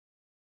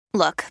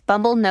Look,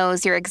 Bumble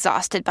knows you're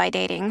exhausted by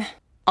dating.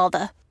 All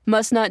the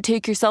must not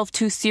take yourself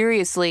too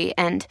seriously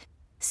and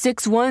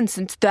 6'1"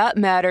 since that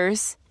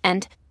matters.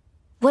 And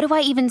what do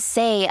I even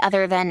say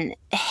other than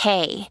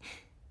hey?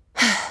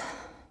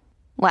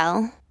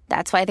 Well,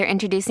 that's why they're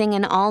introducing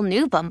an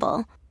all-new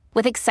Bumble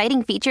with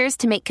exciting features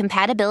to make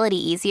compatibility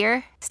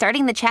easier,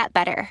 starting the chat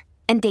better,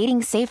 and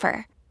dating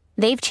safer.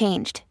 They've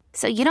changed,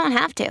 so you don't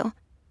have to.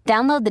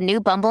 Download the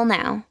new Bumble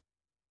now.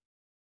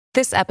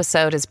 This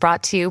episode is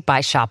brought to you by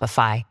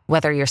Shopify.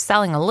 Whether you're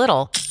selling a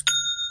little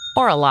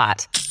or a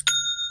lot,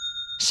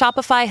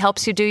 Shopify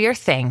helps you do your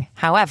thing,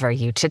 however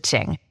you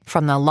cha-ching.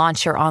 From the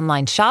launch your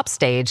online shop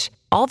stage,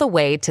 all the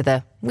way to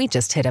the we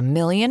just hit 1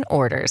 million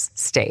orders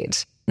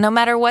stage. No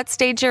matter what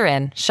stage you're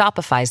in,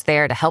 Shopify's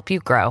there to help you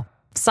grow.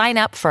 Sign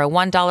up for a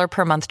 $1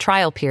 per month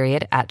trial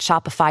period at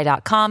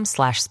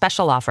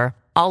shopify.com/special offer,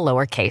 all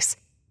lowercase.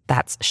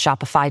 That's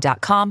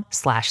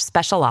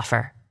shopify.com/special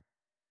offer.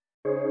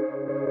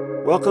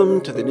 Welcome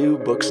to the New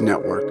Books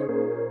Network.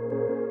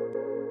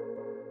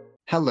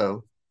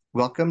 Hello,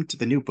 welcome to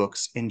the New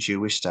Books in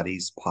Jewish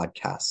Studies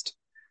podcast.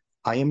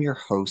 I am your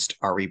host,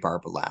 Ari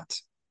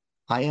Barbalat.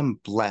 I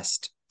am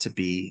blessed to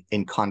be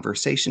in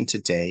conversation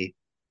today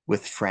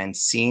with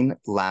Francine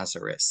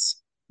Lazarus.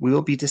 We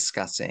will be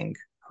discussing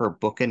her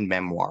book and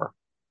memoir,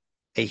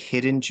 A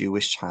Hidden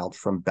Jewish Child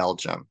from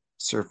Belgium,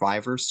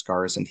 Survivor,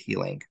 Scars and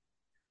Healing,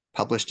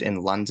 published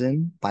in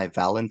London by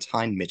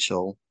Valentine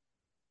Mitchell,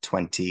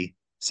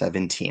 2017.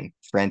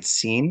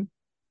 Francine,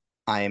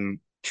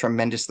 I'm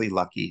tremendously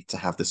lucky to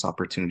have this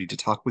opportunity to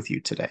talk with you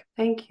today.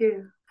 Thank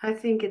you. I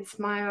think it's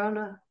my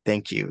honor.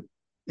 Thank you.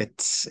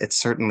 It's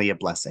certainly a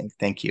blessing.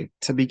 Thank you.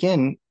 To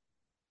begin,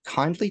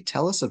 kindly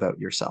tell us about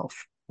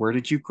yourself. Where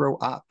did you grow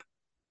up?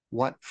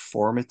 What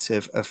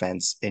formative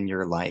events in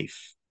your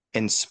life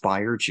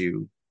inspired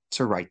you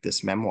to write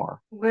this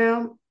memoir?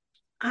 Well,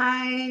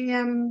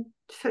 I'm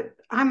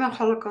a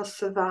Holocaust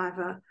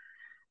survivor.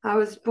 I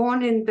was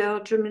born in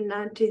Belgium in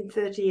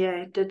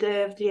 1938, the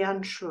day of the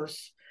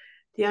Anschluss.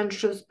 The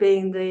Anschluss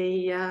being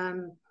the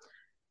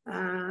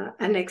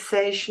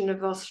annexation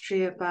of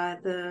Austria by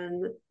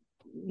the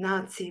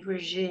Nazi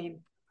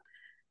regime.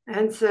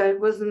 And so it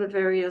wasn't a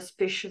very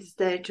auspicious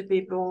day to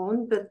be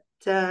born, but,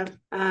 I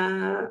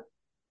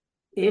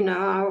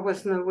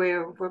wasn't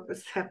aware of what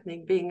was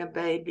happening being a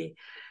baby.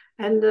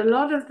 And a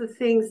lot of the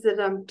things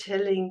that I'm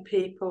telling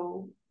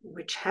people,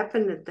 which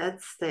happened at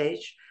that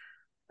stage,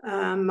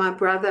 my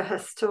brother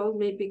has told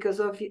me because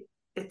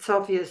it's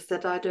obvious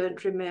that I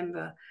don't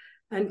remember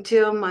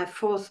until my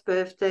 4th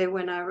birthday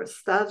when I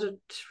started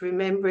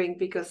remembering,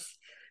 because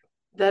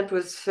that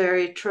was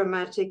very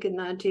traumatic in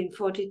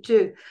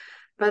 1942.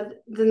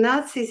 But the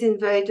Nazis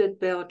invaded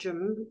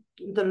Belgium,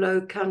 the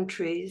Low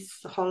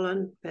Countries,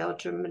 Holland,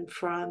 Belgium, and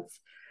France.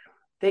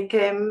 They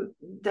came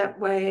that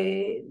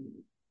way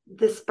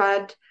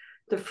despite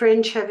the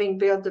French having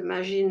built the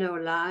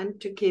Maginot Line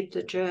to keep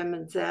the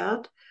Germans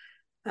out.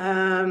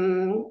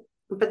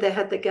 But they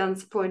had the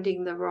guns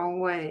pointing the wrong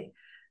way.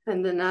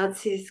 And the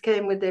Nazis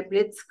came with their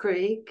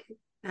blitzkrieg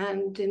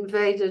and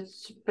invaded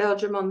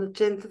Belgium on the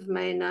 10th of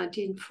May,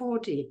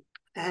 1940.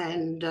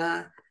 And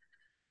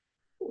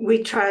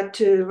we tried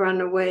to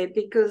run away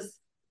because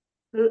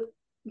the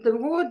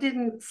war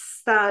didn't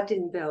start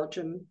in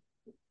Belgium.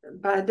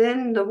 By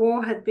then, the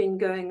war had been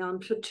going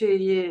on for 2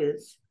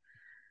 years.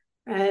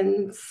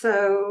 And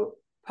so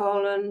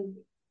Poland,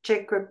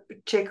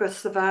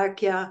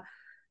 Czechoslovakia,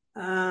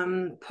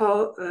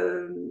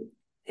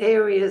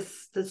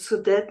 areas, the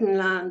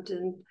Sudetenland,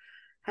 and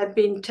had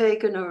been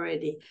taken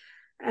already.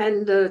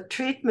 And the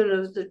treatment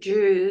of the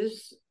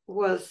Jews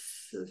was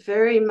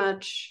very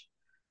much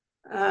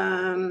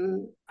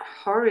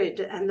horrid.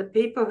 And the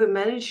people who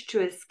managed to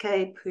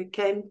escape, who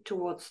came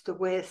towards the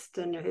West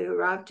and who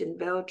arrived in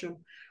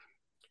Belgium,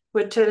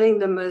 were telling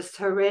the most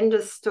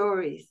horrendous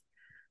stories.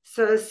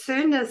 So as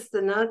soon as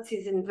the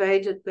Nazis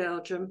invaded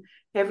Belgium,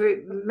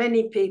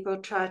 many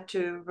people tried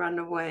to run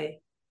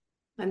away.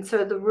 And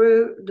so the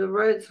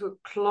roads were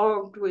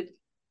clogged with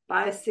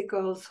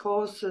bicycles,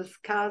 horses,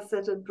 cars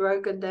that had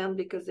broken down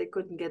because they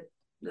couldn't get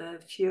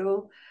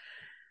fuel.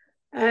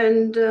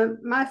 And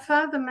my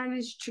father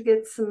managed to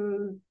get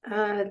some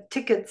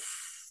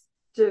tickets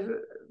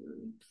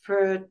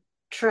for a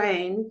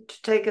train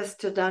to take us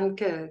to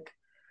Dunkirk.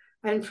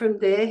 And from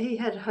there, he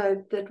had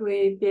hoped that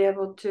we'd be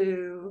able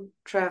to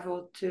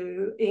travel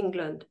to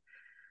England.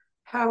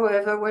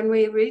 However, when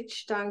we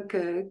reached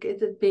Dunkirk, it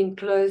had been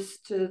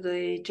closed to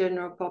the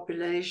general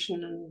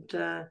population and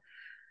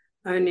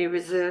only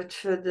reserved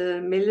for the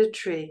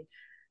military.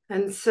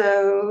 And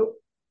so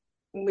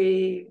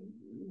we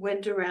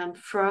went around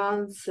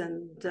France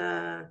and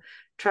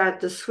tried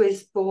the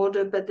Swiss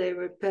border, but they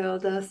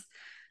repelled us.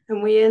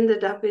 And we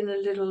ended up in a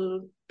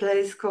little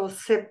place called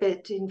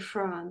Sepet in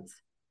France.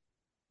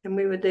 And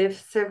we were there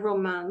for several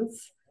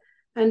months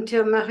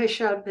until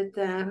Maréchal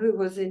Pétain, who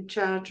was in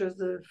charge of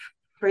the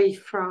Free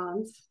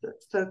France, the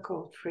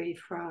so-called Free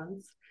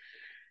France,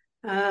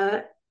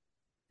 had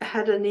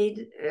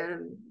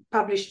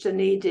published an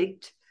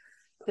edict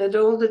that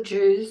all the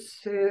Jews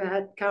who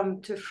had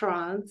come to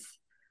France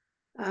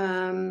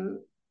had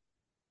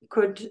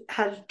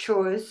a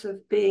choice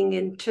of being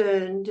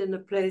interned in a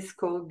place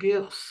called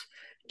Gurs,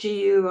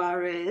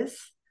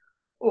 Gurs,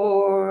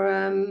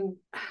 or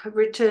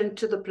returned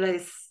to the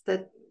place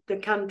that the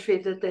country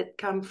that they'd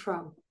come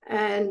from.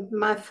 And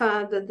my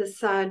father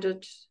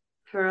decided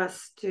for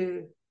us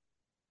to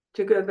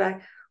go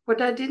back.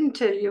 What I didn't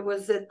tell you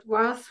was that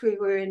whilst we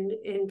were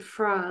in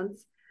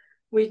France,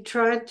 we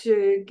tried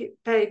to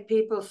pay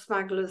people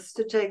smugglers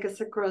to take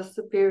us across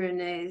the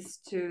Pyrenees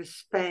to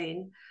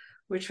Spain,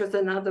 which was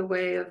another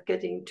way of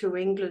getting to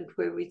England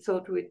where we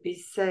thought we'd be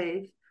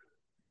safe.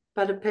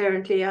 But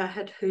apparently I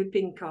had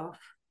whooping cough.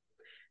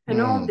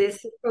 And all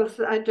this, of course,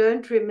 I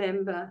don't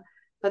remember,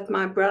 but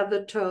my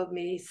brother told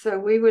me. So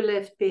we were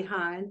left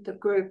behind. The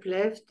group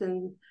left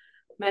and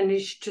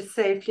managed to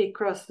safely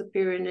cross the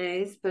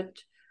Pyrenees, but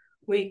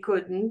we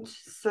couldn't.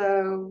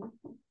 So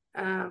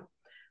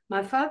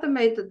my father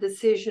made the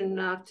decision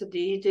after the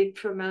edict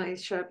from Marie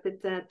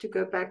Chapetin to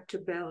go back to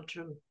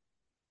Belgium.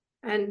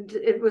 And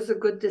it was a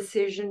good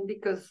decision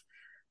because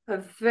a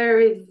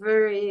very,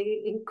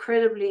 very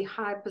incredibly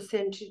high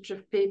percentage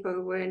of people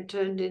who were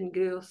interned in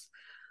Gurs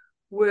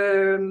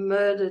were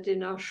murdered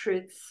in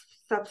Auschwitz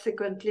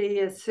subsequently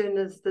as soon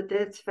as the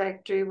death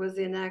factory was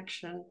in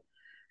action.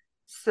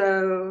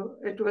 So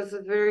it was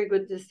a very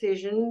good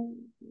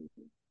decision,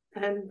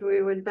 and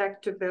we went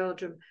back to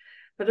Belgium.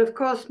 But of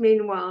course,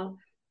 meanwhile,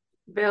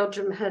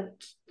 Belgium had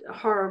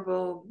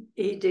horrible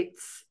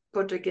edicts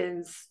put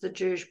against the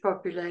Jewish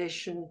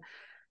population.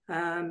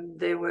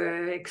 They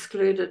were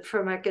excluded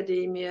from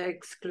academia,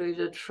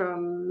 excluded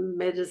from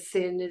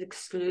medicine,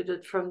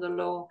 excluded from the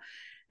law,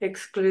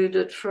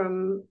 excluded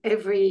from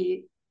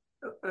every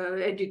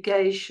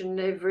education,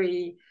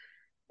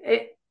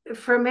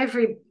 from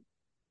every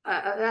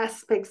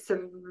aspects of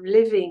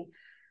living,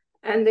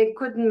 and they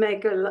couldn't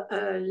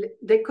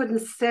they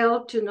couldn't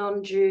sell to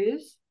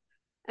non-Jews,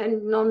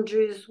 and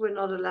non-Jews were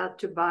not allowed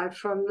to buy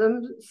from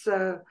them,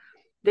 so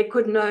they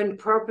couldn't own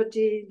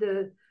property.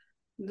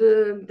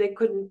 They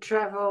couldn't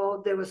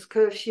travel. There was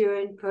curfew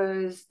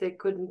imposed. They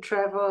couldn't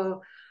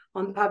travel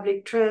on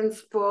public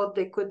transport.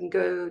 They couldn't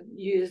go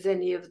use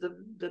any of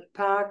the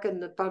park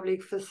and the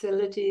public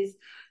facilities.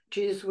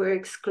 Jews were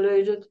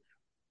excluded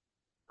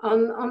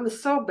on the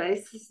sole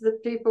basis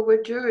that people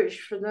were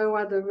Jewish for no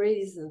other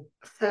reason.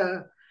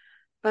 So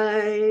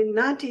by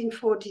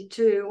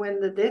 1942, when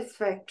the death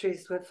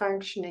factories were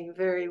functioning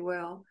very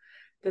well,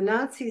 the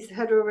Nazis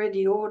had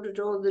already ordered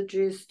all the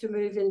Jews to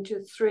move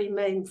into 3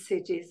 main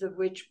cities, of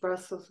which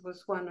Brussels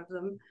was one of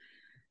them.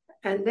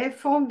 And they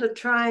formed a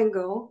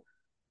triangle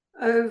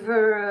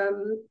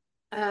over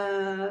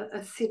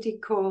a city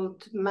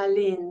called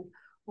Malines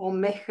or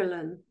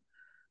Mechelen.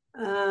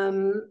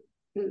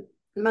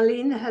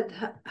 Malines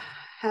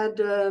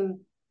had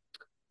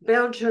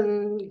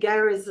Belgian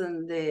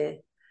garrison there.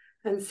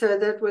 And so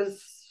that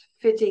was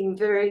fitting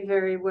very,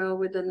 very well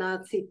with the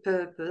Nazi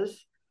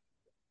purpose.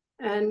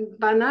 And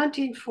by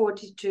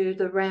 1942,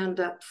 the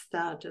roundup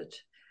started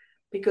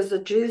because the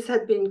Jews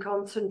had been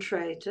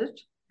concentrated,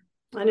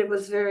 and it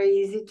was very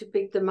easy to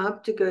pick them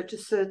up, to go to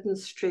certain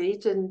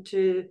street and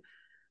to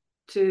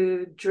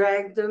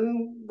drag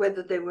them,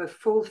 whether they were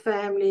full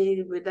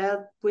family, with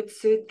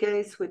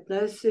suitcase, with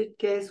no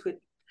suitcase, with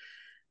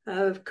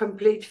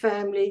complete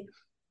family.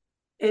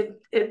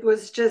 It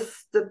was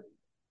just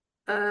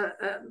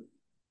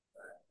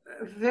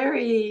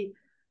very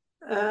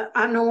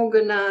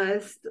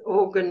unorganized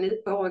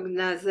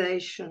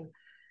organization.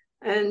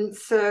 And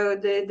so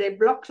they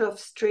blocked off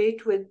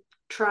street with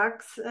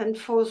trucks and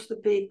forced the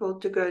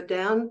people to go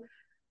down,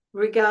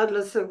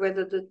 regardless of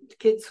whether the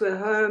kids were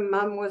home.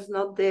 Mum was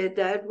not there,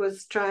 Dad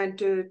was trying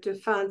to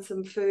find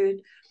some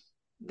food.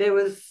 There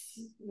was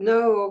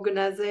no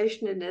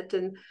organization in it.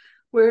 And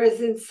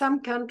whereas in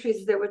some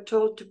countries they were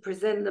told to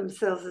present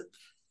themselves at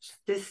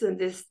this and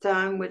this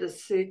time with a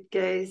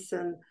suitcase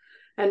and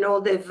all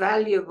their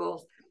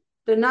valuables,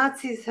 the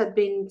Nazis had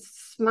been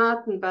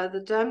smartened by the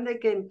time they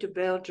came to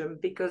Belgium,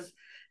 because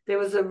there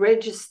was a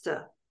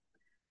register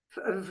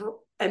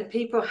and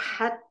people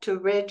had to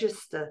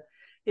register.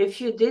 If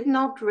you did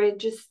not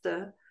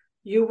register,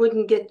 you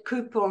wouldn't get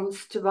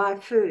coupons to buy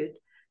food.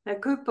 Now,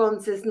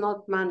 coupons is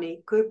not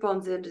money.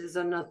 Coupons is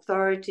an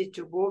authority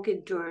to walk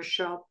into a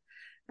shop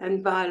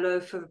and buy a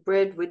loaf of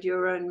bread with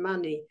your own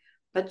money.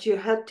 But you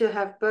had to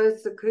have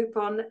both the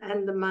coupon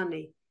and the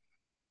money.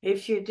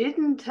 If you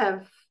didn't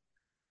have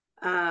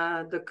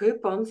the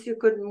coupons, you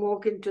couldn't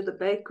walk into the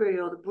bakery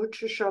or the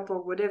butcher shop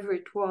or whatever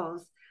it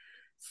was.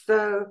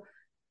 So,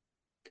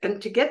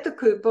 and to get the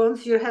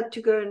coupons, you had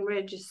to go and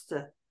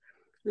register.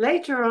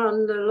 Later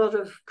on, a lot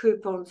of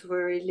coupons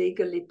were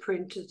illegally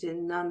printed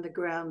in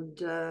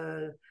underground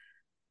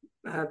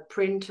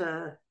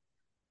printer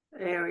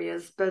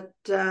areas, but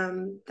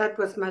that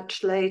was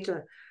much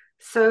later.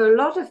 So a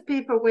lot of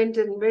people went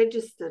and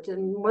registered,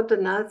 and what the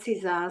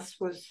Nazis asked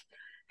was,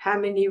 how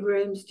many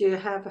rooms do you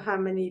have? How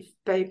many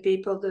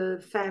people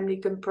the family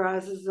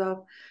comprises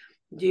of?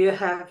 Do you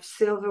have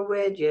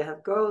silverware? Do you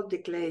have gold?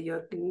 Declare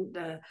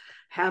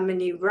how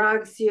many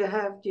rugs you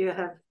have. Do you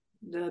have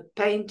the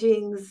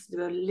paintings?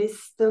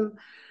 List them.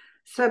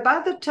 So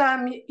by the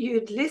time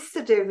you'd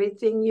listed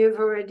everything, you've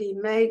already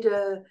made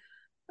a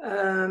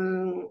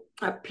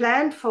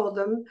plan for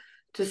them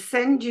to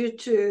send you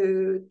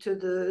to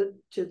the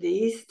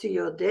east, to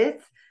your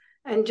death,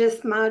 and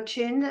just march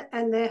in,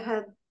 and they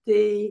had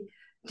the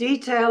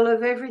detail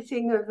of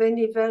everything of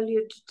any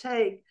value to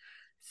take.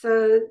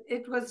 So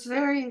it was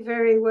very,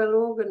 very well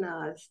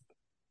organized.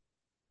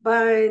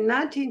 By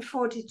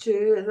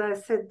 1942, as I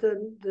said,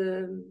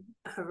 the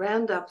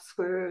roundups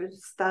were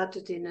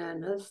started in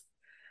earnest.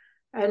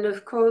 And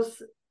of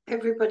course,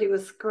 everybody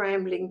was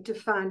scrambling to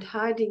find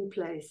hiding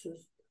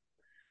places.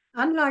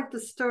 Unlike the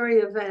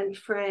story of Anne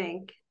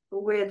Frank,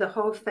 where the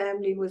whole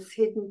family was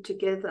hidden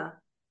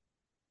together,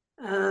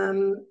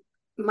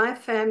 my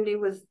family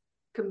was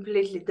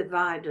completely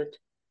divided.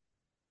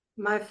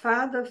 My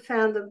father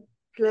found a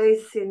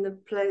place in a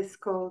place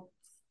called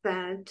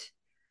Saint,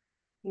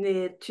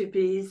 near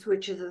Tubize,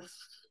 which is a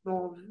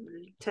small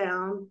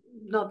town,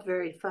 not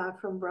very far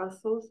from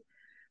Brussels.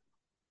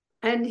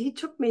 And he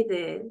took me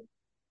there,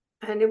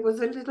 and it was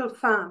a little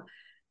farm.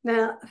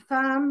 Now, a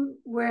farm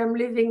where I'm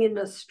living in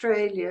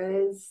Australia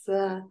is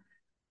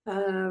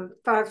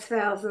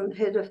 5,000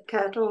 head of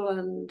cattle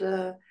and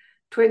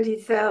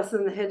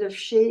 20,000 head of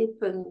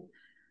sheep and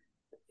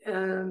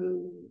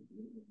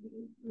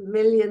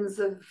millions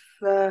of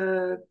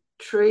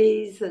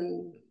trees,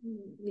 and,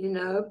 you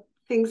know,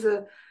 things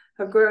are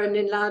grown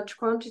in large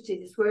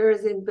quantities.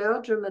 Whereas in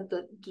Belgium at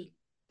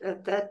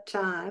that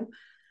time,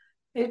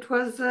 it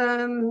was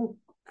a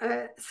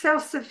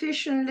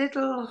self-sufficient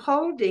little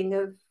holding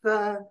of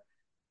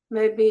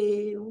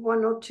maybe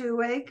 1 or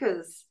 2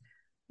 acres.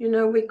 You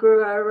know, we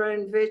grew our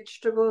own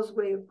vegetables,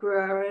 we grew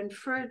our own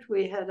fruit,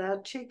 we had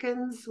our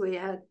chickens, we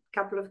had a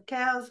couple of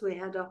cows, we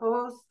had a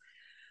horse,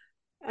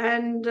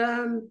 and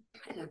a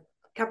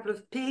couple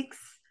of pigs.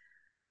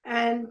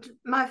 And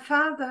my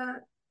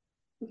father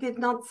did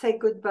not say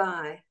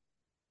goodbye.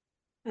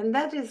 And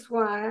that is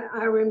why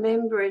I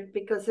remember it,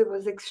 because it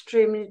was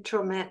extremely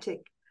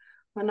traumatic.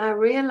 When I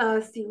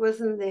realized he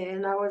wasn't there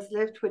and I was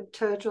left with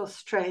total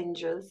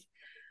strangers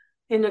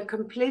in a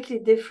completely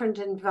different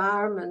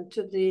environment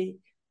to the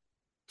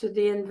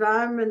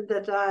environment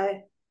that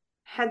I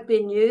had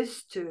been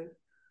used to,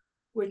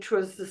 which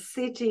was the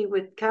city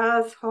with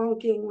cars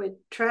honking, with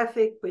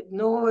traffic, with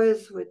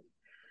noise, with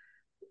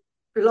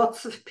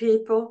lots of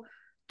people,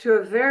 to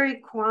a very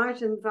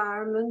quiet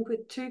environment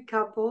with 2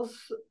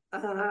 couples,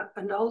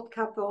 an old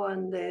couple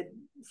and their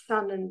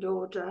son and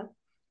daughter,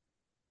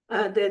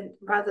 their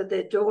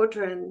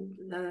daughter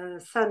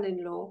and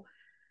son-in-law,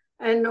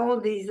 and all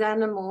these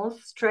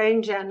animals,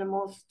 strange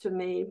animals to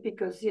me,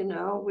 because, you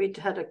know, we'd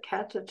had a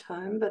cat at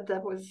home, but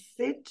that was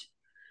it.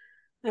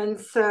 And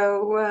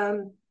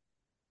so,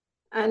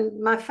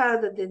 and my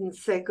father didn't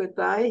say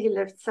goodbye. He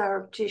left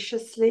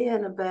surreptitiously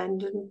and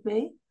abandoned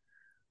me,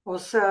 or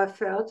so I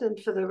felt. And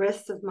for the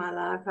rest of my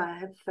life, I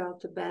have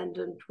felt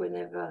abandoned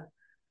whenever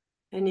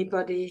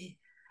anybody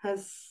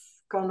has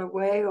gone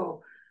away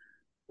or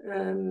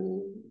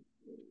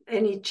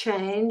any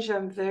change.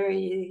 I'm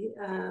very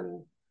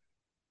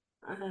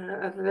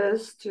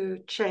averse to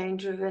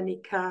change of any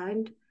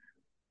kind.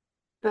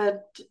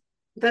 But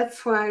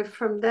that's why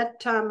from that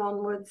time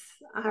onwards,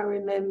 I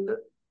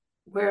remember,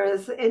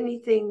 whereas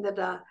anything that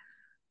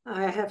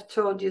I have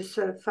told you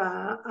so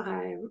far,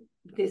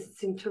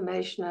 this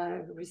information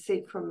I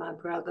received from my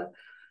brother,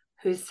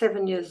 who's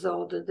 7 years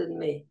older than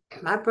me.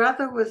 My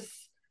brother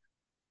was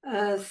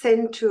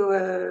sent to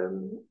a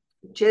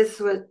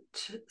Jesuit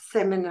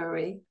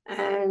seminary,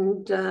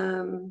 and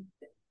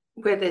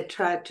where they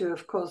tried to,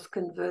 of course,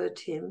 convert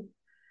him.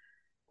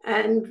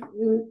 And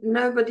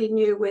nobody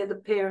knew where the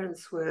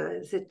parents were.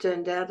 As it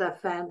turned out, I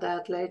found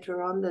out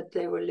later on that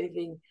they were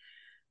living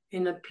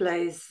in a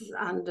place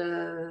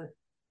under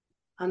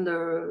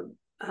a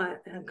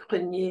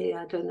grenier,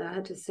 I don't know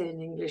how to say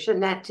in English,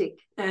 an attic.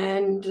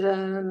 And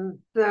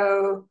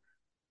so,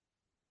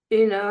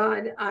 you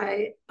know,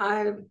 I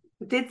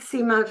did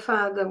see my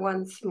father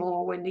once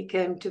more when he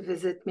came to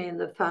visit me in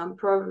the farm,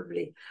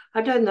 probably.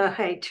 I don't know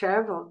how he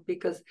traveled,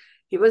 because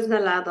he wasn't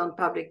allowed on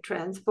public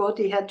transport.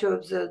 He had to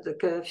observe the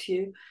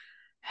curfew.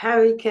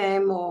 How he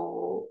came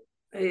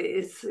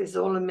is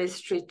all a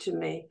mystery to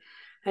me.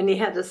 And he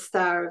had a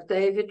Star of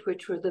David,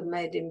 which would have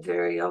made him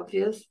very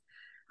obvious.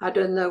 I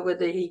don't know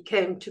whether he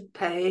came to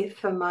pay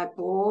for my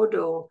board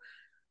or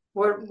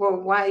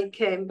why he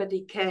came, but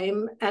he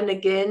came, and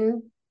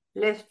again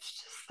left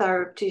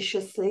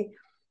surreptitiously.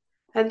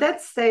 At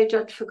that stage,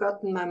 I'd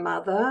forgotten my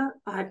mother.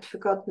 I'd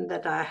forgotten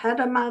that I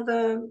had a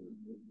mother.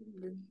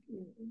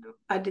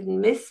 I didn't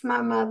miss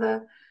my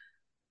mother.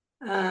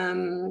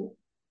 You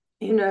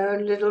know,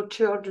 little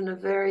children are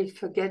very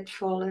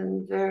forgetful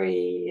and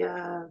very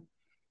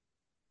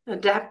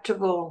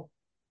adaptable.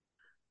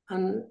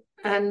 And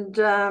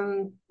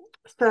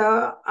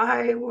so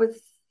I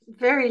was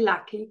very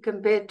lucky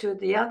compared to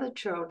the other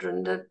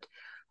children that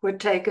were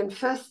taken.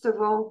 First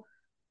of all,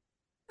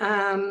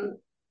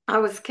 I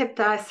was kept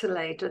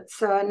isolated,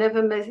 so I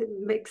never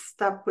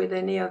mixed up with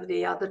any of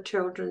the other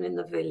children in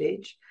the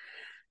village.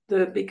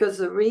 Because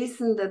the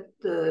reason that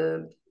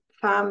the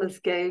farmers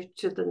gave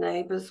to the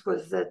neighbors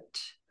was that,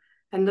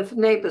 and the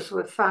neighbors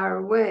were far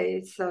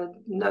away, so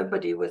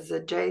nobody was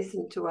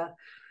adjacent to us.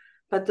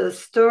 But the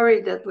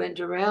story that went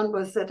around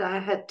was that I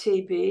had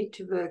TB,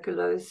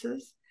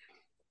 tuberculosis.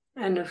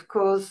 And of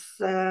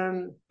course,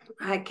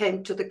 I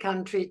came to the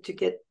country to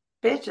get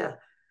better.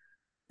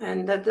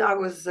 And that I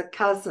was a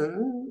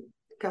cousin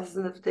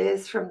of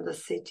theirs from the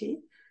city.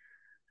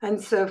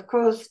 And so, of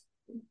course,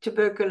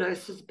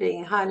 tuberculosis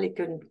being highly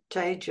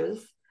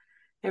contagious,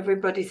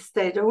 everybody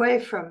stayed away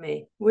from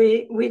me.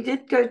 We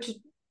did go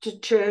to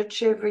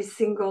church every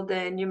single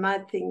day, and you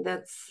might think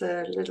that's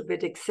a little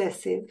bit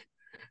excessive,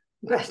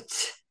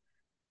 but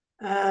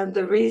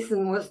the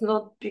reason was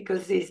not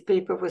because these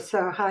people were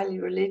so highly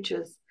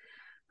religious.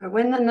 But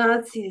when the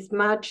Nazis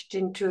marched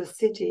into a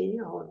city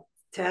or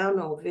town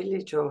or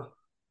village or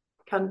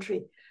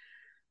country,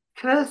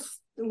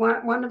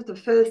 one of the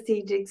first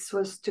edicts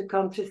was to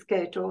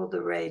confiscate all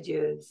the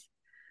radios.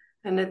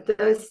 And at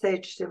those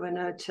stages, there were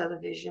no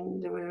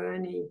television, there were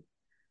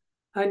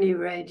only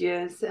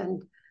radios,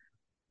 and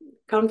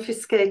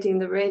confiscating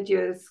the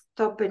radios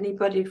stopped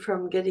anybody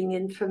from getting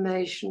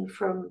information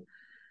from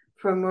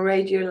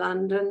Radio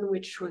London,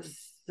 which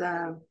was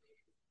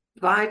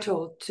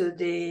vital to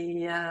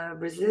the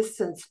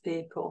resistance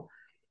people.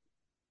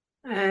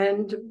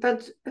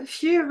 But a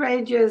few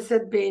radios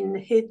had been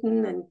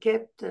hidden and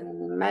kept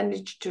and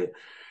managed to,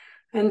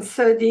 and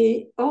so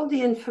all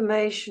the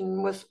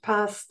information was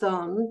passed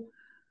on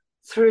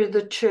through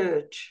the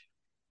church.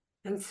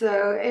 And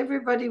so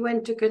everybody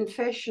went to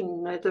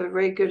confession at a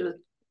regular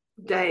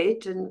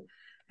date, and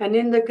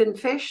in the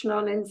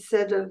confessional,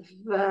 instead of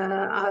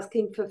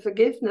asking for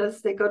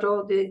forgiveness, they got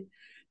all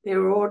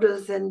their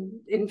orders and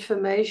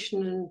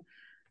information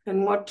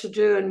and what to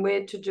do and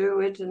where to do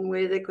it and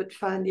where they could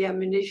find the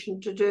ammunition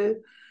to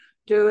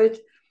do it.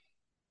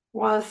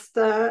 Whilst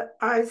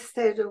I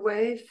stayed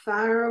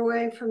far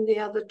away from the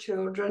other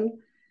children.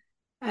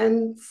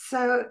 And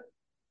so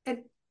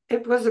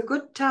it was a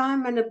good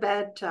time and a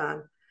bad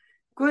time.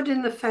 Good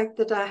in the fact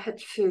that I had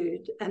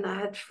food and I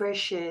had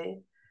fresh air,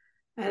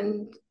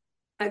 and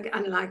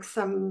unlike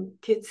some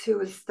kids who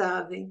were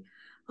starving.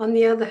 On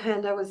the other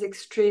hand, I was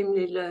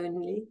extremely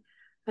lonely,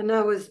 and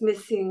I was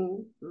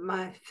missing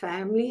my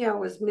family. I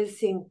was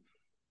missing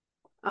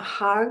a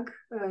hug,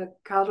 a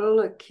cuddle,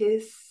 a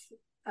kiss.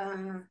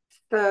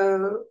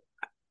 So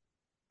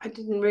I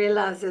didn't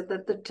realize it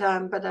at the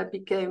time, but I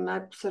became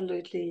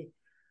absolutely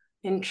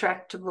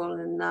intractable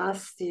and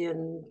nasty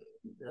and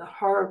a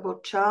horrible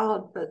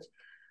child. But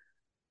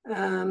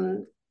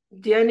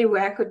the only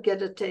way I could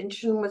get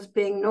attention was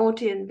being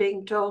naughty and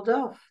being told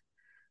off.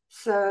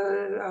 So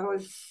I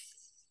was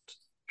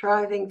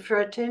striving for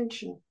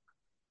attention.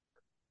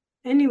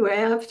 Anyway,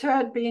 after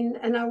I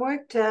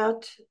worked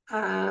out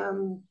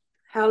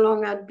how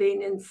long I'd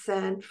been in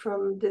Sant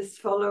from this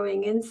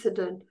following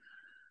incident.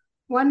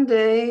 One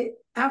day,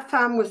 our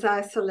farm was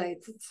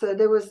isolated, so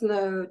there was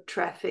no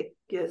traffic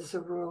as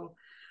a rule.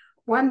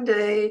 One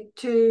day,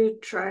 2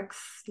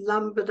 trucks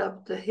lumbered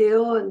up the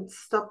hill and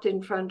stopped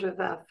in front of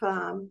our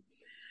farm.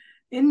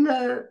 And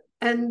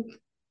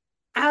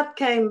out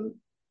came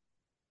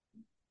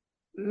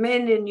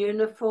men in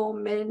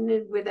uniform,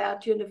 men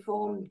without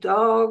uniform,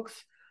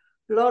 dogs,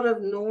 a lot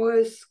of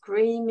noise,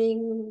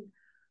 screaming.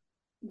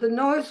 The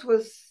noise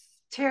was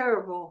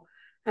terrible,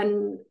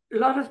 and a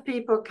lot of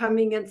people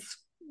coming and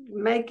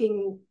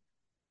making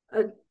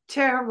a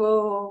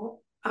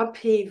terrible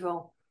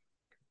upheaval.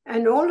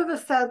 And all of a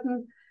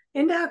sudden,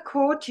 in the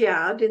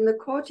courtyard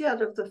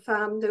of the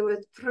farm, there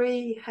were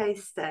 3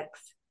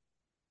 haystacks.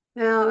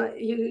 Now,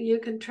 you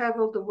can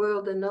travel the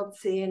world and not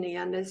see any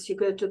unless you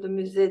go to the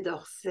Musée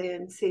d'Orsay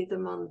and see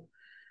them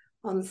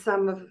on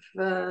some of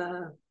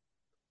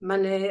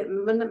Manet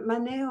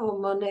or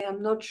Monet,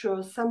 I'm not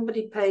sure.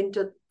 Somebody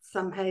painted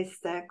some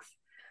haystacks,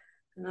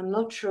 and I'm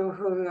not sure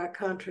who, I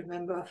can't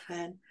remember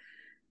offhand.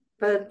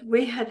 But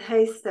we had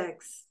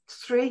haystacks,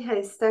 3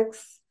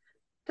 haystacks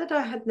that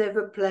I had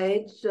never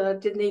played. I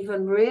didn't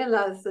even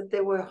realize that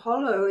they were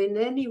hollow in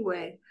any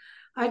way.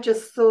 I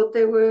just thought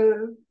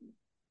the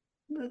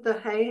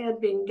hay had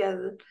been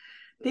gathered.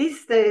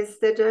 These days,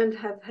 they don't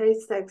have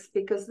haystacks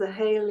because the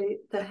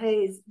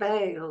hay is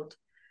baled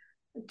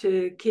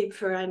to keep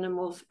for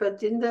animals.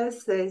 But in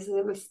those days,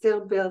 they were still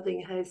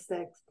building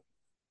haystacks.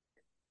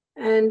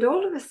 And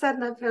all of a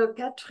sudden, I felt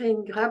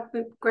Catherine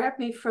grab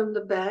me from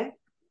the back,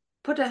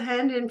 put a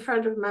hand in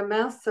front of my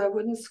mouth so I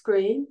wouldn't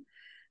scream,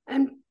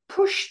 and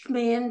pushed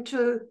me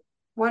into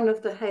one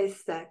of the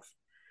haystacks.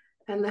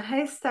 And the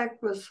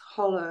haystack was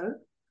hollow.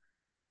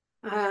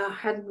 I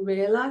hadn't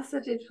realized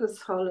that it was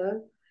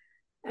hollow,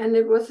 and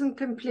it wasn't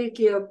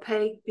completely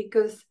opaque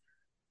because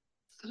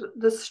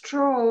the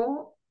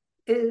straw,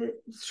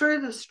 through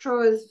the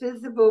straw is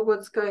visible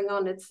what's going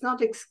on. It's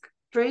not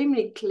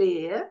extremely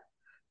clear,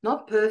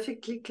 not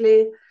perfectly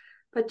clear,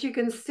 but you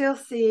can still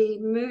see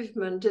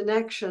movement and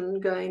action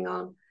going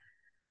on.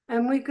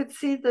 and we could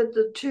see that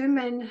the two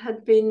men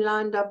had been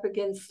lined up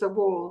against the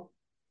wall.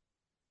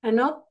 And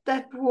up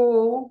that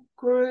wall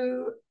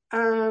grew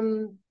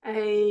a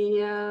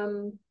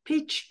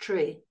peach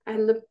tree,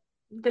 and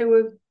there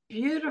were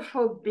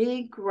beautiful,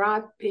 big,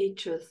 ripe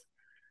peaches.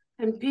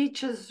 And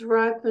peaches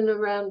ripen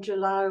around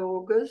July,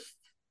 August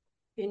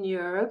in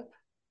Europe.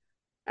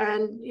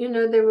 And, you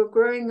know, they were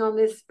growing on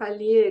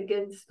espalier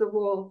against the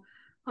wall.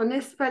 On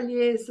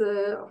espalier is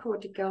a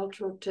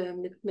horticultural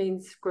term. It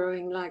means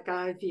growing like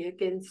ivy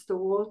against the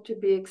wall to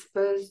be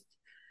exposed,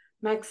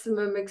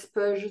 maximum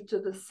exposure to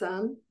the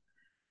sun.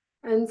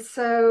 And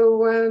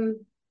so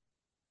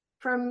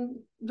from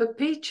the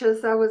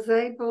peaches, I was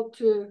able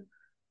to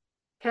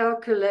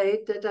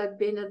calculate that I'd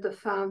been at the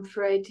farm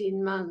for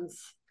 18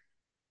 months.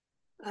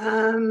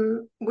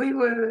 We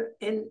were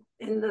in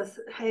the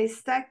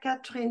haystack.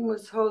 Catherine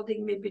was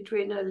holding me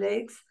between her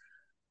legs,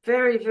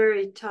 very,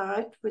 very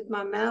tight, with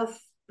my mouth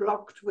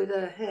blocked with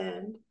her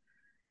hand.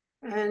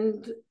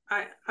 And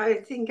I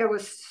think I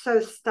was so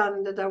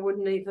stunned that I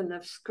wouldn't even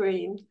have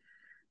screamed.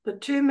 The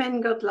two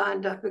men got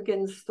lined up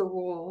against the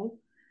wall,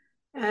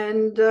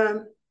 and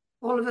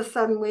all of a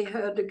sudden we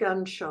heard a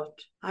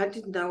gunshot. I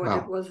didn't know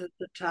what it was at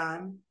the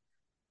time,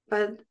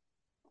 but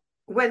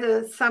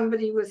whether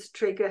somebody was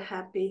trigger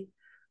happy,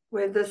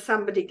 whether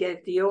somebody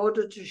gave the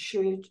order to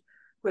shoot,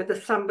 whether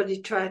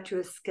somebody tried to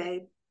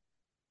escape,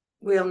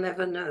 we'll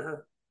never know.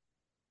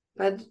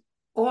 But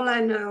all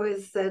I know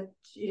is that,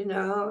 you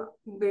know,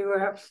 we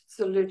were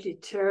absolutely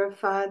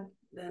terrified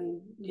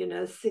and, you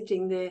know,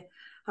 sitting there.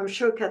 I'm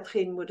sure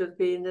Catherine would have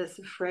been as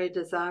afraid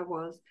as I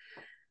was.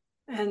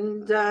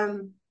 And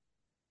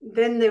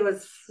then there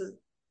was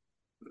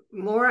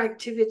more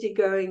activity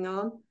going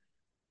on.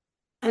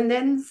 And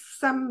then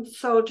some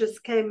soldiers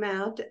came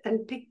out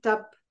and picked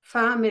up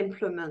farm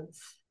implements.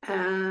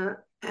 And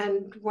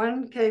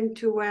one came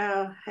to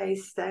our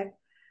haystack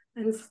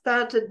and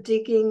started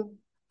digging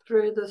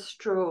through the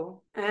straw.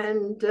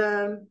 And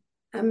a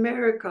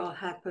miracle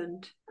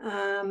happened.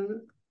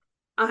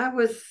 I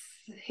was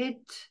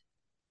hit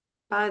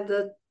by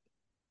the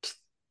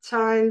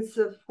tines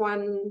of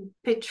one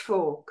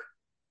pitchfork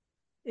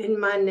in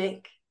my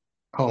neck.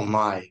 Oh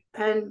my.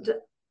 And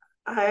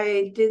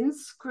I didn't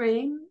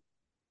scream.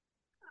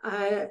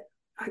 I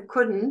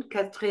couldn't.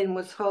 Catherine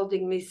was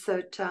holding me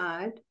so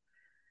tight.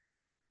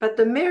 But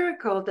the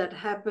miracle that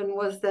happened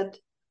was that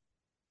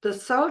the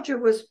soldier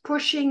was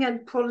pushing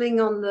and pulling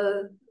on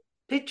the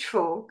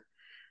pitchfork,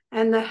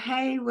 and the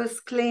hay was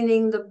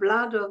cleaning the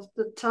blood of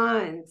the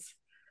tines.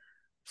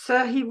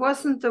 So he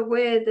wasn't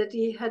aware that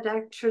he had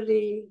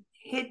actually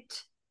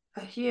hit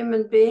a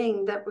human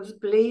being that was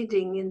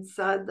bleeding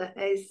inside the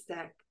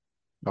haystack.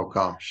 Oh,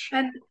 gosh.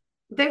 And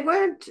they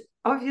weren't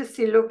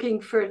obviously looking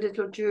for a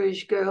little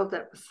Jewish girl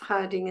that was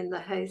hiding in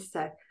the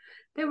haystack.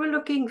 They were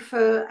looking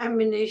for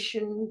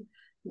ammunition,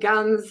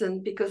 guns,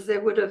 and because they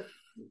would have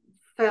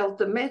felt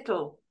the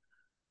metal.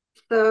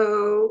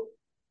 So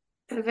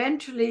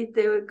eventually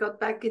they got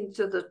back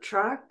into the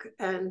truck,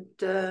 and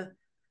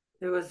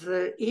there was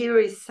an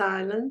eerie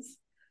silence.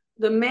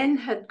 The men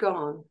had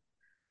gone.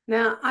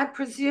 Now, I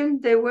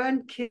presume they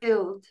weren't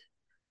killed,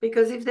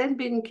 because if they'd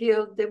been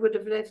killed, they would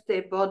have left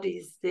their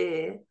bodies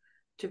there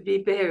to be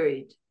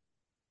buried.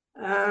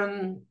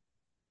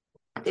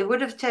 They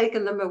would have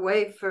taken them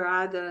away for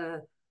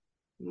either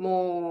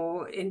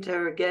more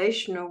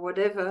interrogation or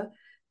whatever,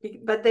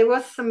 but there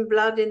was some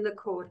blood in the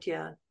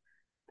courtyard.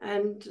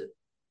 And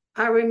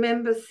I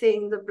remember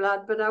seeing the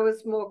blood, but I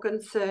was more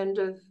concerned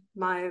of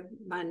my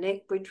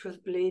neck, which was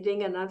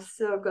bleeding, and I've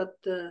still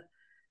got the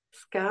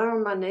scar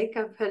on my neck.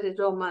 I've had it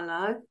all my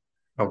life.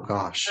 Oh,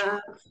 gosh.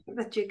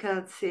 But you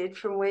can't see it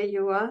from where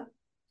you are.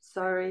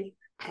 Sorry.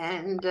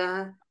 And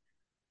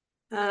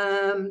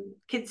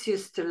kids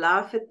used to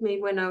laugh at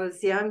me when I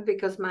was young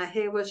because my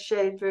hair was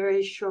shaved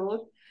very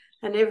short,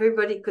 and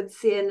everybody could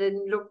see it, and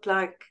it looked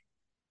like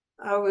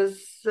I was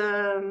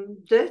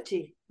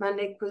dirty. My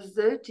neck was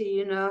dirty.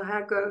 You know,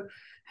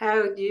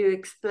 how do you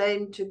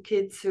explain to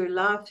kids who are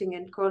laughing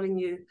and calling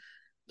you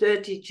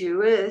dirty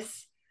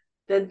Jewess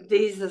that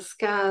these are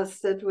scars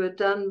that were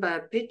done by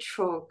a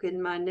pitchfork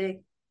in my neck?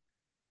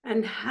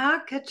 And how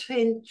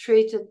Catherine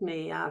treated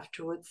me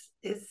afterwards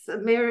is a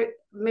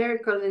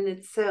miracle in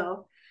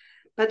itself,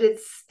 but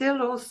it's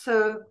still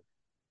also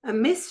a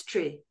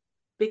mystery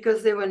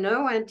because there were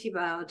no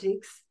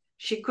antibiotics.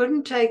 She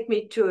couldn't take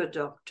me to a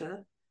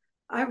doctor.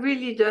 I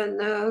really don't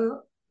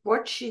know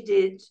what she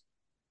did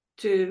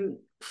to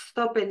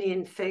stop any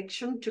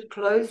infection, to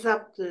close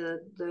up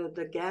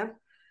the gap.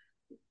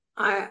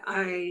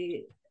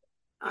 I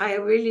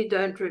really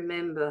don't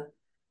remember.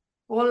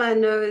 All I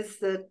know is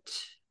that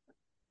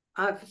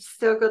I've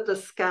still got the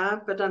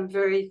scar, but I'm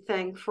very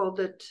thankful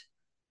that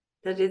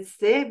it's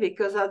there,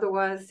 because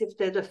otherwise, if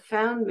they'd have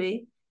found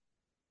me,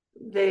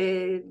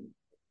 they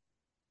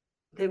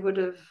would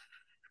have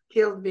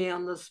killed me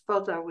on the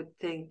spot, I would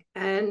think.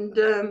 And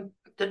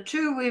the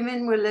two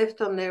women were left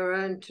on their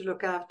own to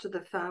look after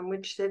the farm,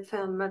 which they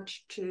found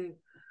much too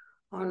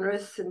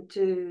onerous and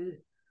too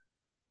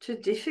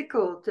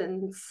difficult.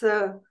 And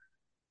so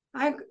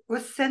I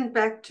was sent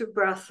back to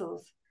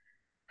Brussels.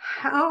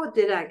 How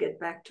did I get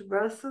back to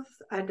Brussels?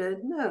 I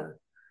don't know.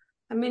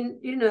 I mean,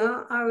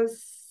 I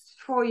was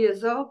 4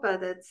 years old by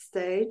that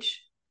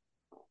stage,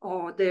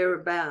 or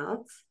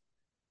thereabouts.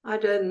 I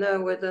don't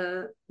know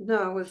whether, no,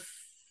 I was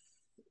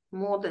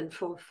more than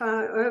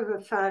over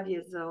 5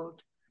 years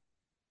old.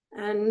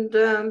 And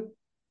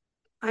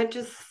I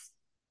just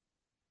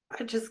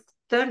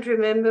don't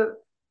remember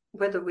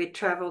whether we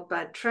traveled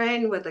by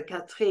train, whether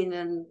Catherine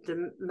and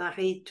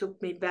Marie took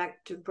me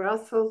back to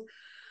Brussels,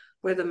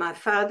 whether my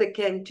father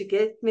came to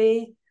get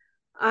me.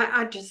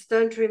 I just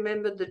don't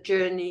remember the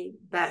journey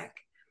back.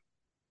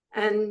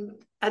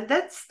 And at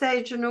that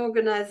stage, an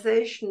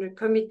organization, the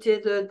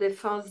Comité de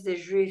Défense des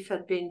Juifs,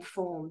 had been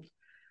formed.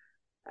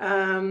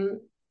 And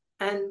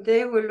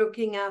they were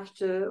looking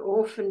after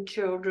orphan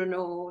children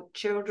or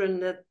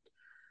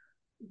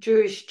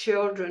Jewish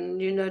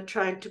children,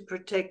 trying to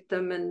protect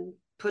them and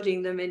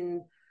putting them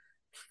in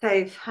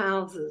safe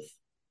houses.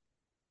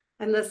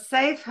 And the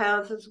safe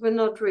houses were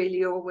not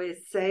really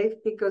always safe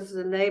because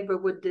the neighbor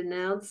would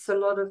denounce a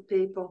lot of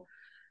people.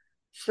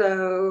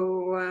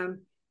 So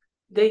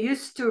they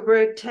used to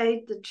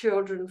rotate the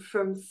children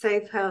from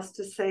safe house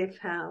to safe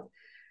house.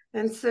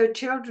 And so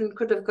children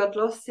could have got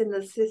lost in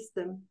the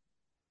system.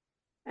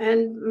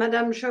 And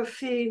Madame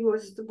Joffé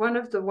was one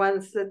of the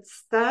ones that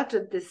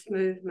started this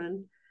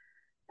movement.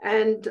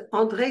 And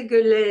André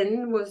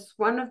Guelen was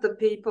one of the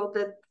people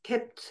that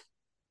kept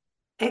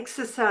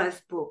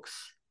exercise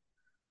books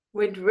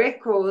with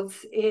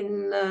records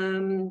in,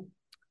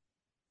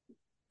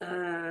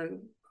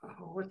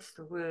 what's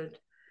the word?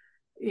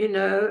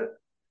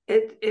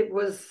 It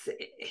was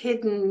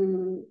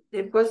hidden.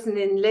 It wasn't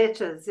in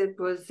letters. It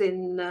was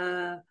in,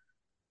 I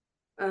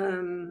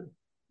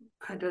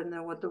don't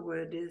know what the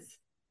word is.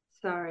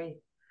 Sorry.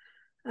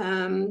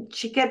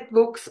 She kept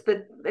books,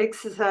 but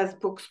exercise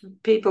books,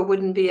 people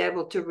wouldn't be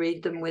able to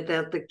read them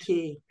without the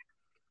key,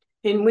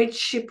 in which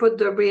she put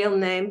the real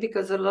name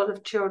because a lot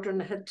of children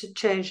had to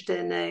change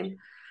their name.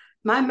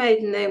 My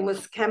maiden name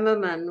was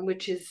Kammermann,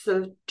 which is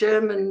a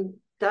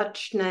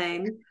German-Dutch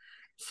name,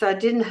 so I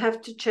didn't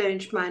have to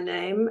change my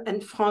name,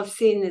 and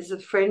Francine is a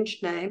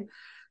French name,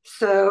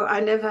 so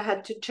I never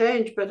had to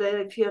change. But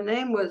if your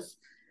name was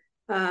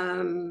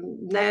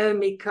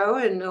Naomi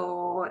Cohen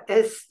or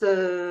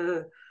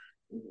Esther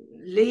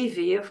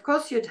Levy, of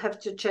course you'd have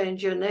to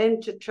change your name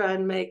to try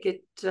and make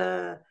it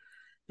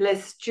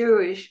less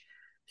Jewish.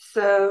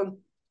 So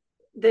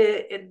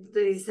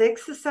these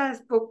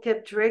exercise book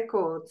kept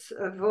records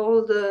of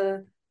all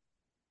the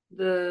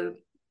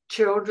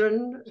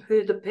children,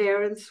 who the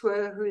parents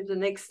were, who the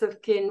next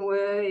of kin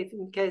were, if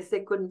in case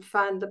they couldn't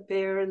find the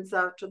parents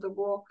after the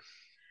war,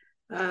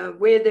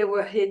 where they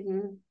were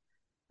hidden,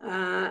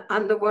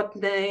 under what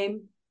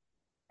name.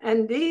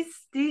 And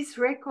these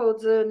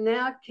records are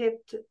now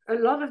kept, a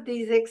lot of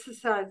these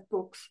exercise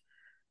books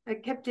are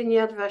kept in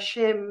Yad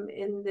Vashem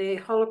in the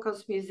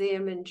Holocaust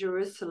Museum in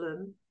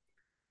Jerusalem.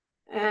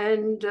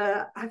 And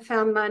I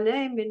found my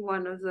name in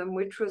one of them,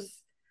 which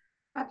was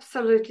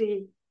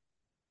absolutely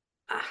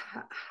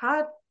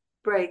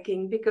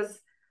heartbreaking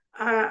because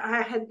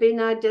I had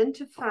been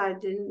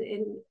identified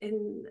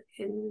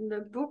in a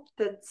book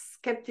that's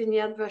kept in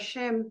Yad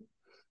Vashem.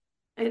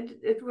 And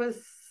it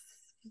was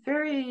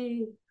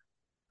very,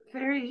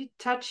 very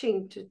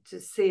touching to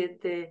see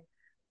it there.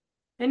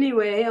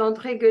 Anyway,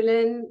 André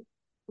Guelen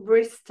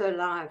risked her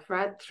life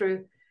right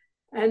through.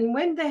 And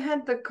when they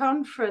had the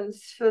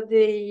conference for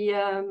the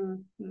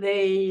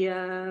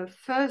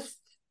first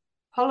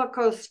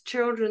Holocaust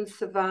children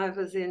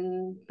survivors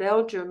in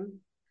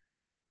Belgium,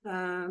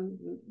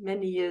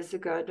 many years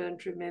ago, I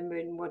don't remember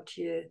in what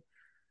year,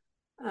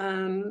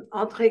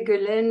 André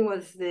Guelen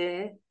was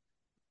there,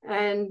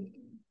 and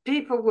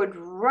people would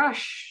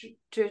rush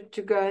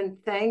to go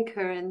and thank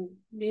her, and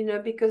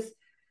because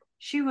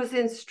she was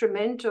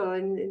instrumental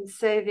in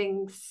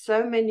saving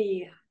so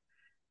many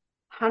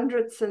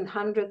hundreds and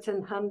hundreds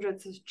and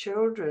hundreds of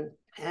children.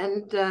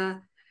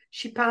 And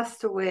she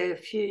passed away a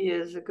few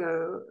years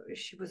ago.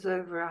 She was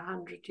over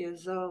 100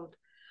 years old.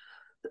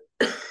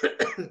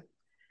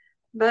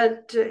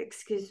 But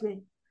excuse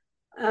me.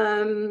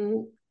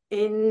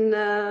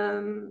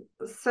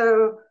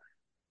 So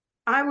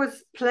I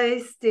was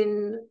placed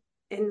in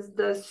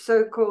the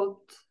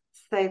so-called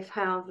safe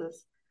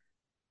houses.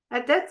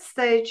 At that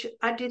stage,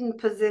 I didn't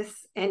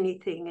possess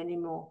anything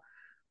anymore.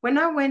 When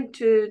I went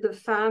to the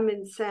farm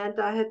in Sand,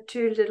 I had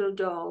two little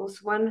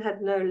dolls. One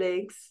had no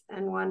legs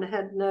and one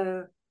had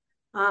no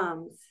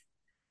arms.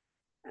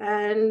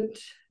 And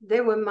they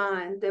were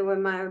mine. They were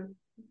my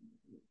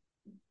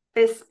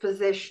best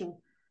possession.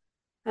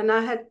 And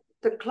I had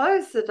the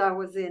clothes that I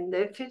was in.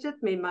 They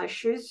fitted me. My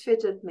shoes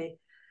fitted me.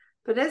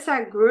 But as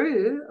I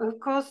grew, of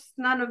course,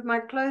 none of my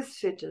clothes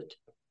fitted.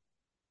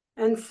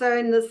 And so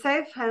in the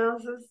safe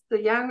houses,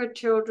 the younger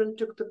children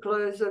took the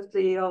clothes of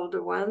the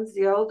older ones.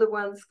 The older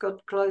ones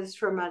got clothes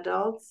from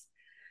adults,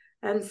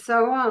 and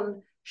so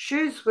on.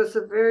 Shoes was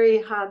a very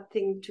hard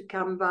thing to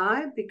come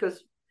by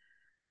because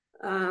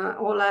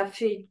all our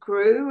feet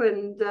grew.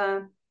 And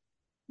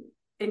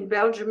in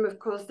Belgium, of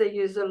course, they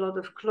use a lot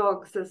of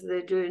clogs as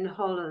they do in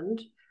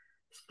Holland.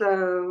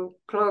 So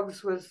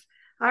clogs was,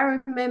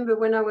 I remember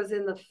when I was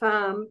in the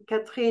farm,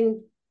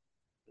 Catherine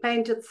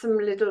painted some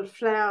little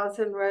flowers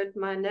and wrote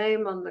my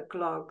name on the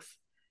clogs.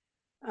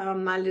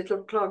 My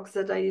little clogs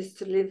that I used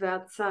to leave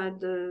outside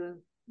the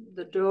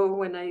door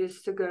when I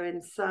used to go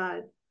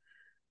inside.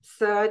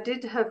 So I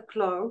did have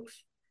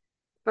clogs,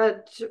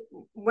 but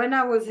when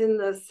I was in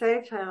the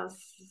safe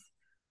house,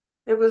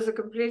 it was a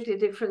completely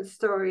different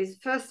story.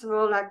 First of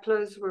all, our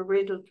clothes were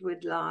riddled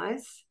with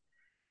lice.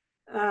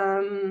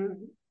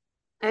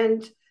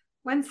 And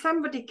when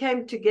somebody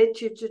came to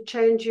get you to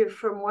change you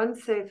from one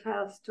safe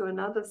house to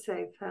another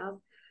safe house,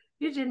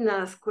 you didn't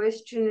ask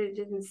questions, you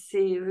didn't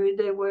see who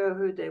they were,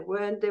 who they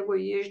weren't. They were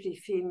usually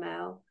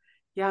female,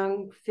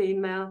 young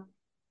female.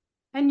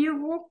 And you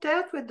walked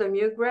out with them.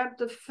 You grabbed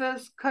the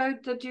first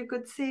coat that you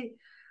could see,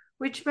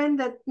 which meant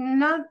that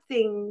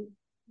nothing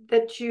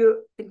that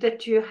you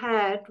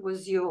had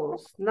was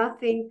yours.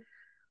 Nothing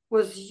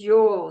was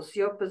yours,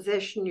 your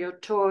possession, your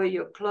toy,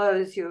 your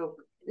clothes,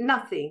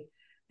 nothing.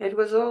 It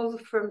was all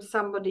from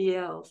somebody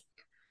else.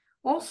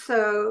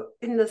 Also,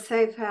 in the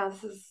safe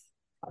houses,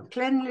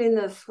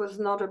 cleanliness was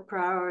not a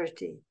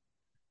priority.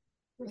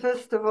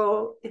 First of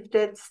all, if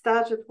they'd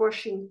started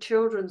washing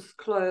children's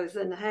clothes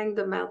and hang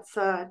them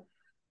outside,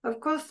 of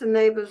course the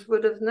neighbors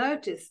would have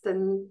noticed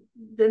and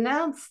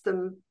denounced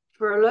them.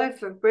 For a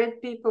loaf of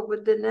bread, people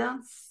would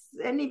denounce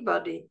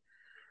anybody.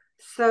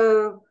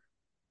 So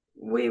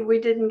we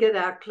didn't get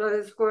our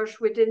clothes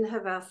washed. We didn't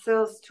have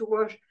ourselves to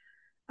wash.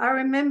 I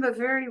remember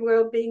very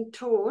well being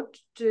taught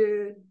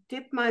to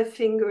dip my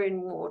finger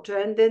in water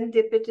and then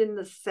dip it in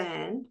the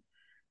sand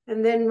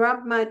and then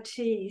rub my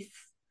teeth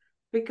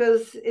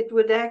because it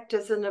would act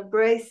as an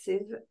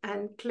abrasive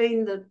and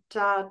clean the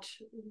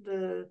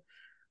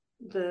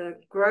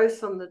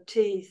growth on the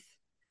teeth.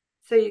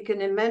 So you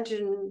can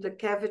imagine the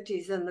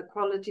cavities and the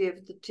quality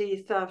of the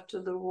teeth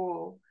after the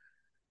war.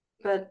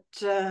 But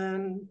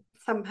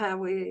somehow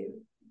we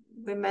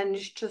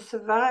managed to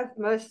survive,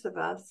 most of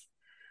us.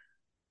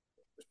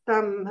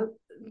 Some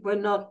were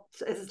not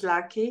as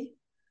lucky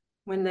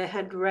when they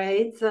had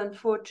raids,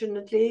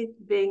 unfortunately,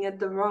 being at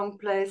the wrong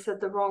place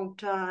at the wrong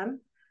time.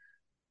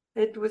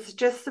 It was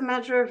just a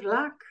matter of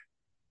luck.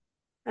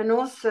 And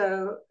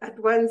also, at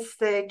one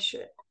stage,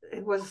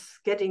 it was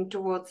getting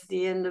towards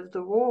the end of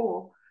the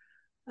war.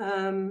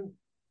 The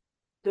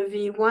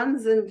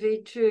V1s and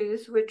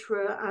V2s, which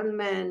were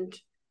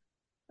unmanned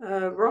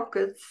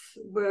rockets,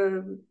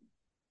 were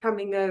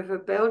coming over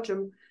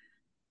Belgium,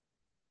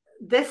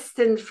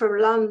 destined for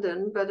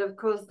London, but of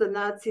course the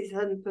Nazis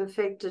hadn't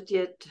perfected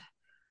yet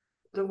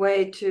the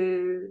way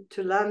to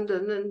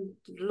London,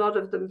 and a lot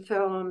of them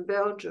fell on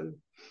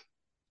Belgium,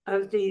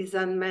 of these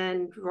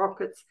unmanned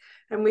rockets.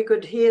 And we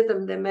could hear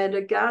them. They made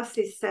a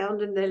ghastly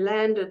sound and they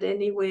landed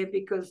anywhere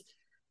because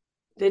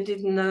they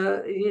didn't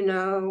know,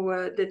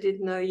 they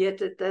didn't know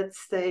yet at that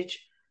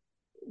stage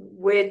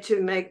where to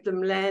make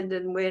them land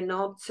and where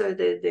not. So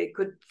they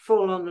could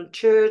fall on a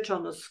church,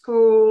 on a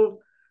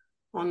school,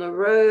 on a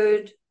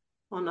road,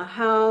 on a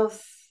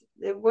house.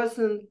 It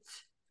wasn't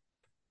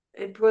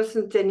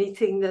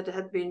anything that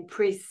had been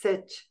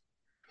preset.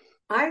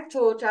 I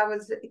thought I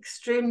was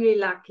extremely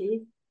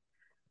lucky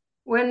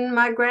when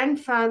my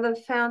grandfather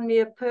found me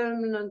a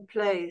permanent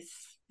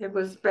place. It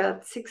was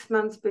about 6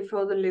 months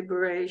before the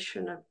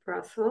liberation of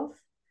Brussels.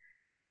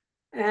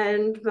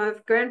 And my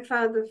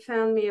grandfather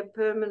found me a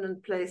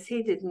permanent place.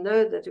 He didn't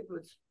know that it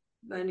was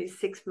only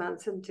 6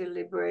 months until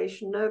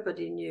liberation.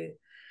 Nobody knew.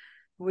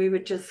 We were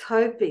just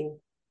hoping.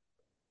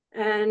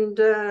 And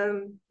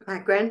my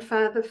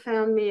grandfather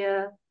found me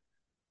a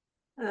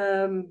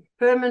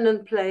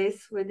permanent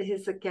place with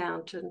his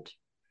accountant.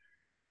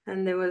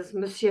 And there was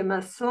Monsieur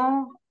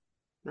Masson,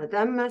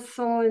 Madame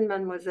Masson, and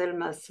Mademoiselle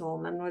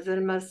Masson.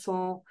 Mademoiselle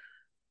Masson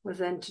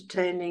was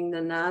entertaining the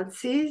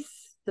Nazis,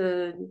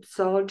 the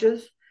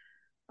soldiers,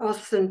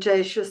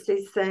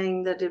 ostentatiously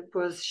saying that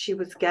she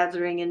was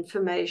gathering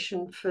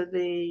information for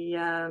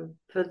the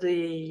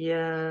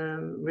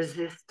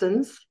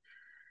resistance,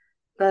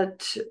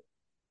 but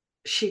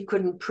she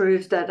couldn't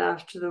prove that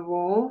after the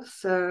war,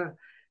 so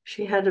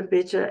she had a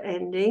bitter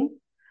ending.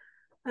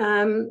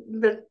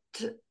 But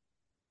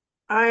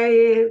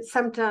I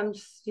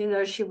sometimes,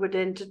 she would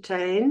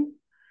entertain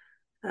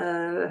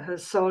her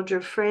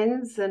soldier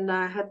friends, and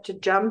I had to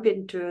jump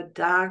into a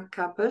dark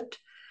cupboard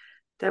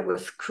that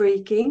was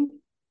creaking,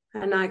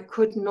 and I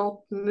could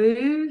not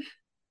move.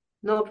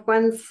 Not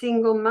one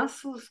single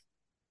muscle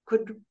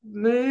could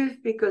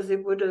move because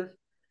it would have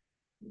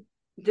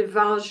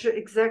divulged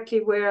exactly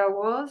where I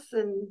was,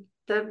 and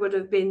that would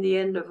have been the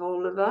end of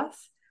all of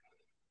us.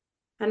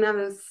 And I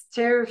was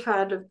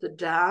terrified of the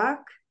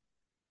dark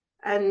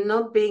and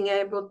not being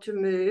able to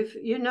move.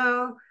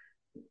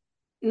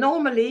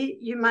 Normally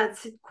you might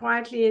sit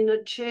quietly in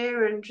a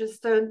chair and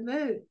just don't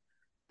move.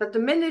 But the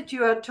minute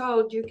you are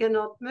told you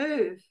cannot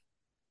move,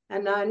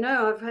 and I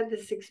know I've had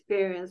this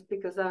experience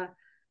because I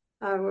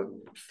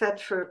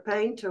sat for a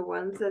painter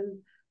once,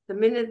 and the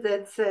minute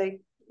they'd say,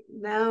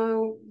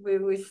 now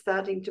we're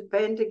starting to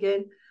paint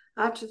again.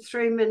 After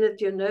 3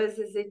 minutes, your nose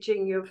is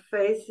itching, your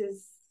face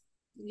is,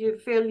 you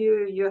feel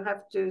you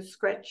have to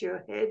scratch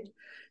your head,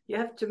 you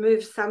have to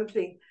move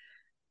something.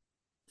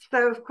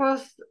 So, of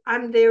course,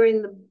 I'm there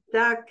in the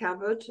dark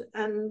cupboard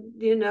and,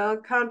 I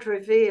can't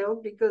reveal,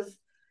 because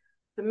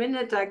the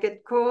minute I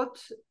get caught,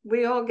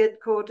 we all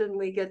get caught and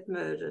we get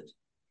murdered.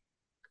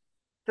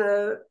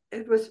 So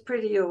it was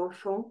pretty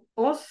awful.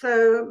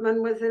 Also,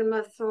 Mademoiselle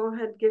Masson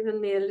had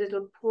given me a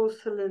little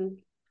porcelain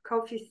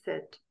coffee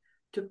set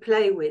to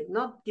play with,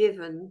 not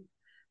given,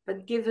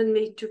 but given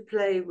me to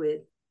play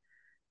with.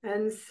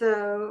 And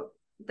so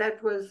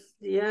that was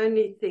the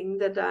only thing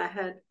that I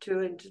had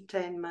to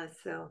entertain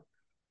myself.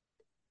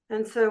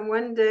 And so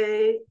one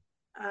day,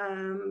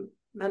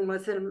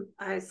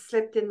 I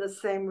slept in the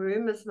same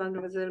room as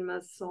Mademoiselle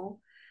Masson,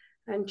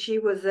 and she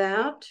was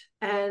out,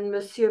 and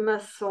Monsieur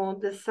Masson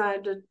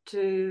decided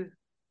to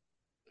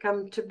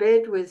come to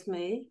bed with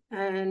me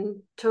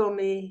and told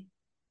me,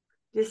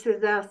 this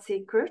is our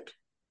secret.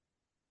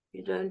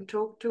 You don't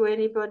talk to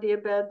anybody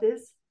about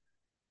this.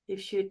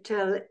 If you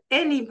tell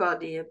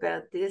anybody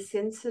about this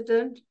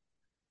incident,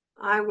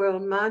 I will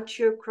march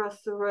you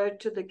across the road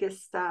to the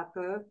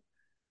Gestapo,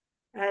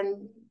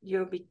 and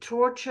you'll be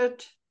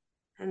tortured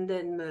and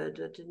then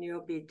murdered, and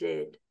you'll be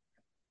dead.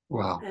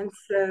 Wow.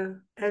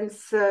 And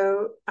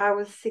so I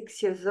was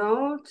 6 years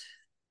old,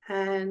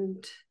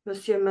 and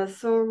Monsieur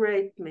Masson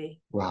raped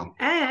me. Wow.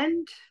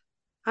 And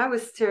I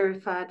was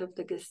terrified of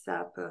the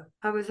Gestapo.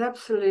 I was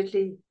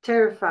absolutely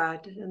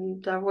terrified,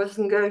 and I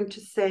wasn't going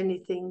to say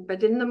anything.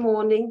 But in the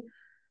morning,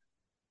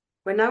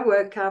 when I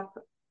woke up,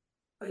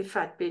 if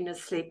I'd been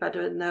asleep, I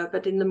don't know,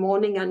 but in the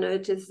morning I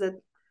noticed that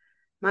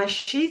my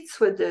sheets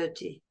were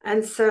dirty.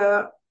 And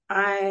so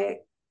I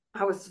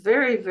was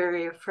very,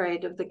 very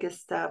afraid of the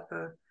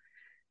Gestapo.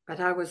 But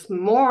I was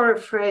more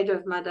afraid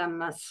of Madame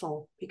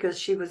Masson, because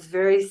she was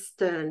very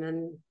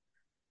stern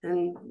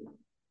and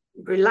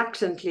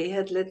reluctantly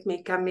had let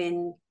me come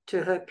in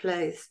to her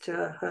place, to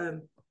her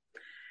home.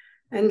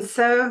 And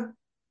so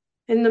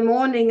in the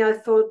morning, I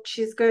thought,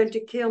 she's going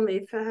to kill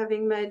me for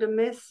having made a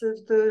mess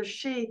of the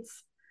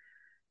sheets.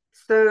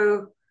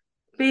 So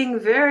being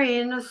very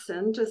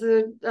innocent,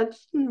 I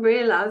didn't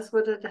realize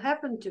what had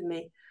happened to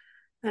me.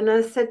 And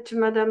I said to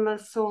Madame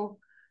Masson,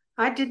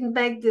 I didn't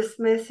make this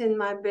mess in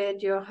my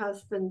bed, your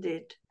husband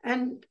did.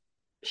 And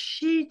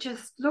she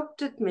just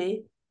looked at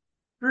me,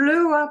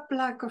 blew up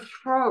like a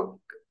frog.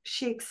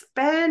 She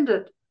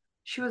expanded.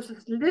 She was a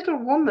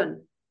little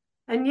woman,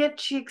 and yet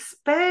she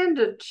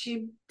expanded.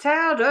 She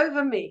towered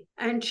over me,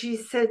 and she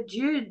said,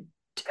 you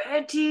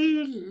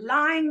dirty,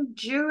 lying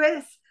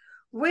Jewess,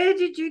 where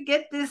did you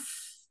get this?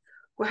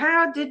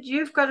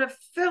 You've got a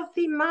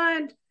filthy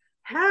mind.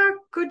 How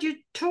could you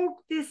talk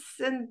this?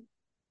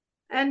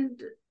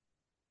 And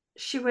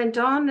she went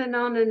on and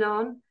on and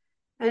on,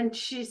 and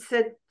she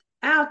said,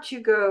 out you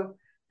go.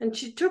 And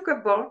she took a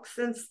box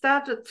and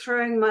started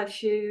throwing my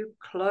few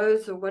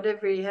clothes or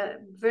whatever he had,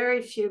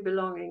 very few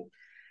belongings.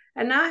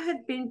 And I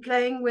had been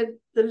playing with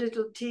the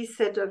little tea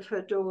set of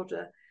her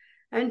daughter,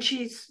 and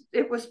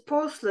it was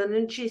porcelain,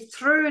 and she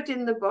threw it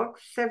in the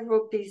box.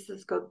 Several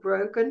pieces got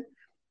broken.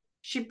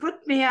 She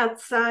put me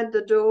outside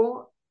the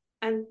door,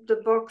 and the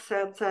box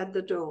outside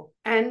the door.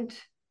 And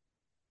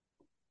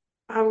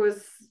I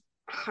was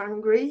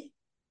hungry.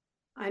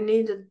 I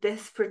needed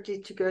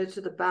desperately to go to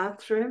the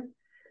bathroom.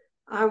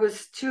 I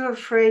was too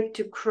afraid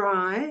to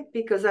cry,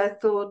 because I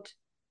thought,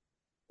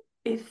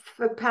 if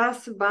a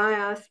passerby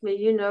asked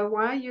me,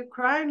 why are you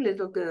crying,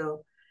 little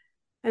girl?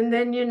 And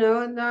then,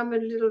 and I'm a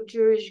little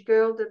Jewish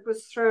girl that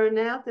was thrown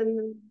out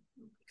and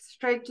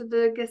straight to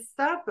the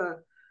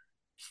Gestapo.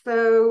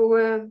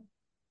 So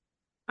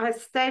I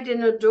stayed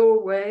in a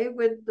doorway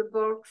with the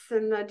box,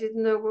 and I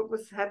didn't know what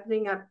was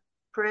happening. I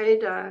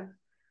prayed,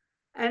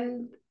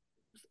 and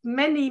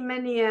many,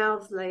 many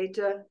hours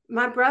later,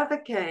 my brother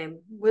came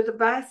with a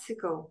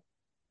bicycle.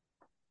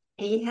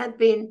 He had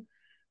been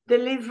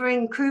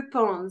delivering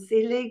coupons,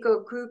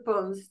 illegal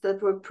coupons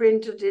that were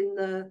printed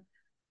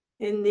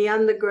in the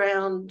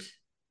underground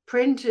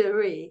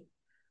printery,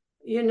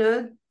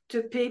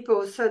 to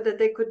people so that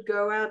they could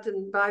go out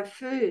and buy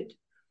food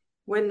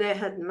when they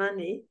had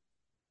money.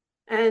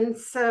 And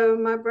so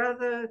my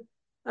brother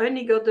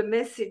only got the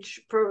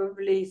message,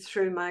 probably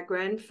through my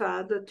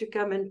grandfather, to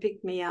come and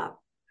pick me up.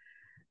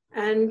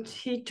 And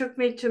he took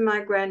me to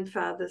my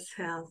grandfather's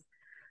house.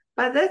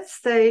 By that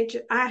stage,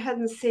 I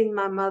hadn't seen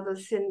my mother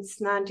since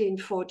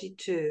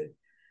 1942.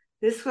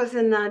 This was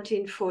in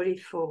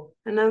 1944.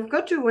 And I've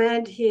got to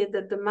add here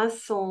that the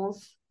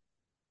Massons,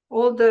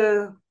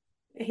 although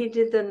he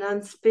did an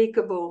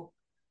unspeakable,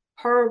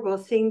 horrible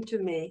thing to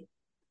me,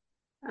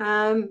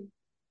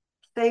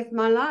 saved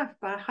my life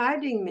by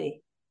hiding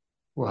me.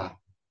 Wow.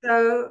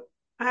 So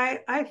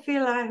I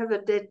feel I have a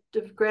debt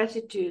of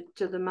gratitude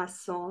to the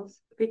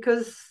Massons,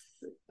 because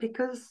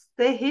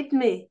they hid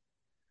me.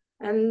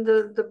 And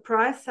the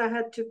price I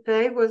had to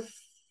pay was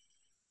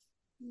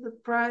the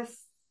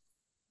price.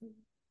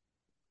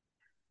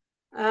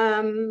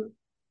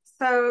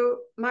 So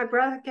my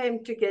brother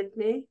came to get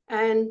me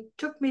and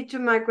took me to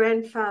my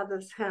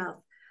grandfather's house.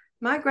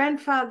 My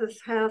grandfather's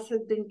house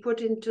had been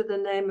put into the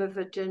name of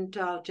a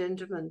Gentile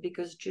gentleman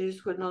because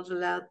Jews were not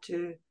allowed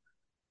to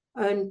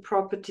own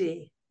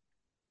property.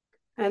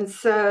 And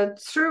so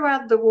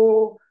throughout the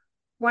war,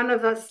 one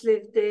of us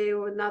lived there,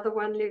 or another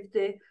one lived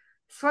there.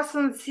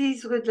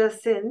 66 Rue de la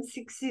Seine,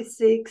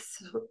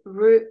 66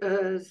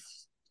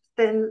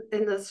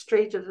 in the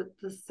street of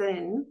the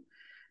Seine.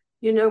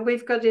 You know,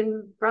 we've got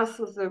in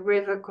Brussels a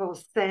river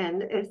called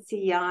Seine,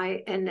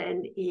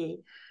 Seine,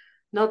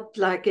 not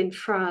like in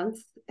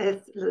France,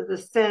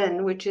 the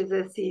Seine, which is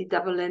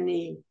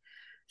Senne.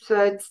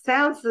 So it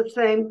sounds the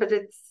same, but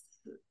it's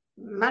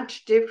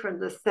much different.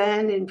 The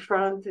Seine in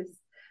France is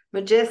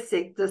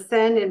majestic. The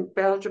Seine in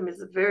Belgium is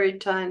a very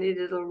tiny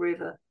little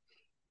river.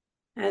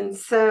 And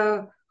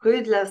so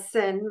Rue de la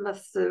Seine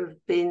must have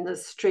been the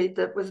street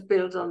that was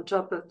built on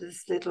top of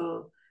this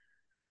little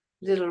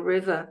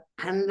river.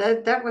 And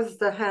that was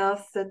the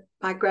house that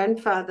my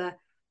grandfather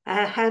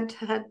had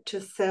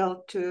to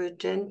sell to a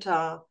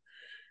Gentile.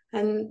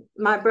 And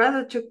my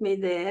brother took me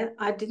there.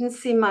 I didn't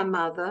see my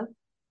mother.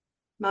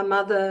 My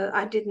mother,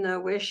 I didn't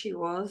know where she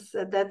was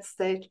at that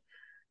stage.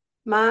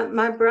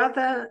 My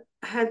brother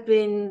had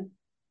been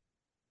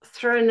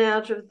thrown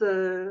out of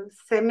the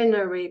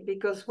seminary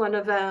because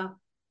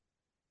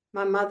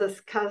my mother's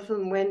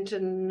cousin went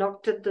and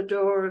knocked at the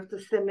door of the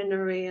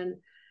seminary, and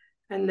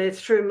they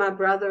threw my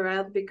brother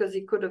out because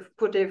he could have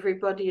put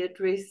everybody at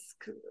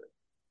risk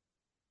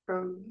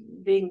from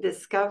being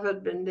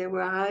discovered, and they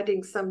were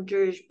hiding some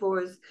Jewish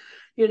boys.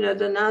 You know,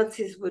 the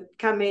Nazis would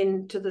come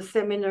into the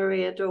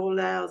seminary at all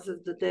hours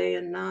of the day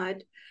and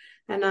night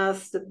and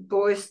ask the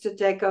boys to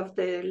take off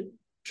their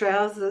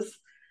trousers,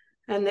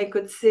 and they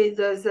could see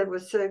those that were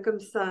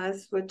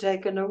circumcised were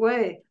taken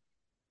away.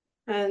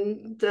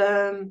 And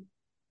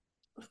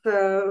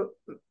so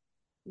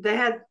they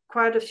had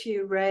quite a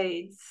few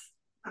raids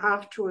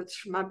afterwards.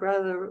 My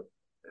brother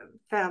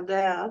found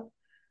out,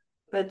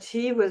 but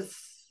he was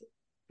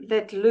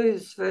let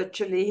loose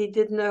virtually. He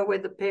didn't know where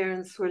the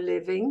parents were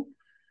living,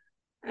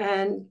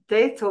 and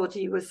they thought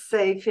he was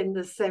safe in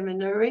the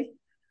seminary.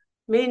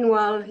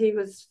 Meanwhile, he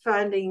was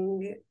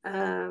finding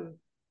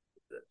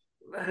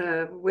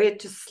where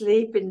to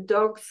sleep in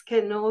dogs'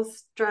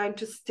 kennels, trying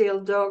to steal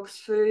dogs'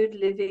 food,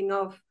 living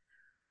off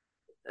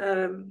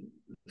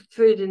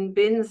food in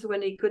bins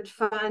when he could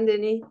find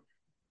any.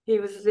 He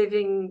was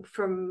living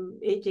from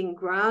eating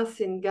grass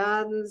in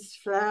gardens,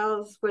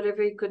 flowers,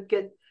 whatever he could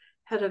get.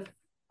 Had a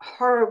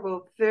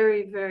horrible,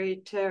 very, very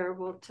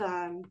terrible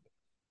time.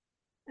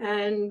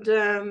 And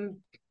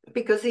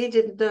because he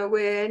didn't know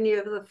where any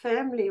of the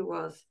family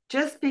was.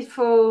 Just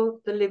before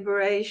the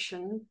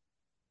liberation,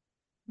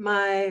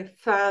 my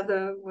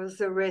father was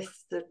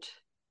arrested.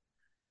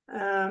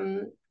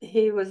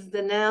 He was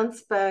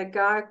denounced by a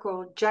guy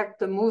called Jacques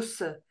de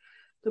Musse.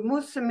 The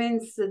Musse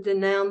means the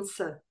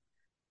denouncer.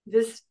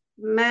 This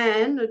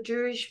man, a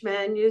Jewish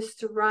man, used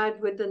to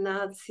ride with the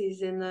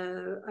Nazis in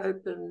an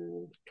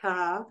open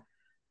car,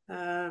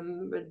 a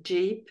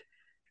jeep,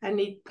 and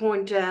he'd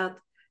point out.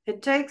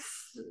 It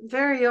takes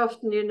very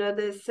often, you know,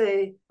 they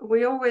say,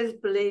 we always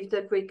believe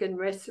that we can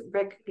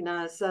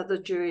recognize other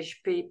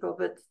Jewish people,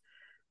 but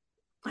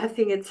I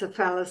think it's a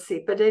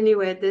fallacy. But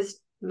anyway, this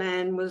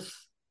man was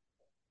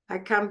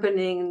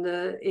accompanying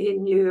he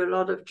knew a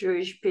lot of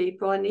Jewish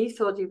people, and he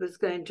thought he was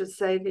going to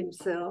save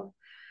himself.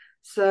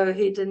 So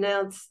he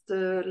denounced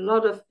a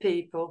lot of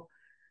people.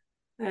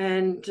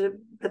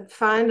 But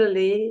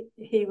finally,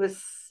 he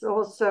was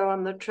also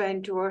on the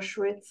train to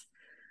Auschwitz,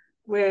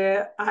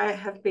 where I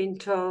have been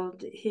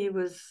told he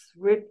was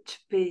ripped to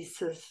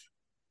pieces.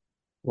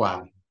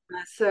 Wow.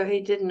 So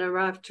he didn't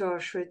arrive to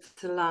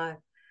Auschwitz alive.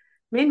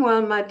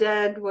 Meanwhile, my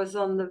dad was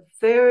on the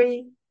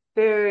very,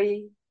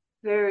 very,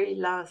 very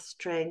last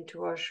train to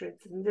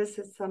Auschwitz. And this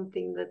is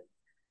something that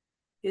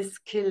is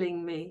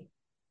killing me,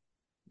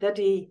 that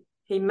he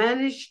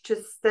managed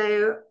to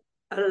stay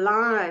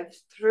alive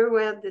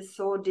throughout this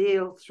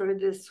ordeal, through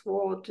this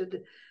war,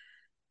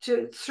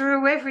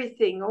 through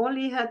everything. All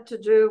he had to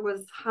do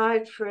was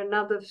hide for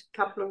another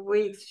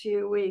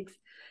few weeks.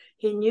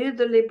 He knew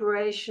the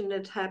liberation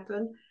had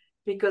happened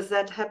because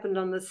that happened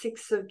on the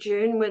 6th of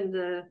June when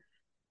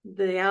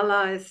the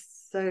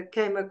Allies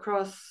came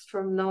across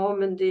from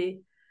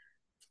Normandy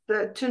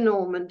to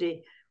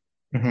Normandy.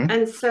 Mm-hmm.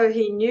 And so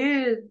he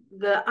knew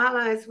the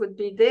Allies would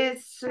be there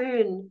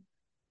soon.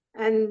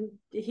 And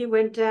he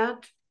went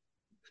out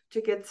to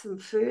get some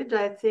food,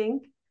 I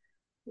think.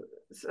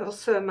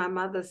 Also, my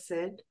mother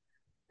said.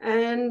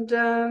 And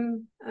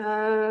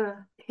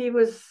he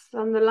was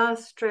on the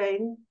last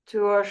train to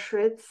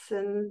Auschwitz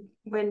and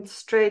went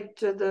straight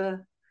to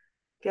the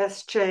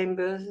gas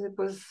chambers.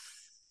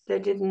 They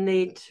didn't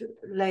need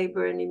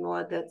labor anymore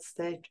at that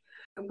stage.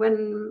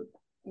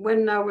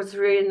 When I was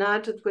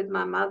reunited with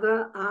my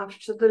mother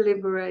after the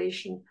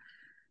liberation,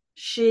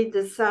 she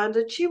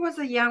decided, she was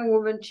a young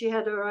woman, she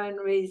had her own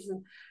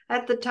reason.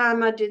 At the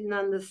time, I didn't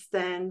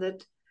understand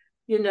that,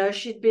 you know,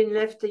 she'd been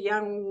left a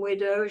young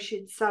widow,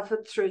 she'd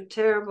suffered through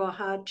terrible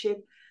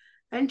hardship,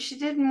 And she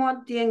didn't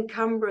want the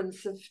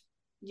encumbrance of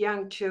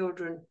young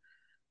children,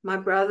 my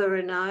brother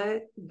and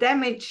I,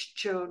 damaged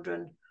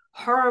children,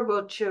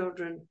 horrible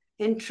children,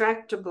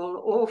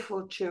 intractable,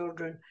 awful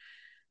children.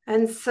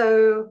 And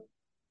so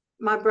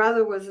my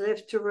brother was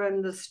left to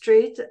roam the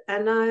street,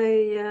 and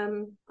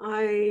I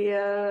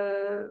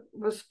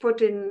was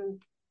put in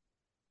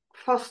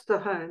foster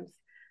homes.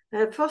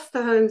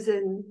 Foster homes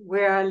in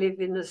where I live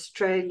in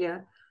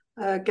Australia,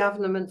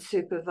 government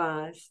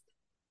supervised.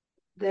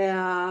 They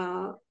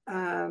are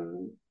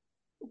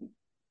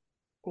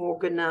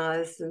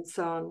organized and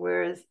so on.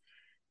 Whereas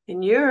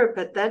in Europe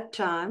at that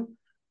time,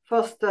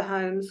 foster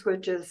homes were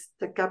just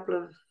a couple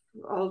of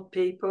old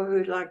people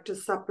who like to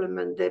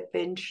supplement their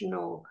pension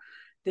or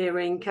their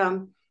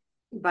income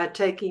by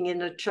taking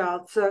in a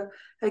child. So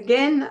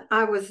again,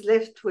 I was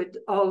left with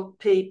old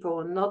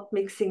people, not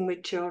mixing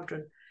with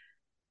children.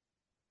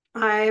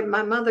 My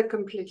mother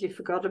completely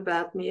forgot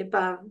about me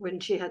about when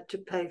she had to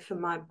pay for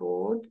my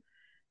board,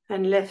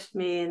 and left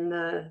me in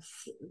the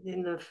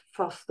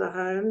foster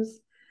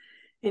homes.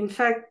 In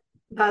fact,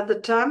 by the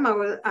time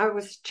I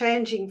was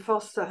changing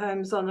foster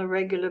homes on a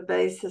regular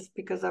basis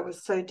because I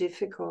was so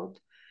difficult.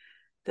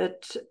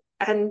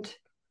 And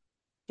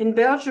in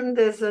Belgium,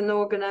 there's an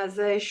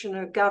organization,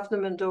 a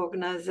government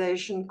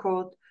organization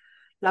called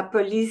La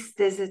Police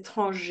des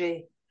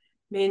Étrangers,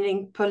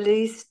 meaning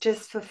police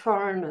just for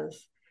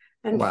foreigners.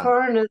 And Wow.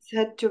 foreigners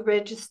had to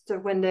register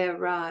when they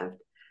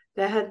arrived.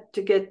 They had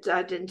to get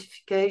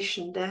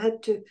identification. They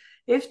had to,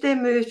 if they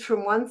moved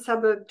from one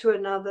suburb to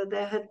another,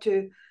 they had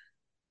to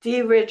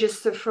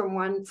deregister from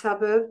one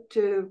suburb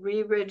to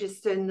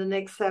re-register in the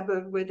next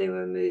suburb where they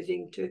were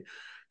moving to.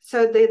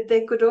 So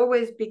they could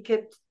always be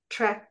kept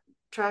track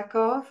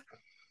of.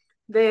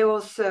 They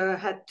also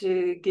had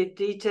to give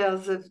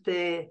details of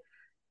their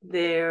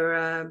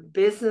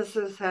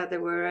businesses, how they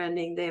were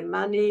earning their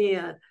money,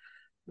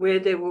 where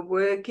they were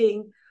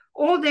working.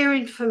 All their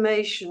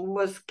information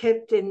was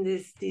kept in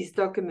these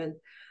documents.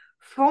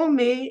 For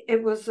me,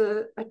 it was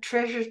a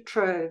treasure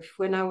trove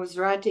when I was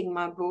writing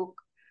my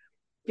book,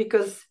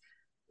 because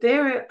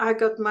there I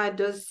got my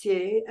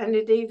dossier, and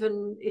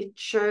it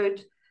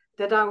showed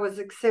that I was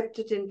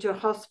accepted into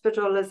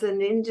hospital as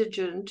an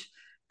indigent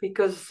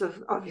because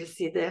of,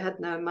 obviously they had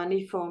no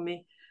money for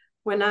me,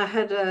 when I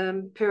had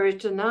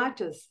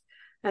peritonitis.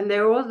 And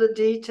there are all the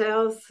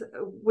details,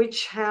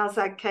 which house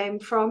I came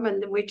from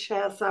and which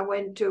house I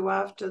went to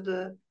after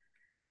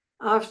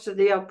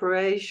the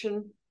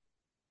operation.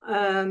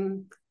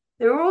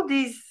 There are all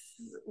these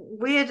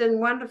weird and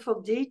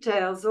wonderful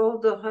details, all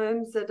the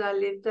homes that I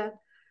lived at.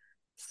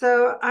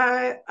 So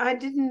I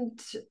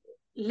didn't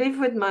live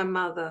with my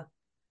mother.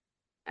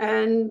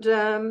 And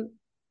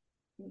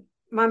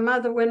my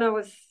mother, when I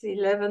was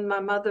 11, my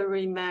mother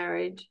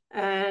remarried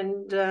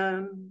and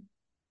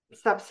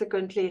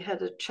subsequently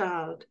had a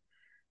child.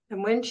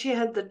 And when she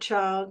had the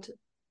child,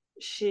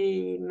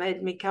 she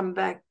made me come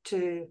back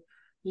to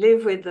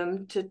live with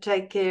them to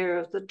take care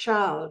of the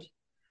child.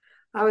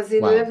 I was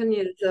 11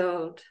 years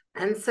old,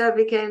 and so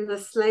became the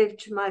slave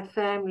to my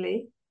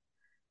family,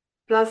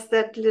 plus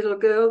that little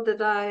girl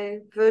that I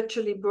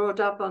virtually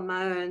brought up on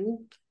my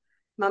own.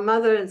 My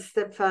mother and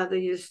stepfather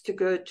used to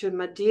go to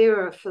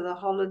Madeira for the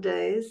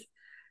holidays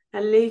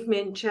and leave me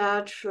in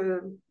charge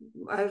for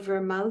over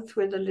a month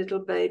with a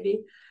little baby.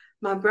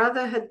 My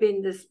brother had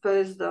been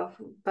disposed of.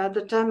 By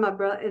the time my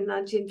brother, in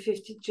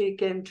 1952,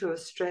 came to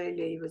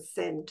Australia, he was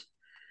sent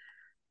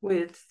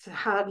with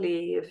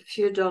hardly a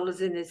few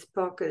dollars in his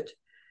pocket.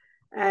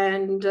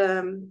 And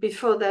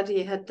before that,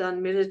 he had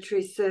done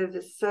military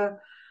service. So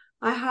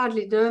I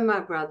hardly know my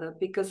brother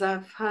because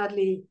I've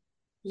hardly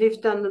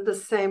lived under the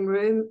same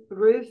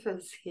roof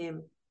as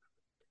him.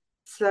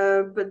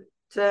 So, but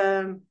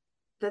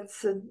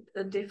that's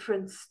a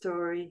different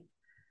story.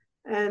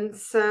 And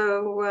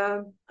so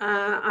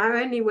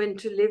I only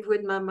went to live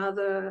with my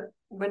mother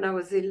when I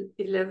was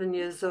 11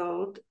 years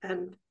old,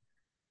 and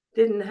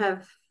didn't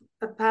have,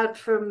 apart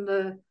from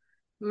the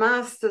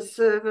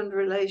master-servant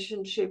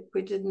relationship,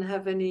 we didn't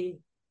have any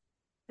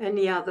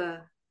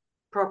other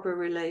proper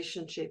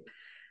relationship.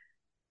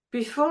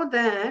 Before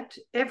that,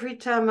 every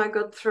time I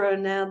got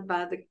thrown out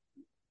by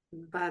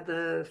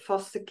the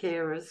foster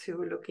carers who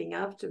were looking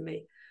after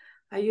me,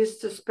 I used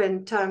to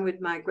spend time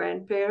with my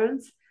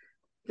grandparents.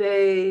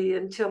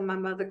 Until my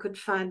mother could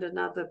find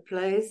another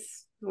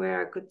place where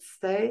I could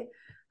stay,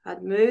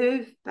 I'd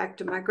move back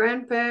to my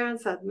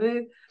grandparents, I'd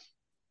move.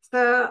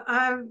 So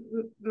I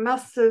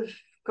must have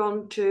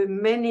gone to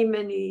many,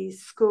 many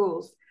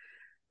schools.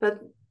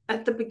 But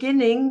at the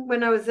beginning,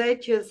 when I was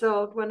 8 years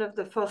old, one of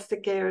the foster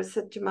carers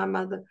said to my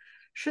mother,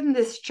 "Shouldn't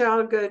this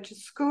child go to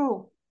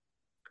school?"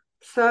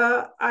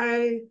 So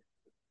I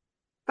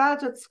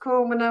started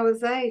school when I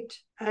was 8.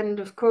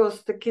 And of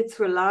course, the kids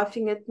were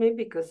laughing at me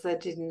because I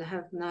didn't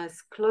have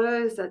nice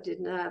clothes. I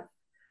didn't have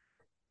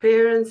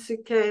parents who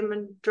came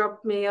and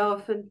dropped me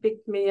off and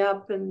picked me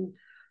up and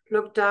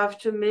looked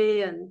after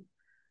me.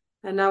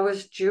 And I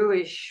was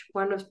Jewish,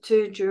 one of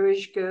 2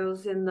 Jewish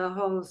girls in the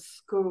whole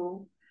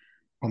school.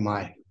 Oh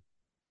my.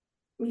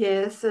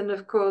 Yes, and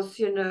of course,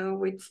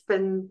 we'd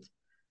spend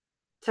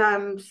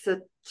times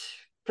at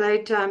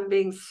playtime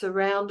being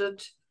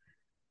surrounded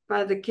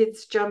by the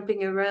kids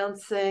jumping around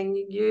saying,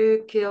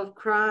 "You killed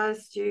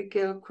Christ, you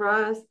killed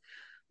Christ."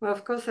 Well,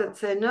 of course, I'd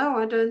say, "No,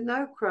 I don't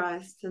know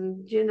Christ.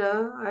 And,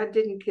 I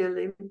didn't kill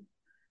him."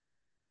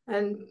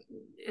 And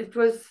it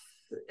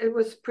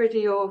was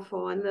pretty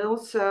awful. And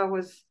also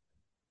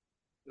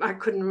I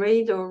couldn't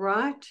read or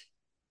write.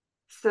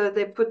 So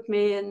they put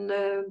me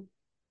in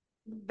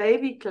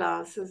baby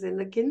classes, in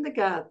the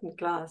kindergarten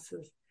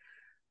classes.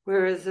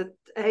 Whereas at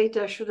 8,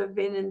 I should have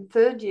been in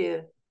 3rd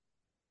year.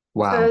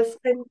 Wow.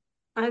 So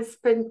I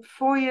spent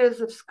 4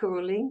 years of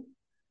schooling,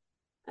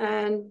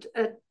 and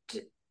at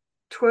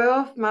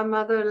 12, my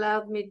mother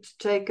allowed me to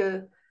take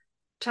a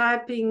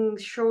typing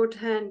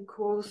shorthand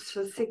course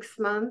for 6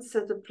 months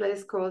at a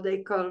place called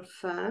École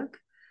Funk.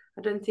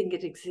 I don't think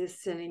it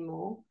exists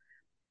anymore.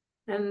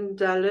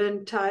 And I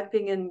learned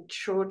typing and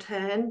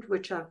shorthand,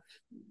 which I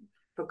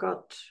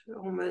forgot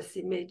almost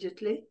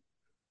immediately.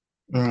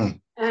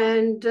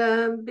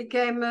 And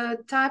became a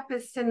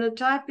typist in a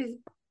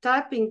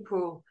typing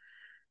pool.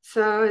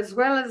 So as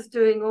well as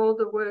doing all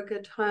the work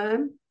at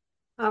home,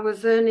 I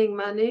was earning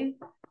money,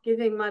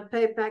 giving my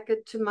pay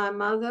packet to my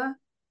mother,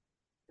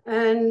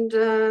 and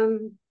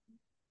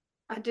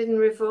I didn't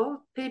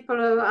revolt. People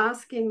are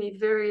asking me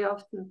very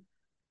often,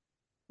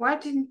 "Why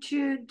didn't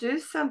you do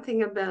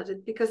something about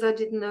it?" Because I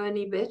didn't know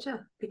any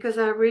better, because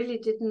I really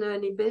didn't know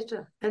any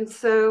better. And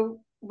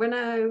so when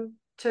I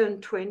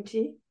turned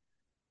 20,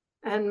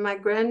 and my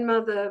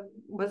grandmother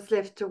was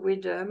left a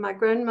widow. My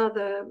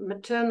grandmother,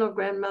 maternal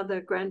grandmother,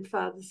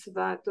 grandfather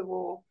survived the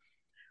war.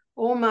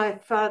 All my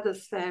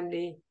father's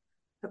family,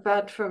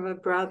 apart from a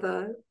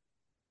brother,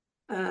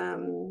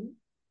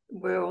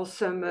 were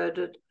also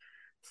murdered.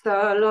 So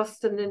I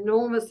lost an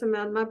enormous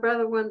amount. My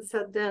brother once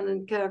sat down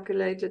and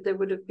calculated there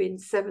would have been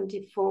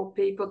 74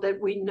 people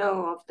that we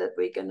know of, that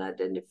we can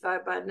identify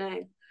by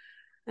name.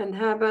 And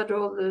how about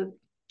all the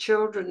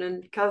children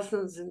and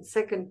cousins and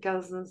second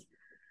cousins?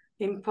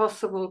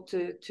 Impossible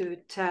to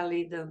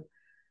tally them,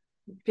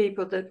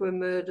 people that were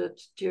murdered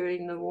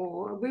during the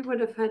war. We would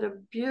have had a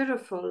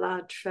beautiful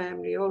large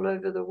family all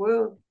over the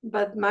world.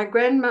 But my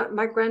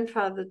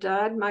grandfather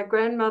died. My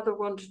grandmother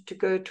wanted to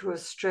go to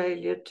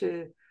Australia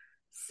to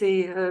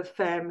see her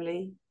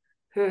family,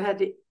 who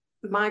had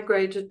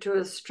migrated to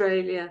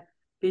Australia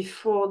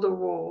before the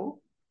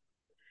war.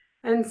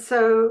 And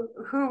so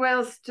who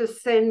else to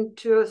send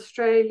to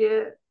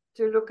Australia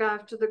to look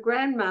after the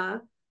grandma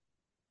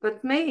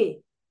but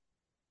me?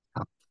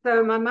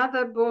 So my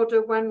mother bought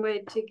a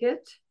one-way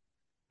ticket,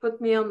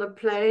 put me on the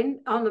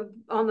plane, on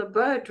a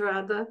boat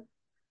rather,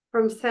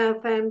 from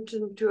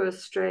Southampton to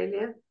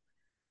Australia.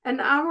 And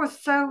I was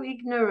so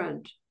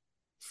ignorant,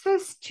 so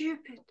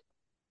stupid,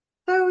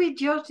 so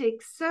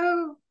idiotic,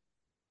 so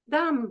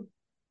dumb.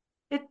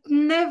 It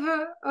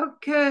never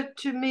occurred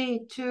to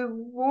me to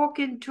walk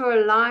into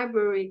a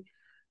library,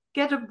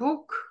 get a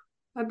book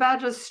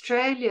about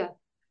Australia,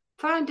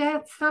 find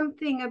out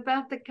something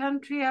about the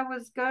country I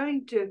was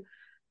going to.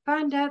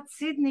 Find out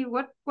Sydney,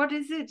 what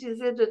is it?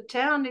 Is it a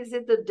town? Is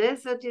it the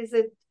desert? Is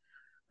it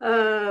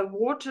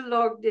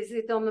waterlogged? Is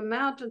it on the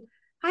mountain?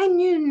 I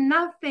knew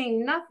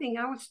nothing.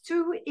 I was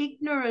too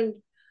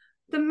ignorant.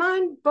 The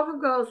mind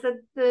boggles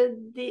at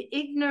the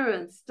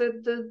ignorance,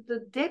 the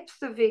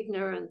depth of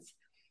ignorance,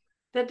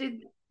 that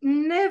it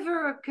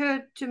never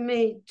occurred to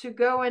me to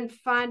go and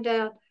find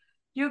out.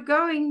 You're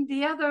going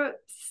the other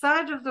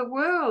side of the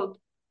world.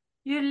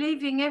 You're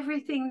leaving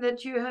everything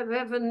that you have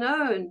ever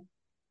known.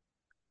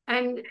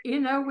 And,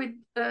 with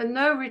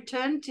no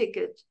return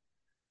ticket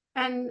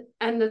and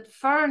a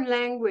foreign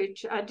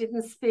language, I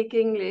didn't speak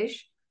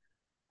English.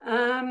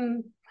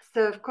 So,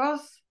 of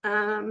course,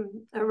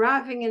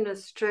 arriving in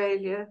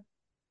Australia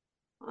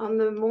on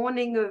the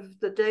morning of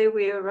the day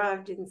we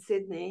arrived in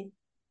Sydney,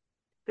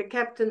 the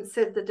captain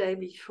said the day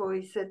before,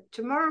 he said,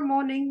 "Tomorrow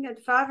morning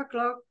at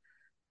 5:00,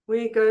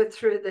 we go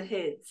through the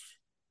heads,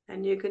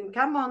 and you can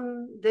come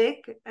on deck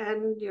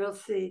and you'll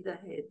see the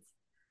heads."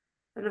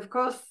 And of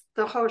course,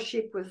 the whole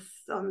ship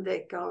was on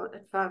deck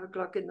at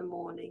 5:00 in the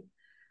morning.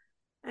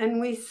 And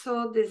we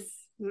saw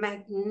this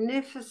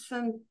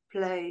magnificent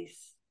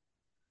place.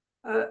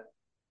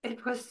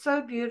 It was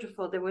so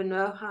beautiful. There were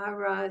no high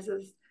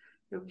rises.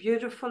 There were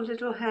beautiful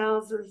little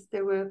houses.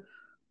 There were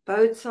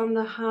boats on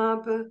the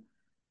harbor.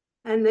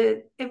 And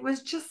it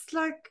was just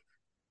like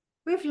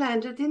we've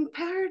landed in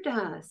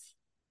paradise.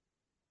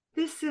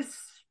 This is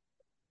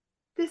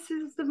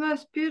the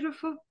most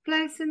beautiful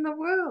place in the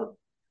world.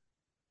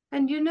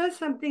 And you know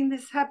something,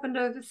 this happened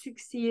over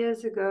 60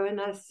 years ago,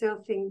 and I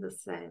still think the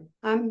same.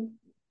 I'm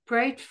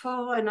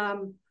grateful, and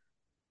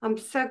I'm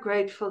so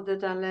grateful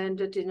that I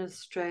landed in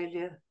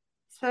Australia.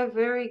 So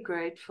very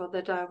grateful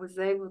that I was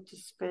able to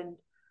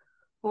spend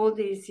all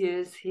these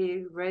years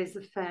here, raise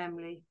a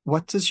family.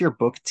 What does your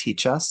book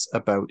teach us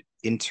about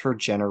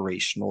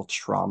intergenerational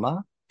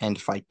trauma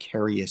and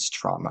vicarious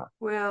trauma?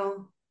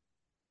 Well,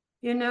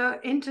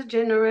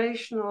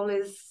 intergenerational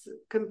is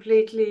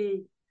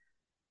completely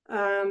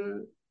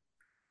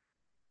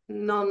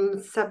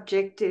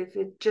non-subjective.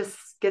 It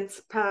just gets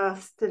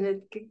passed,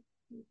 and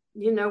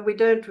we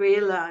don't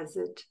realize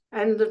it.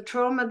 And the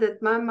trauma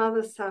that my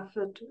mother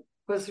suffered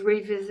was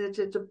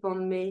revisited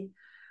upon me.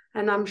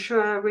 And I'm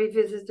sure I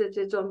revisited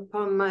it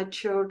upon my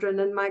children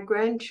and my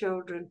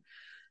grandchildren.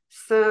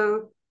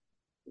 So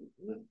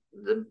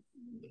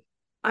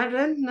I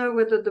don't know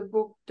whether the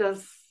book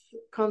does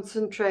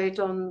concentrate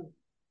on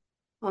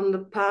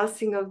the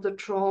passing of the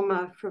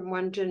trauma from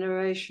one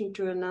generation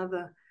to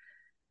another.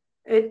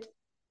 And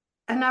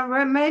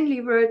I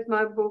mainly wrote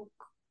my book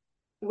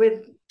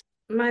with,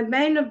 my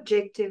main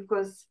objective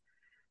was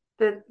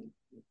that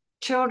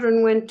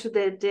children went to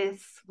their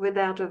deaths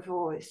without a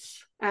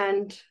voice.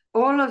 And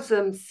all of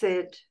them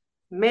said,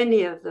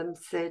 many of them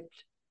said,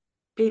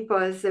 people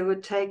as they were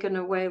taken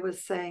away were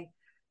saying,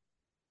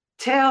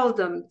 tell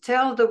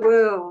the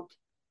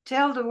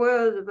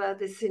world about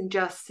this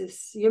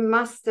injustice. You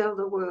must tell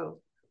the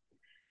world.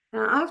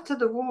 Now, after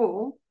the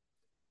war,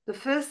 the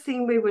first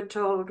thing we were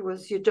told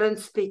was, you don't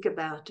speak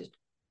about it.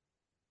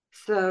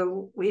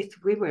 So we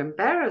were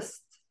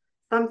embarrassed.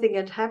 Something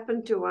had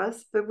happened to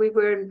us, but we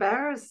were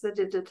embarrassed that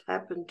it had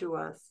happened to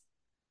us.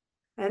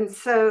 And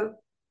so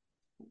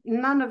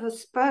none of us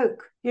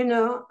spoke.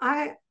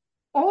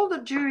 All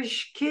the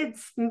Jewish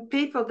kids and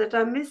people that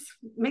I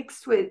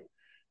mixed with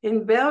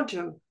in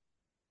Belgium,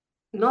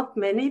 not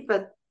many,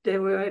 but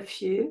there were a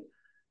few,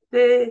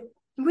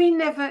 we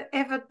never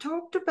ever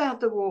talked about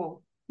the war,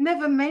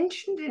 never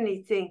mentioned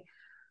anything.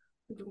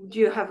 Do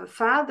you have a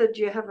father?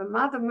 Do you have a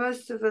mother?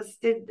 Most of us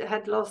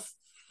had lost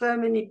so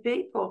many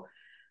people,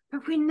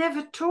 but we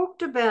never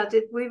talked about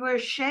it. We were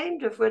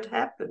ashamed of what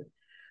happened.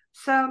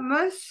 So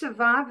most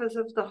survivors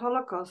of the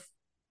Holocaust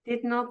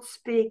did not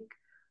speak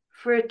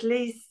for at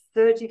least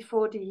 30,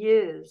 40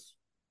 years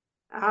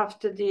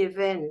after the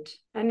event.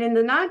 And in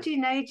the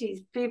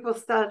 1980s, people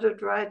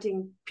started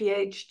writing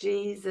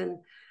PhDs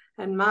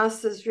and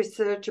master's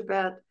research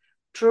about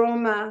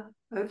trauma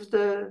of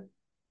the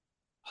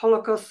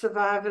Holocaust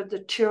survivor, the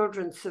child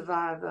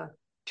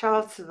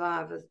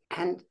survivors.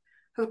 And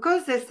of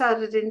course, they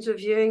started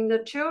interviewing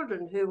the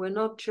children who were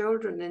not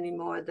children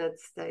anymore at that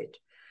stage.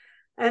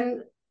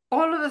 And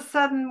all of a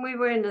sudden, we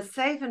were in a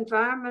safe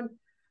environment,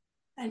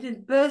 and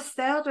it burst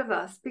out of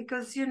us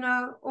because,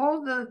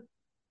 all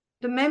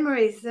the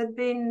memories had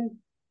been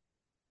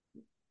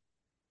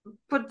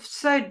put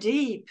so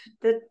deep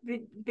that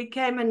we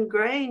became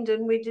ingrained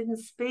and we didn't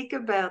speak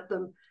about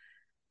them.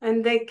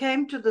 And they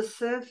came to the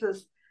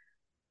surface.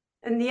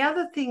 And the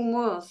other thing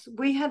was,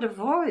 we had a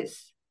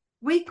voice.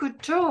 We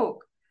could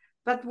talk.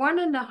 But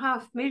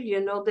 1.5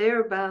 million or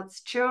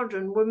thereabouts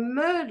children were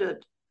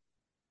murdered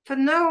for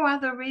no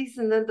other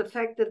reason than the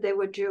fact that they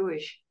were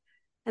Jewish.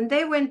 And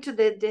they went to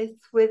their death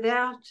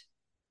without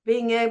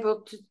being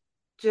able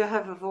to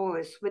have a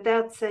voice,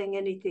 without saying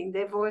anything.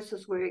 Their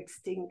voices were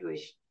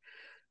extinguished.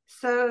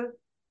 So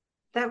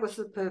that was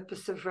the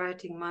purpose of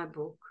writing my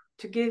book,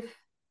 to give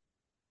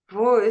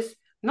voice,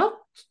 not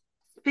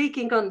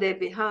speaking on their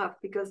behalf,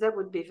 because that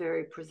would be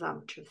very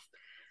presumptuous,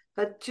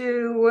 but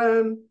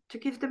to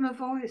give them a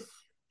voice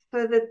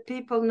so that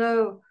people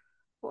know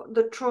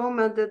the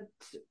trauma that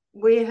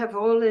we have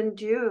all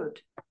endured.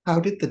 How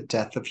did the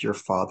death of your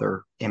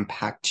father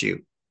impact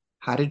you?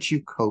 How did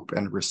you cope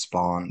and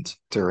respond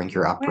during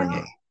your upbringing?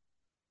 Well,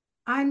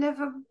 I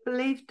never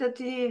believed that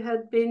he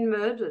had been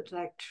murdered,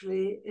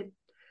 actually.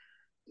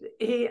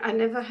 I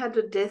never had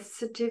a death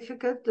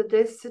certificate. The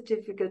death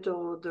certificate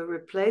or the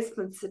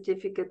replacement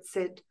certificate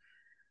said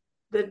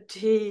that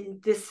he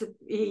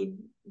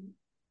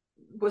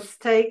was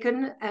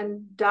taken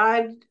and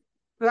died,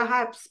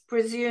 perhaps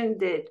presumed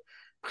dead,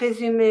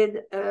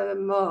 présumé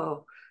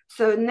mort.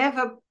 So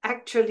never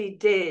actually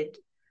dead.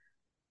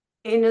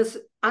 In an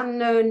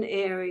unknown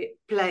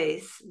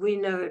place, we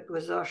know it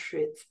was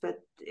Auschwitz, but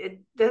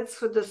that's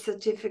for the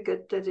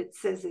certificate that it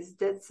says. His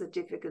death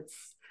certificate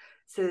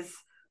says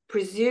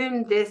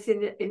presumed death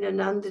in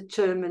an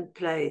undetermined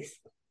place.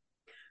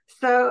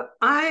 So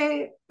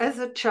I, as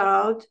a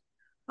child,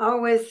 I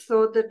always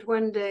thought that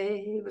one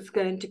day he was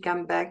going to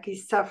come back.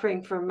 He's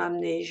suffering from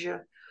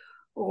amnesia,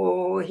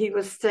 or he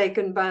was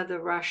taken by the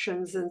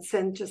Russians and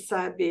sent to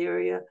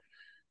Siberia,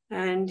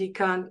 and he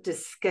can't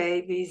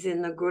escape. He's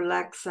in the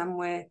Gulag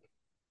somewhere.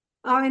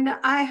 I mean,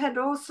 I had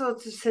all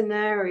sorts of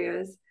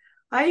scenarios.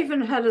 I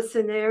even had a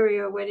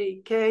scenario when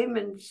he came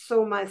and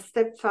saw my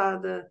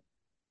stepfather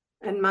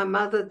and my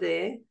mother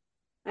there,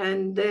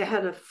 and they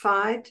had a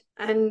fight.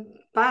 And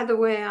by the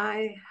way,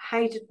 I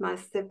hated my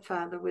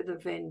stepfather with a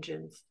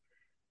vengeance.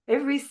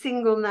 Every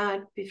single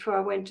night before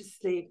I went to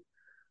sleep,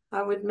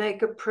 I would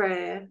make a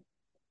prayer.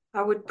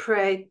 I would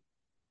pray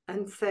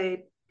and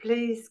say,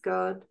 please,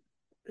 God,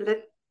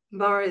 let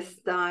Boris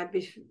die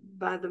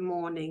by the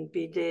morning,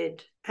 be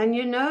dead. And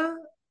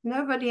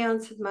nobody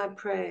answered my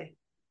prayer.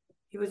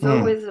 He was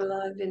always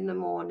alive in the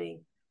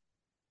morning.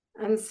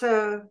 And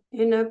so,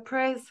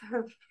 prayers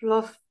have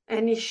lost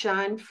any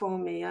shine for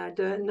me. I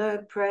don't know,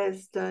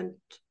 prayers don't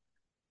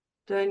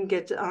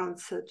get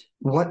answered.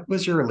 What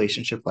was your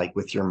relationship like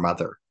with your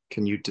mother?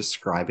 Can you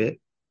describe it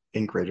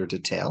in greater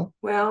detail?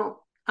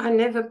 Well, I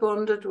never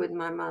bonded with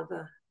my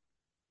mother.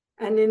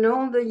 And in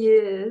all the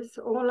years,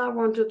 all I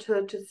wanted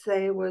her to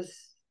say was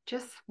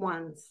just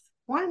once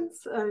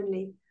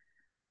only,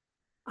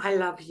 I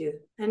love you.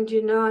 And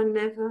I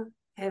never,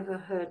 ever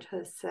heard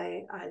her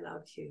say, I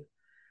love you.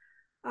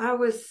 I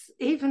was,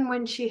 even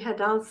when she had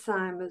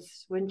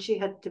Alzheimer's, when she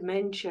had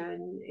dementia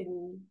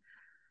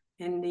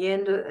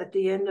at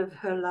the end of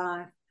her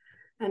life,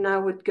 and I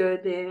would go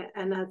there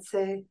and I'd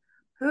say,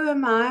 who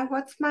am I?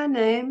 What's my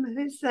name?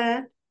 Who's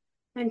that?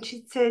 And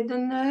she'd say, the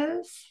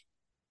nurse.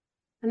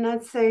 And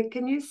I'd say,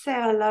 can you say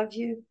I love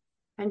you?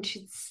 And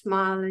she'd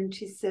smile and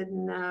she said,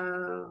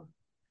 no.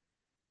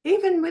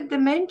 Even with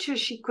dementia,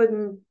 she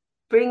couldn't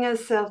bring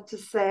herself to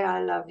say,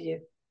 I love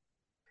you.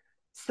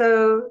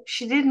 So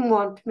she didn't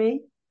want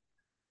me.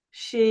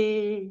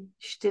 She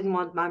didn't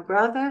want my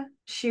brother.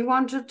 She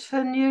wanted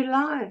her new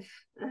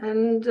life.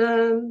 And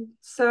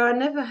so I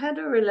never had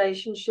a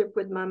relationship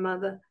with my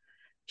mother.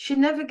 She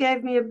never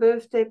gave me a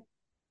birthday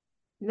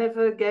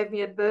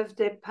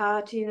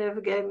party,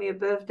 never gave me a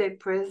birthday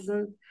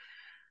present.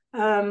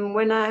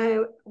 When I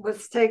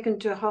was taken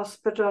to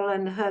hospital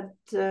and had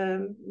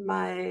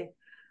my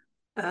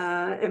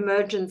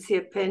emergency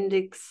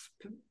appendix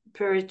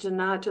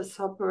peritonitis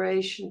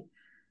operation,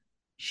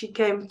 she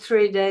came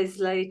 3 days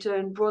later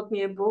and brought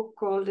me a book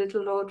called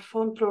Little Lord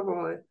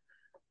Fauntleroy,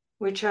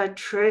 which I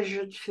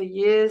treasured for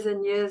years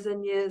and years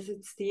and years.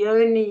 It's the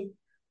only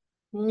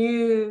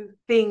new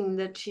thing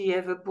that she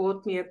ever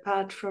bought me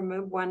apart from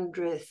one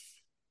dress.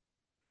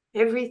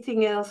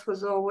 Everything else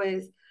was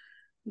always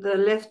the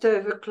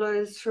leftover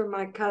clothes from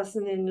my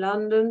cousin in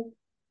London,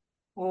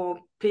 or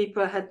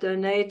people had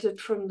donated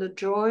from the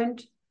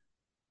joint.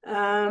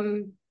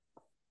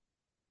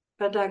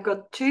 But I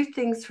got 2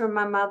 things from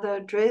my mother, a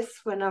dress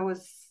when I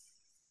was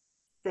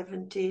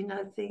 17,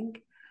 I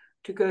think,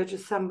 to go to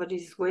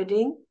somebody's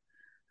wedding,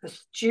 a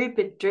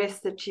stupid dress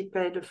that she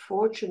paid a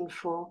fortune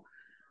for,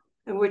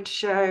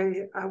 which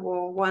I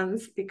wore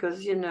once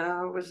because,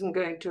 I wasn't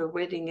going to a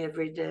wedding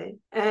every day.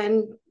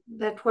 And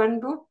that one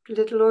book,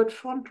 Little Lord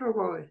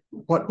Fauntleroy.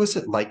 What was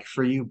it like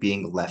for you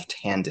being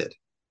left-handed?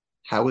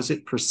 How was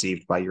it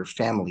perceived by your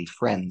family,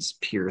 friends,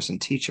 peers, and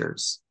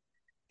teachers?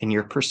 In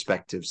your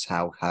perspectives,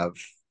 how have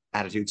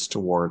attitudes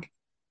toward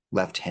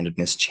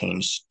left-handedness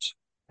changed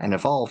and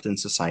evolved in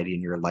society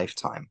in your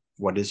lifetime?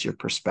 What is your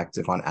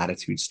perspective on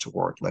attitudes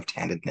toward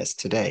left-handedness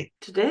today?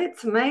 Today,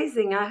 it's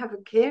amazing. I have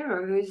a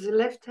carer who's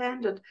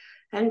left-handed,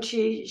 and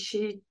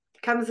she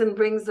comes and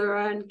brings her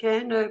own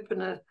can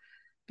opener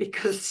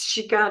because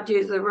she can't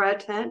use the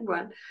right-hand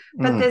one.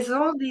 But there's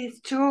all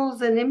these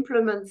tools and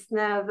implements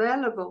now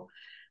available.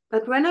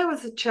 But when I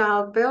was a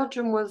child,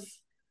 Belgium was,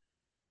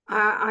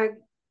 I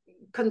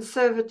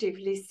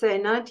conservatively say,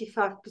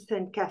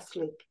 95%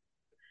 Catholic.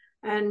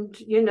 And,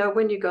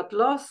 when you got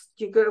lost,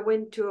 you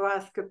went to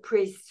ask a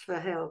priest for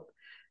help.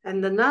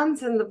 And the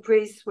nuns and the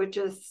priests were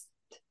just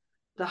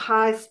the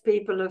highest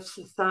people of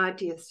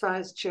society as far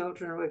as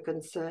children were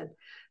concerned.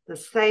 The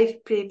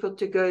safe people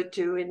to go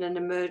to in an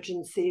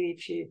emergency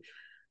if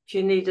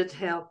you needed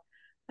help.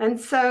 And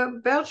so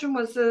Belgium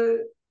was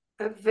a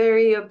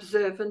very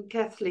observant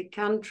Catholic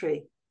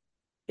country.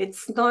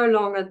 It's no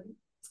longer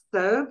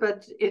so,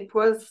 but it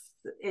was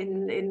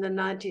in the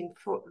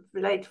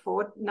late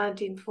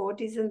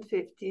 1940s and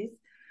 50s.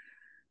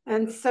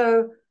 And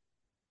so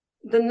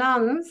the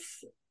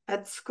nuns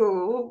at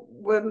school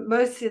were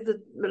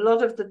a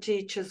lot of the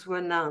teachers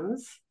were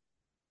nuns,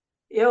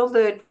 although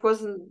it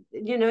wasn't,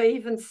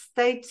 even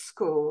state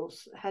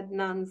schools had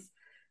nuns,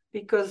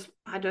 because,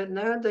 I don't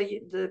know,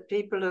 the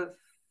people of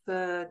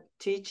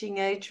teaching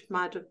age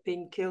might have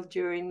been killed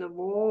during the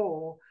war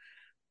or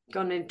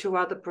gone into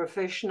other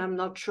profession. I'm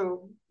not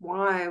sure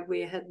why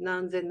we had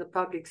nuns in the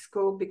public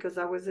school, because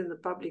I was in the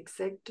public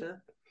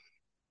sector.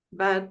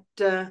 But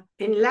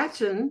in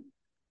Latin,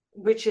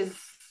 which is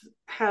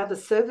how the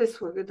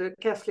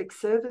Catholic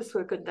service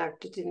were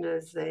conducted in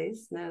those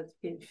days. Now it's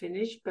been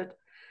finished, but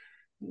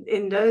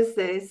in those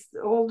days,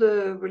 all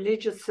the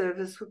religious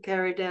service were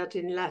carried out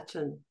in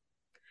Latin.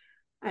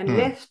 And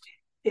left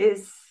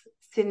is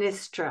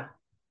sinistra.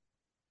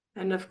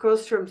 And of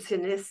course, from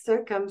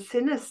sinister comes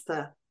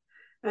sinister.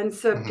 And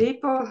so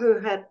people who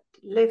had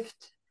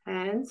left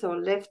hands or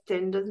left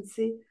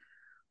tendency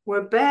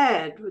were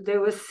bad. They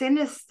were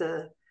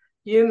sinister.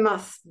 You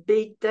must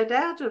beat that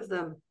out of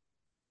them.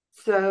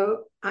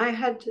 So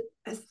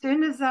as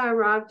soon as I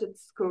arrived at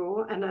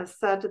school and I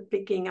started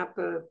picking up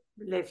a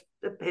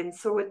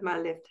pencil with my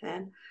left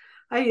hand,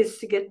 I used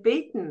to get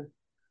beaten.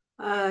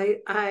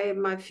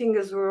 My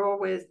fingers were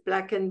always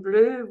black and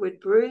blue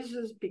with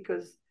bruises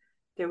because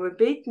they were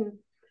beaten.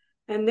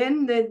 And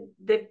then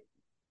they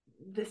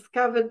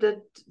discovered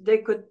that they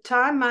could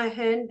tie my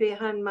hand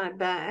behind my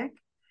back.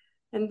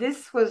 And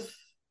this was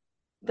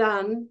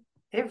done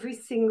every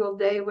single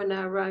day when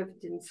I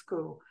arrived in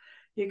school.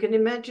 You can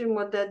imagine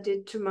what that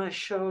did to my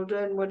shoulder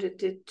and what it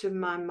did to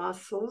my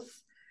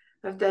muscles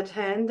of that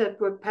hand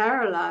that were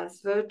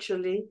paralyzed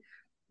virtually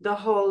the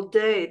whole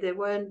day.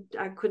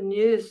 I couldn't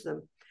use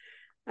them.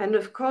 And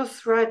of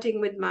course, writing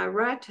with my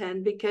right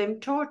hand became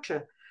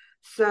torture.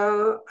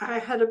 So I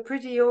had a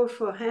pretty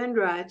awful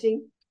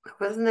handwriting. I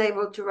wasn't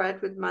able to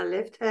write with my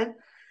left hand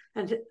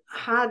and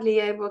hardly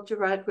able to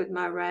write with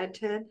my right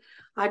hand.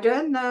 I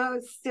don't know,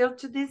 still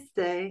to this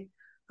day,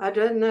 I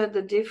don't know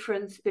the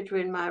difference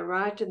between my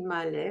right and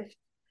my left.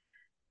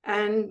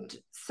 And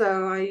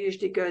so I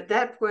usually go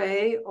that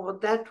way or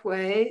that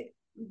way.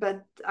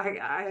 But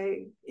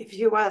if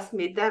you ask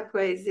me that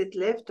way, is it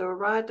left or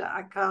right?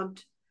 I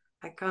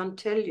can't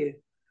tell you.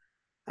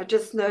 I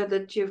just know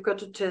that you've got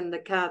to turn the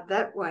card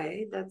that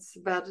way. That's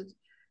about it.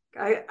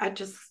 I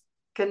just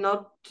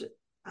cannot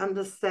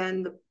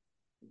understand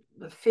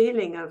the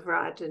feeling of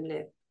right and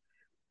left.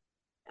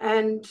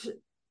 And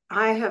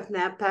I have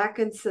now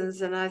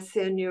Parkinson's and I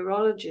see a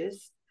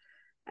neurologist.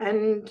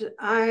 And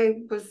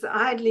I was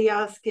idly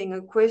asking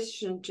a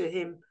question to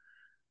him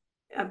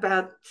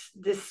about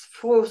this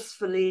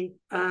forcefully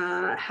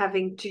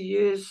having to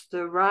use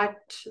the right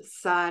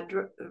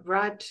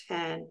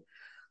hand,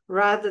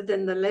 rather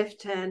than the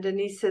left hand. And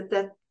he said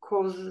that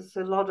causes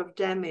a lot of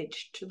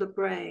damage to the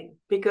brain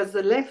because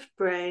the left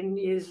brain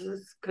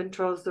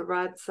controls the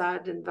right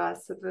side and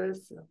vice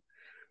versa.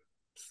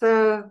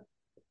 So,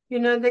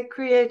 they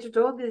created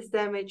all this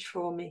damage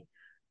for me.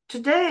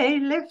 Today,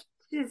 left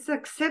is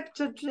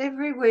accepted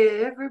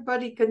everywhere.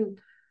 Everybody can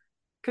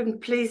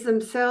please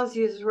themselves,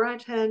 use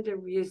right hand or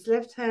use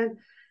left hand.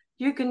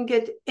 You can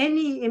get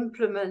any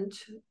implement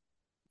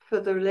for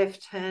the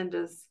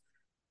left-handers.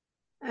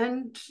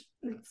 And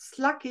it's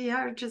lucky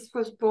I just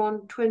was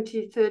born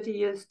 20, 30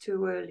 years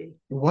too early.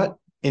 What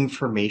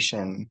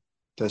information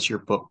does your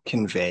book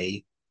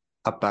convey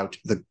about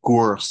the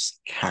Gurs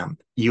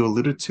camp? You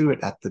alluded to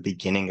it at the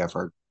beginning of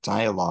our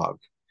dialogue.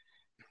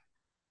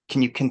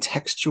 Can you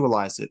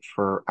contextualize it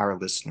for our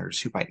listeners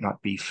who might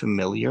not be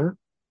familiar?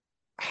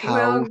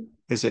 How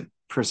is it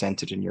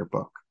presented in your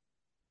book?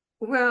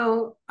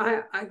 Well,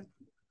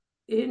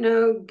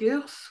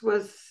 Gurs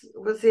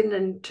was in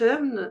an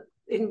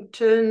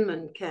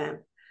internment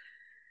camp,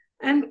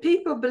 and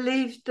people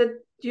believed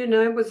that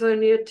it was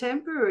only a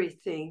temporary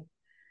thing,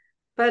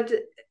 but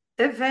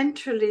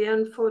eventually,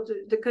 and for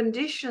the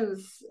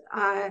conditions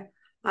I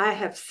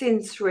have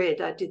since read,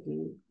 I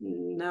didn't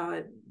know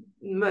it.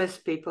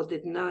 Most people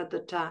didn't know at the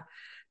time,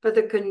 but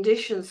the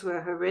conditions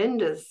were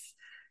horrendous.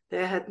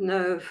 They had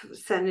no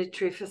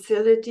sanitary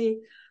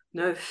facility,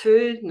 no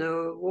food,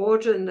 no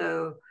water,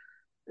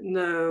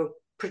 no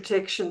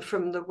protection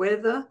from the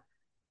weather.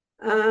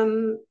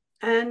 And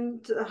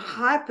a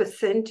high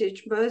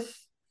percentage,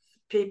 most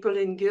people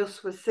in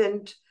Gurs were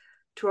sent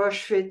to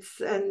Auschwitz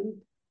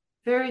and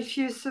very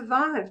few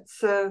survived.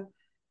 So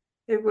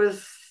it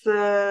was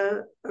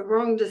a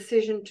wrong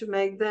decision to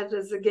make that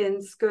as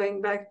against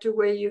going back to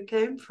where you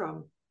came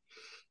from.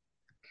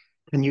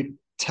 Can you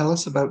tell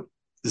us about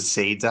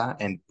Zayda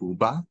and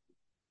Buba?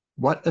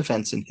 What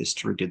events in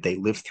history did they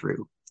live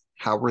through?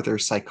 How were their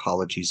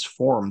psychologies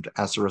formed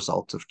as a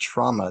result of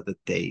trauma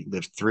that they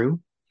lived through?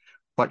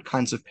 What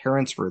kinds of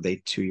parents were they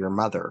to your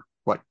mother?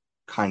 What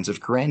kinds of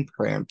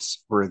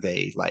grandparents were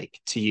they like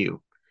to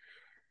you?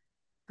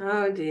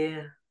 Oh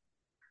dear.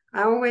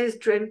 I always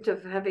dreamt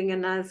of having a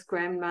nice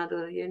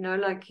grandmother,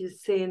 like you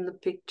see in the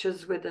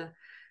pictures with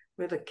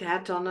a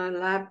cat on her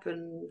lap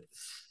and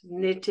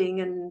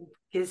knitting and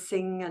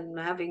kissing and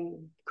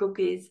having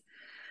cookies.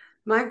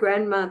 My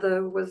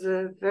grandmother was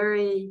a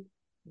very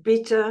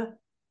bitter,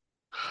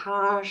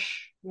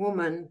 harsh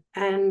woman,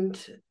 and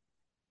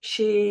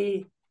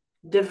she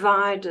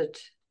divided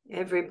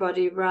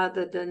everybody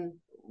rather than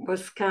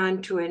was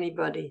kind to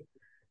anybody.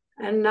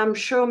 And I'm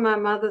sure my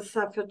mother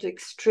suffered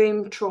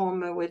extreme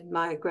trauma with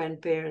my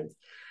grandparents.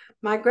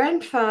 My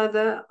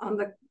grandfather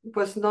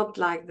was not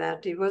like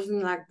that. He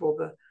wasn't like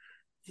Buba.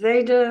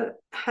 Zayda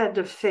had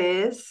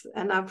affairs,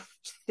 and I've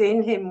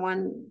seen him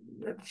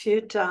a few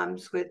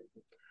times with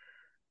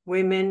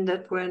women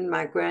that weren't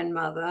my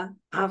grandmother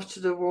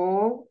after the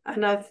war.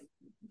 And I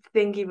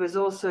think he was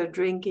also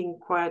drinking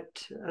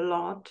quite a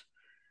lot.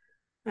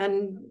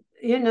 And,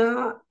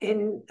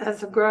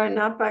 as a grown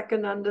up, I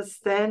can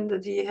understand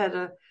that he had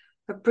a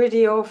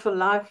pretty awful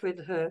life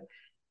with her.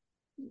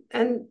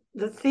 And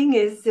the thing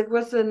is, it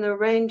was an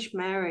arranged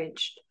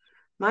marriage.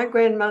 My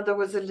grandmother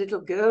was a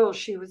little girl.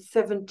 She was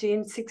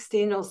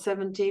 16 or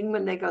 17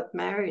 when they got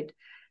married.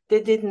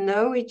 They didn't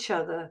know each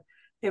other.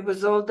 It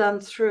was all done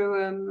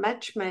through a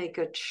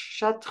matchmaker,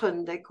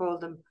 Chatren, they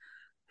called them,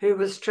 who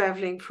was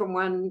traveling from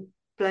one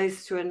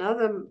place to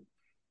another.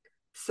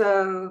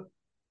 So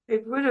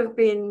it would have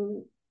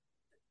been,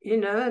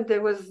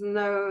 there was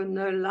no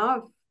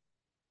love.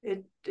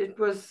 It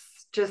was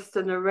just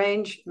an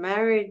arranged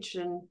marriage,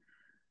 and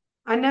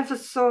I never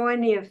saw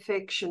any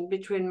affection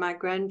between my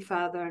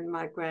grandfather and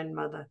my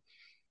grandmother.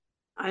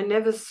 I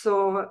never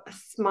saw a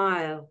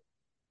smile.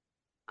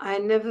 I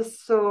never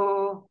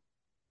saw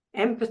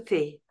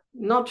empathy,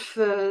 not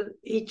for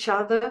each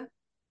other,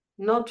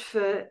 not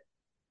for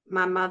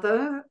my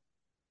mother,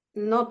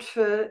 not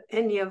for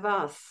any of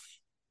us.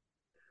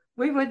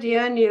 We were the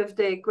only of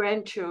their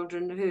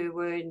grandchildren who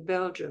were in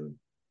Belgium.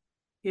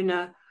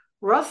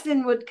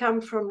 Roslyn would come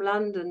from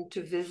London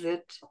to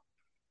visit,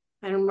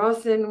 and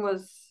Roslyn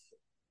was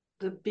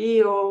the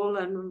be-all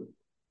and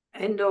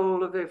end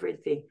all of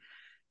everything.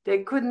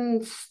 They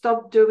couldn't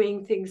stop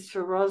doing things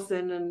for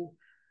Rosalind, and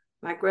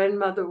my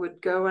grandmother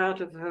would go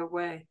out of her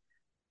way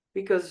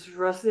because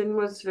Rosalind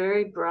was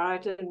very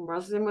bright and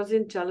Rosalind was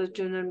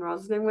intelligent and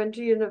Rosalind went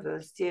to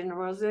university and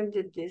Rosalind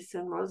did this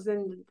and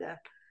Rosalind did that.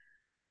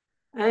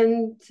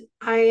 And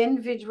I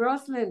envied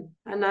Rosalind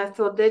and I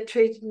thought they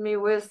treated me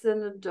worse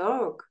than a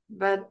dog.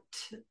 But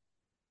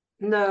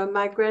no,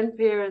 my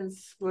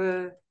grandparents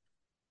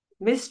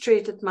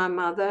mistreated my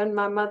mother and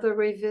my mother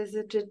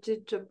revisited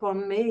it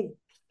upon me.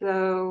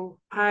 So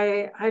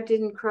I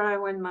didn't cry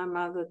when my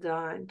mother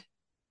died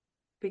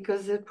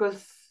because it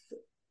was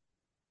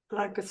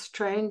like a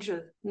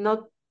stranger,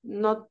 not,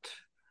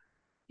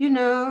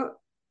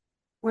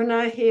 when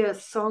I hear a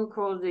song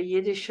called the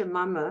Yiddish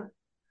Mama,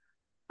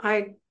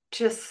 I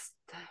just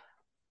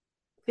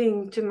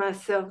think to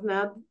myself,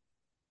 now,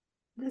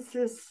 this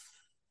is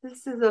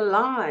a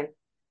lie.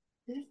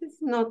 This is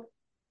not,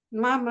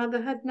 my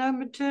mother had no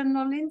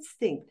maternal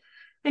instinct.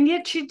 And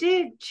yet she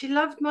did. She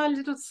loved my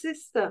little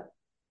sister.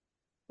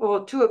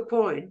 Or to a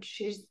point.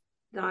 She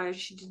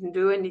didn't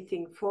do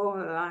anything for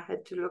her. I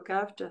had to look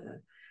after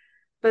her.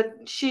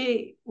 But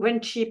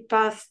when she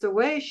passed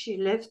away, she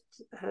left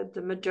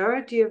the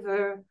majority of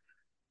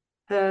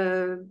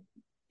her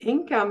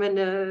income and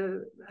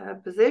her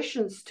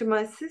possessions to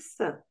my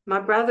sister. My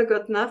brother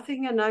got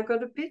nothing and I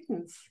got a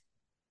pittance.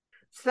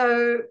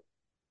 So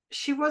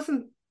she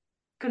wasn't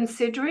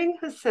considering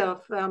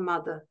herself our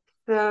mother.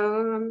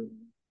 So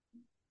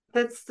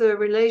that's the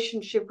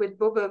relationship with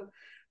Bubba.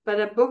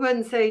 But Bubba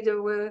and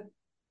Seda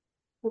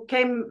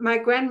my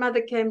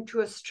grandmother came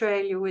to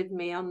Australia with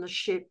me on the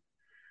ship.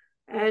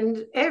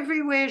 And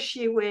everywhere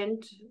she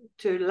went,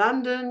 to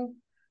London,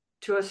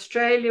 to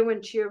Australia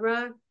when she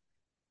arrived,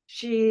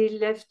 she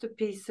left a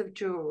piece of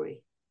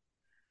jewelry.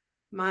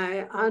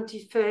 My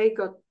Auntie Faye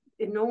got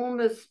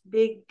enormous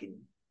big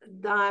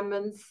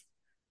diamonds.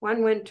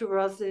 One went to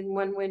Rosalind,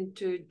 one went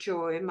to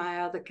Joy,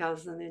 my other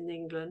cousin in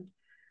England.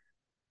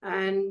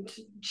 And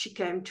she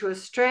came to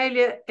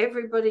Australia.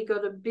 Everybody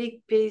got a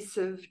big piece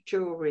of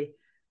jewelry.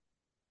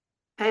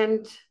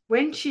 And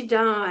when she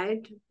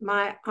died,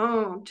 my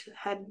aunt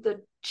had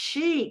the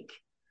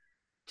cheek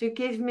to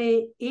give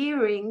me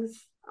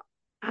earrings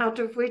out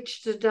of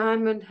which the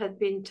diamond had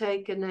been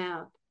taken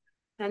out,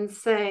 and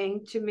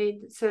saying to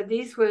me, so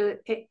these were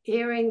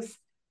earrings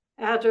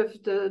out of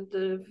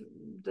the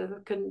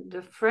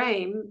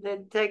frame.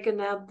 They'd taken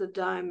out the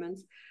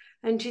diamonds.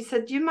 And she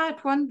said, you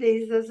might want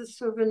these as a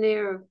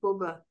souvenir of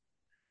Bubba.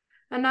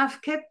 And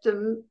I've kept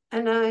them.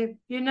 And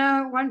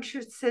one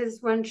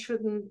says one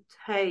shouldn't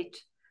hate,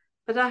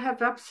 but I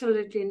have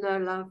absolutely no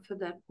love for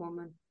that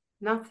woman.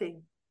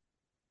 Nothing.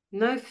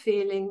 No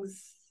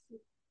feelings,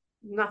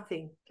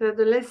 nothing. So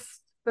the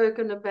less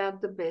spoken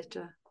about, the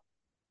better.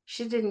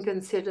 She didn't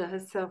consider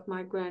herself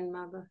my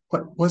grandmother.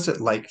 What was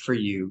it like for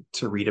you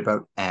to read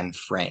about Anne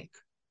Frank?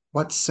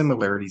 What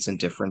similarities and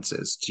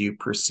differences do you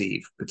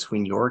perceive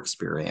between your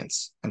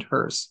experience and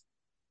hers?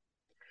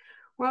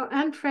 Well,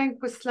 Anne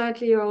Frank was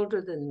slightly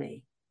older than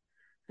me,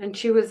 and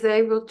she was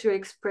able to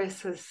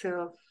express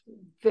herself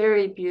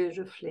very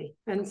beautifully.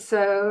 And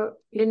so,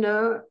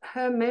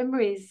 her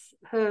memories,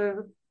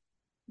 her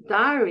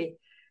diary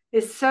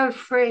is so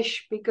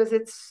fresh because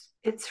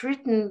it's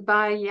written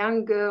by a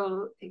young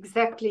girl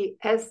exactly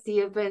as the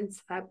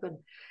events happen.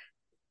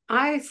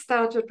 I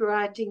started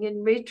writing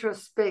in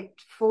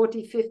retrospect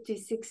 40, 50,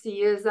 60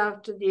 years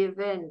after the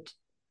event.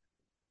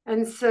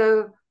 And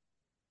so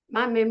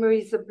my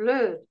memories are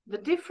blurred. The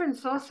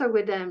difference also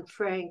with Anne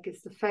Frank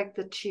is the fact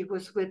that she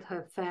was with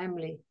her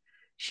family.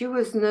 She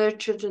was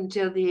nurtured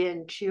until the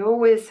end. She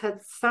always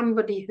had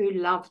somebody who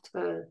loved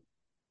her.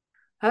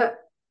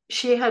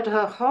 She had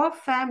her whole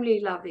family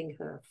loving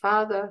her,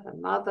 father, her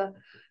mother,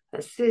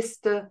 her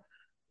sister,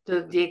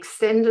 the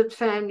extended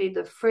family,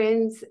 the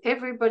friends,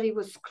 everybody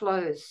was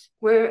close.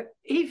 Where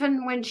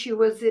even when she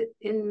was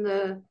in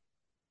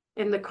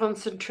the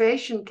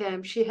concentration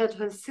camp, she had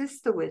her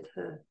sister with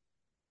her.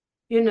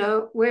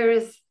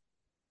 Whereas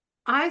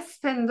I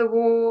spent the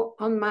war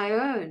on my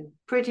own,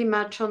 pretty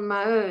much on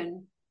my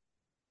own,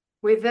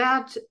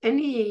 without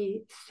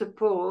any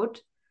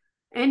support,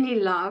 any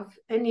love,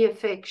 any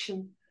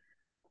affection.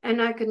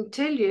 And I can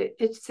tell you,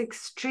 it's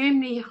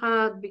extremely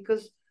hard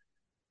because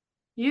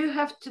you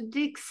have to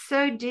dig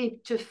so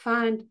deep to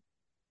find.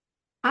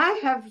 I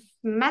have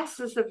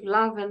masses of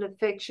love and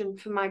affection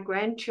for my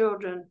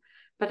grandchildren,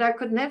 but I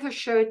could never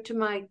show it to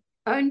my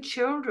own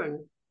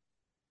children.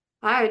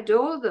 I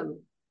adore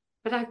them,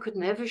 but I could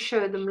never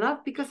show them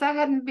love because I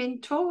hadn't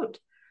been taught.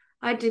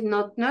 I did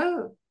not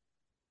know.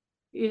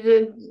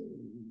 I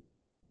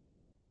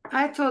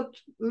thought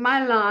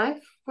my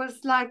life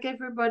was like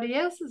everybody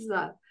else's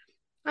life.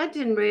 I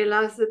didn't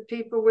realize that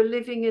people were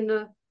living in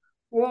a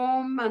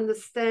warm,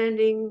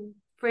 understanding,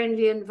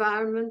 friendly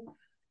environment.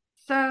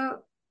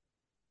 So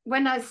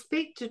when I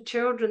speak to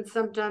children,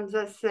 sometimes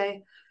I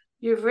say,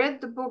 you've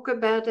read the book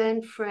about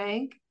Anne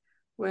Frank.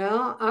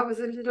 Well, I was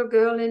a little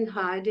girl in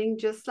hiding,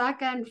 just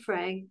like Anne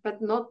Frank,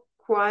 but not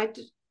quite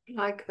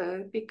like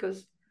her,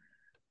 because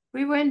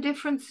We were in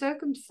different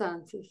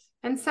circumstances.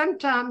 And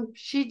sometimes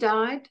she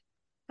died,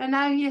 and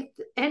I yet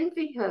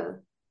envy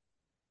her.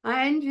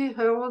 I envy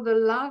her all the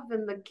love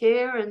and the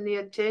care and the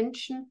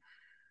attention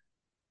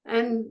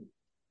and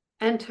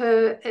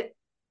her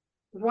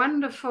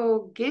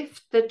wonderful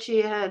gift that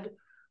she had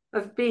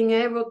of being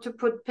able to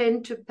put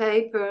pen to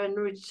paper and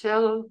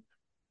retell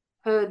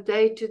her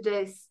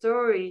day-to-day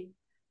story.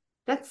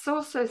 That's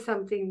also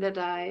something that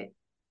I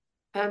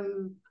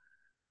am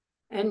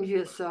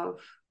envious of.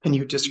 Can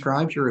you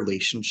describe your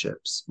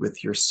relationships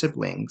with your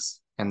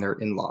siblings and their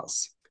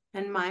in-laws?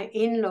 And my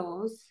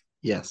in-laws?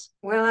 Yes.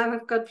 Well,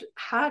 I've got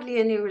hardly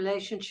any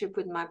relationship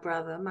with my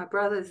brother. My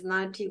brother is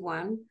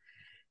 91.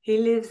 He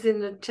lives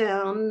in a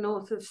town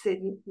north of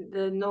Sydney,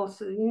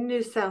 north of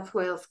New South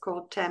Wales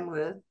called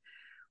Tamworth,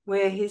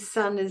 where his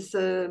son is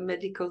a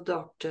medical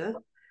doctor,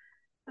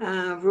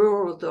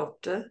 rural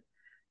doctor.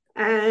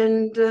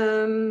 And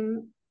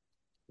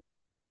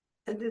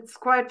it's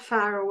quite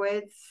far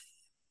away. It's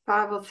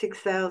 5 or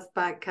 6 hours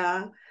by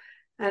car.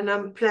 And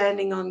I'm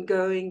planning on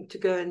going to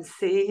go and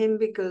see him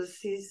because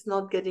he's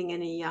not getting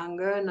any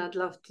younger and I'd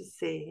love to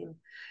see him.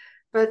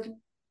 But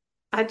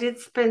I did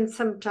spend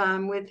some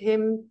time with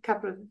him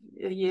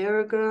a year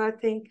ago, I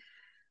think.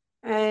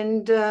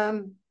 And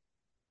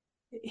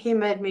he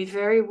made me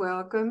very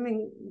welcome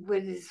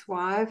with his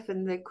wife,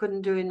 and they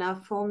couldn't do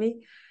enough for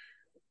me.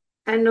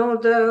 And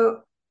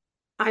although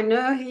I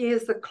know he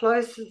is the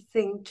closest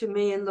thing to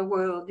me in the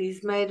world,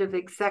 he's made of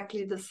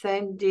exactly the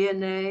same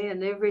DNA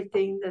and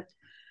everything that,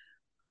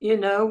 you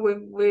know,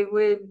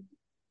 we're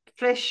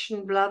flesh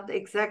and blood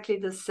exactly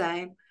the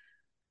same.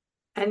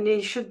 And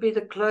he should be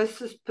the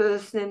closest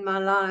person in my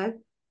life.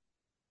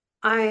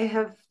 I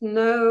have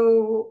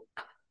no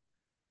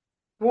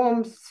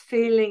warm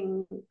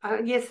feeling.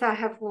 Yes, I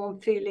have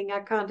warm feeling. I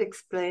can't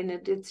explain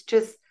it. It's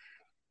just,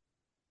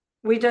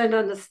 we don't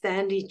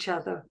understand each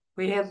other.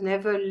 We have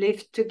never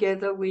lived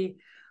together. We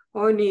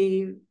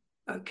only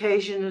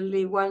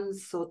occasionally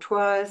once or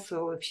twice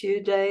or a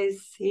few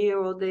days here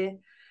or there.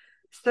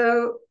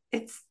 So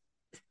it's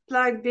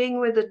like being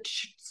with a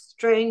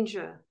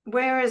stranger.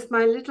 Whereas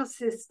my little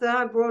sister,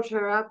 I brought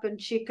her up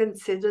and she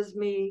considers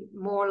me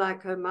more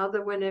like her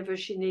mother whenever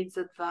she needs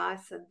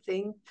advice and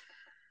things.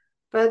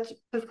 But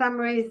for some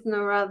reason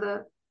or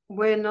other,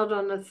 we're not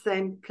on the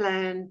same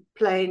plane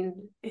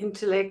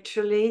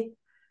intellectually.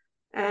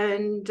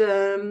 And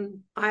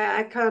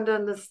I can't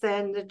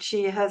understand that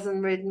she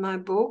hasn't read my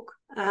book.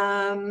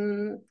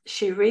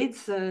 She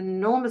reads an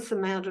enormous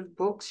amount of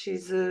books.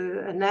 She's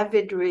an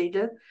avid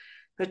reader,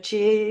 but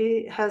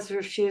she has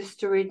refused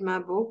to read my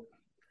book.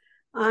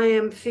 I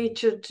am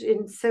featured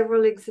in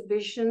several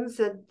exhibitions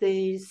at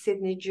the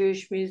Sydney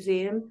Jewish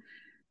Museum,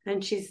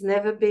 and she's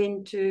never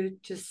been to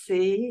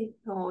see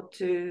or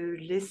to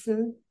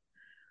listen.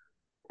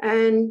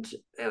 And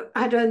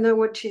I don't know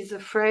what she's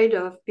afraid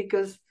of,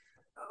 because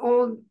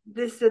all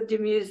this at the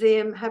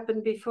museum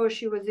happened before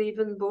she was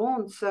even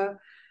born. So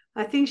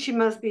I think she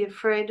must be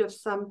afraid of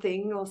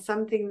something, or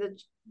something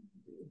that's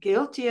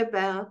guilty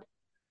about.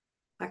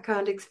 I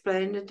can't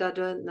explain it. I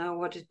don't know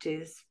what it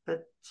is.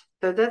 But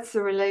so that's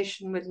the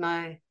relation with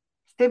my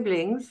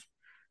siblings.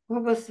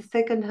 What was the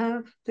second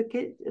half?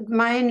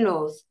 My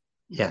in-laws.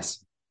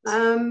 Yes.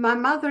 My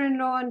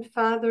mother-in-law and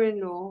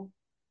father-in-law.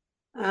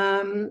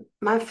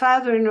 My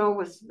father-in-law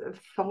was a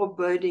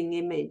foreboding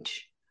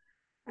image.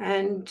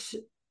 And,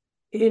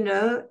 you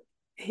know,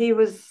 he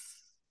was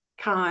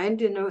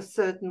kind in a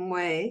certain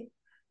way,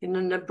 in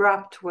an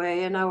abrupt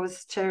way, and I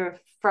was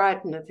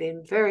frightened of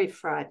him, very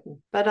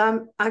frightened. But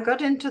I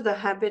got into the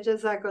habit,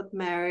 as I got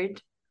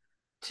married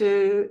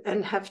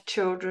and have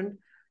children,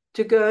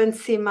 to go and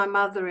see my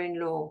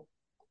mother-in-law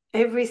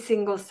every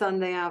single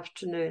Sunday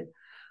afternoon.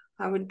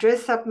 I would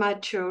dress up my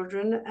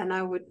children and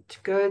I would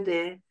go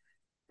there.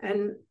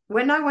 And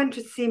when I went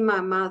to see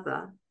my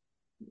mother,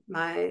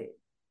 my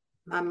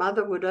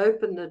mother would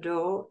open the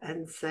door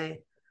and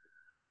say,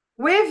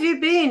 "Where have you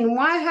been?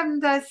 Why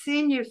haven't I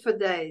seen you for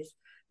days?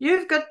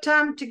 You've got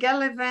time to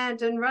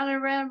gallivant and run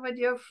around with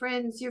your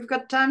friends. You've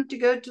got time to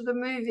go to the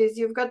movies.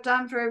 You've got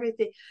time for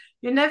everything.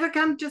 You never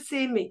come to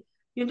see me."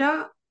 You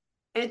know,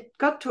 it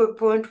got to a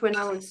point when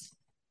I was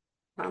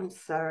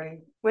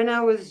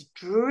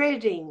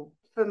dreading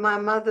for my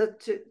mother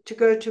to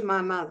go to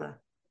my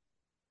mother.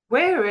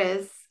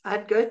 Whereas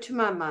I'd go to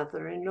my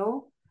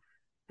mother-in-law,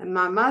 and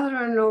my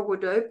mother-in-law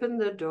would open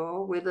the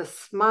door with a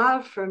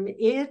smile from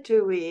ear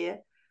to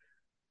ear,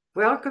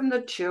 welcome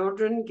the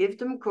children, give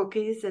them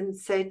cookies, and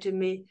say to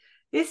me,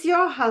 "Is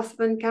your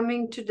husband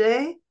coming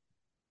today?"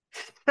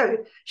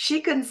 So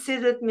she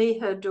considered me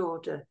her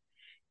daughter.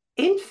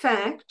 In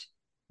fact,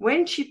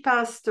 when she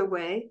passed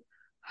away,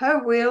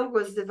 her will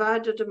was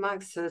divided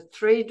amongst her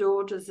 3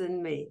 daughters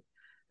and me,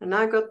 and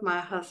I got my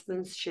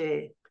husband's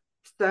share.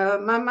 So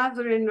my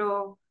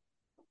mother-in-law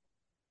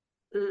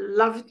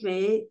loved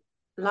me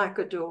like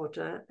a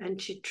daughter,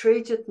 and she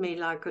treated me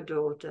like a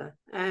daughter,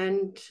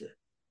 and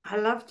I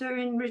loved her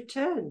in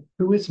return.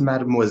 Who is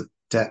Mademoiselle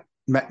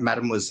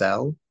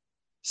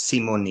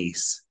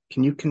Simonis?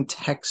 Can you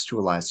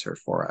contextualize her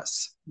for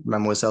us?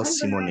 Mademoiselle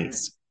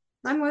Simonis.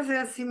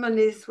 Mademoiselle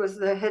Simonis was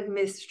the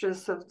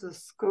headmistress of the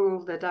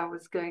school that I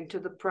was going to,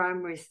 the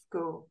primary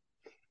school.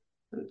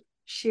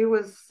 She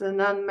was an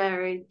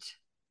unmarried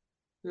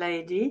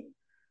lady,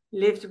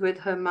 lived with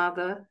her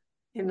mother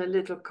in a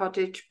little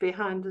cottage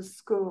behind the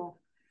school.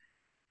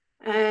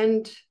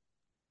 And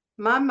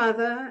my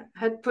mother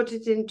had put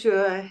it into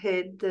her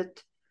head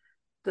that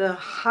the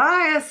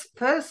highest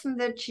person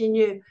that she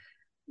knew,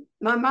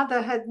 my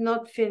mother had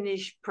not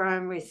finished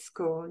primary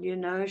school,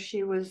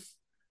 she was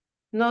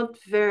not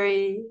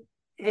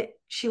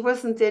she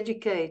wasn't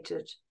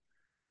educated.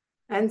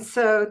 And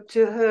so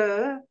to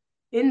her,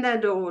 in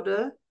that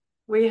order,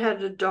 we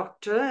had a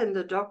doctor, and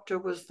the doctor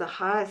was the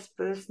highest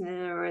person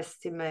in her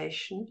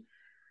estimation.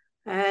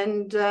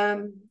 And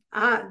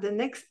the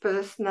next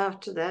person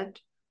after that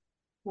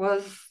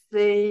was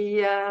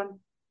the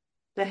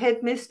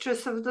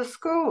headmistress of the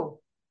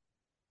school.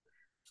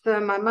 So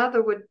my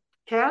mother would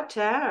kowtow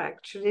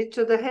actually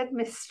to the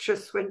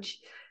headmistress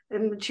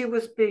and she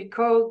was being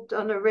called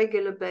on a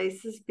regular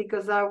basis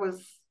because I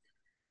was,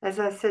 as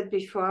I said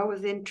before, I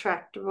was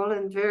intractable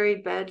and very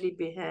badly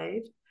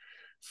behaved.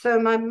 So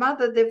my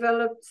mother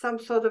developed some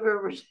sort of a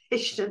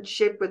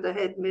relationship with the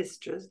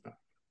headmistress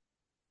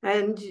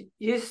and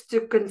used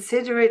to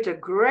consider it a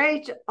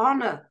great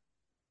honor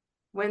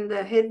when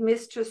the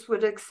headmistress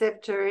would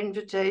accept her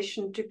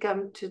invitation to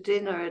come to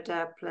dinner at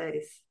our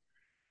place.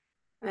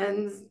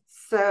 And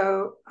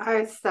so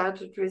I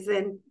started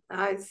resenting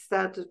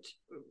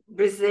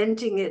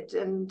it.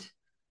 And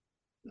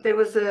there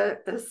was a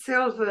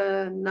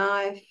silver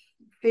knife,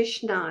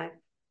 fish knife,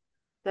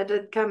 that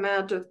had come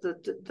out of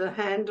the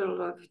handle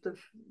of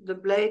the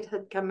blade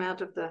had come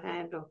out of the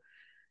handle.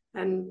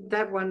 And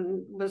that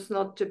one was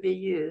not to be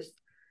used.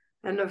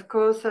 And of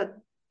course,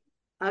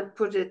 I'd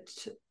put it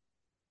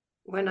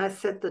when I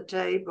set the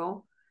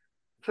table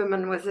for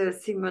Mademoiselle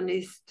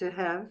Simonis to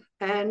have.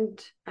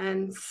 And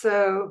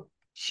so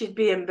she'd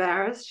be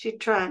embarrassed. She'd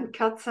try and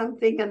cut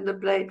something and the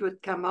blade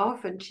would come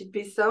off and she'd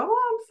be so,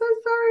 I'm so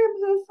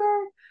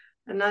sorry.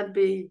 And I'd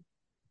be,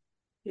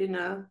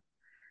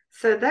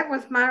 So that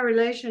was my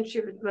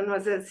relationship with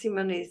Mademoiselle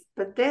Simonis.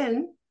 But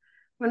then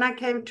when I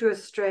came to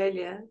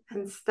Australia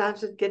and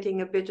started getting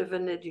a bit of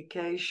an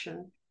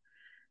education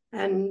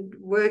and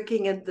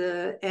working at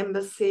the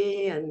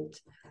embassy and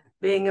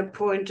being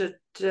appointed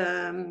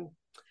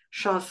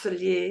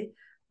chancelier,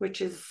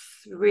 which is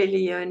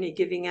really only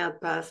giving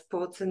out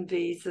passports and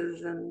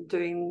visas and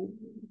doing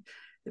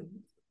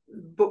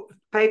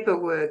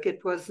paperwork.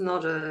 It was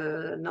not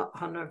an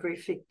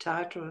honorific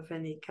title of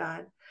any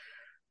kind,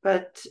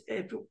 but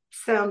it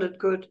sounded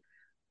good.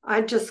 I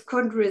just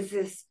couldn't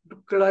resist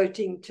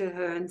gloating to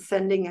her and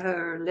sending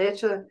her a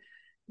letter.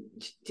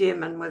 Dear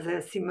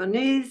Mademoiselle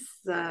Simonis,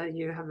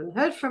 you haven't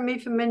heard from me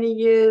for many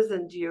years,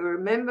 and do you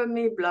remember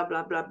me, blah,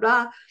 blah, blah,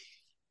 blah.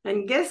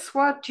 And guess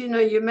what?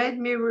 You made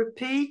me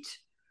repeat.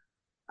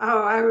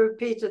 Oh, I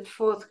repeated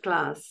fourth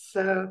class.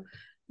 So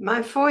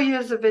my 4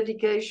 years of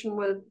education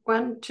were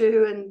 1,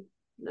 2,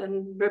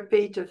 and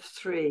repeat of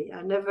 3.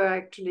 I never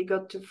actually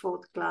got to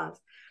fourth class.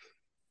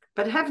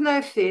 But have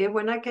no fear,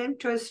 when I came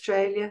to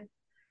Australia,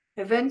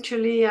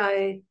 eventually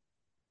I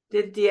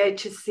did the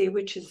HSC,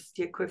 which is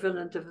the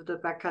equivalent of the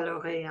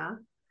baccalaureate.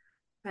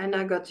 And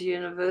I got to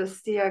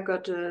university. I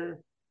got a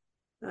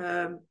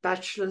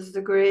bachelor's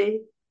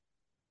degree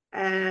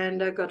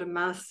and I got a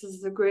master's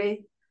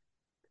degree.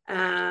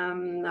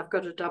 I've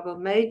got a double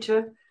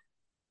major.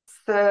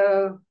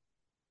 So,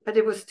 but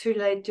it was too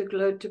late to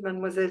gloat to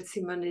Mademoiselle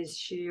Simonis.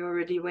 She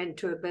already went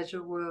to a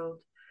better world.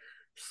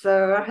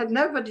 So I had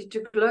nobody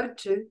to gloat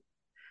to.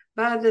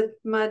 But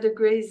my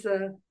degrees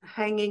are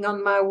hanging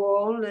on my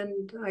wall,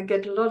 and I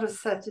get a lot of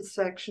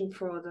satisfaction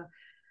from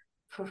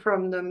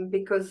them,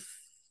 because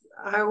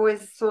I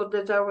always thought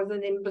that I was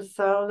an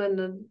imbecile and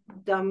a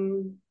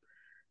dumb,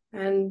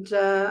 and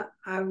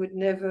I would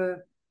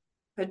never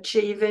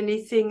achieve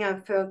anything. I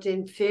felt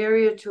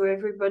inferior to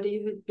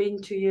everybody who'd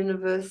been to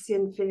university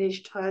and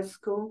finished high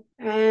school.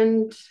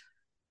 And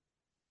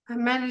I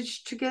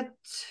managed to get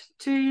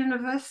 2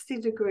 university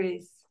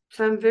degrees.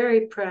 So I'm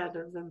very proud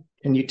of them.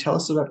 Can you tell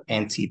us about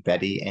Auntie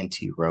Betty,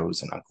 Auntie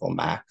Rose, and Uncle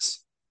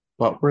Max?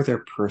 What were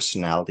their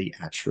personality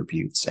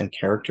attributes and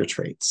character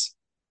traits?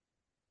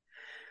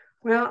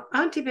 Well,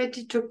 Auntie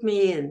Betty took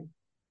me in.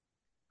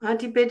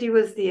 Auntie Betty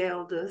was the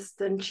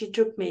eldest, and she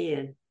took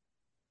me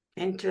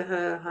into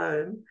her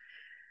home.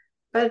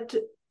 But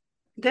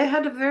they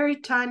had a very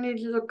tiny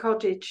little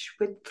cottage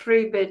with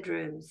 3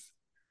 bedrooms.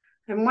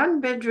 And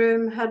one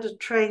bedroom had a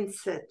train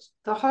set.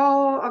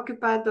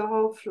 Occupied the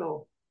whole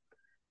floor.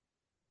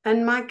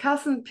 And my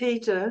cousin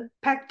Peter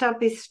packed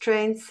up his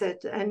train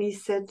set, and he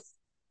said,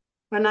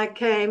 when I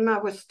came, I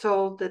was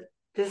told that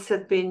this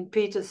had been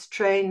Peter's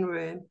train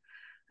room.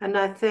 And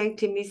I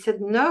thanked him. He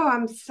said, no,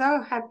 I'm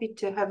so happy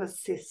to have a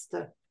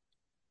sister.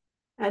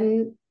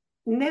 And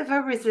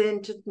never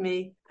resented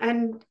me.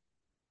 And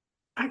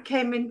I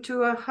came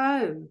into a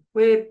home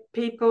where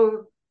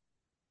people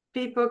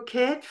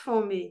cared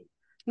for me.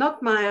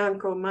 Not my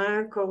uncle. My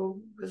uncle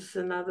was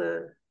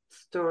another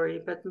story,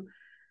 but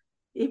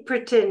He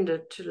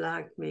pretended to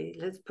like me,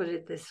 let's put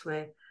it this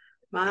way.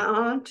 My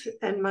aunt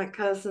and my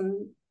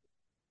cousin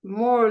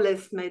more or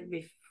less made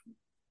me,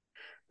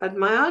 but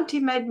my auntie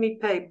made me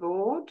pay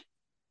board,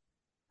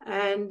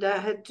 and I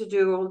had to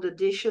do all the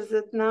dishes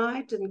at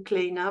night and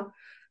clean up.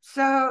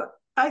 So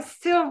I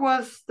still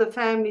was the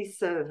family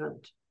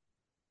servant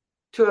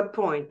to a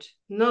point,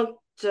 not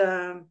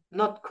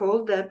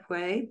called that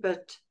way,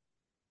 but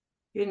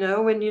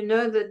when you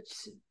know that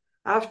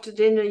after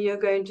dinner you're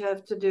going to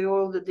have to do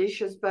all the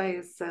dishes by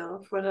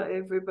yourself, when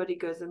everybody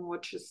goes and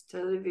watches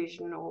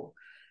television or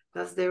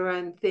does their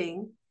own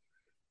thing,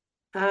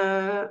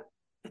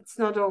 it's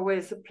not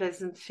always a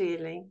pleasant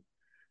feeling.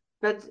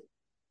 But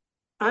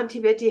Auntie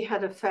Betty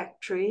had a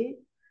factory,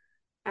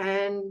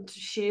 and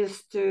she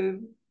used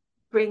to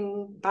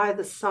buy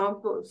the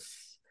samples,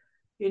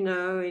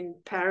 in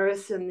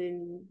Paris,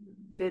 and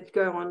they'd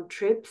go on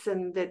trips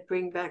and they'd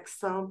bring back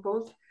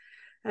samples.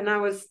 And I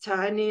was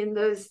tiny in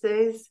those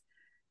days,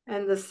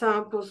 and the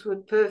samples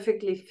would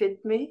perfectly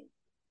fit me.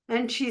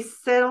 And she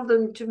sold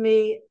them to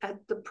me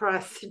at the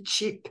price that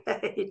she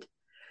paid.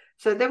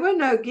 So they were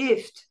no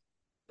gift,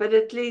 but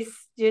at least,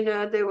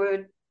 they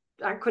were,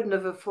 I couldn't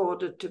have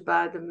afforded to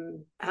buy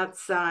them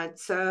outside.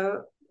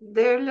 So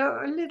there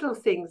are little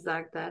things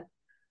like that.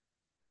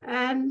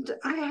 And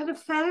I had a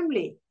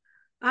family.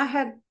 I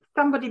had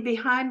somebody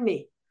behind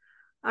me.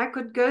 I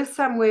could go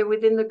somewhere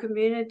within the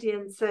community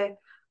and say,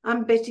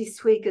 I'm Betty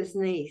Sweeger's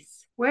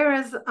niece.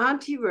 Whereas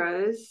Auntie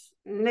Rose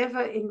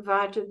never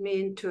invited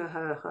me into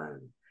her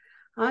home.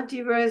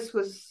 Auntie Rose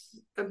was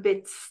a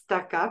bit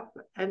stuck up,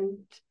 and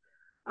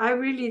I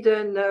really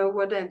don't know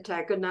what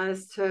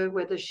antagonized her,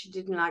 whether she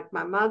didn't like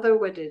my mother,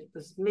 whether it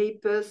was me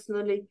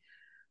personally.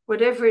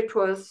 Whatever it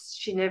was,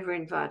 she never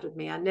invited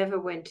me. I never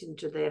went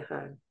into their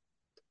home.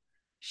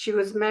 She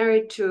was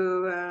married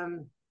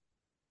to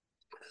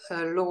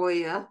a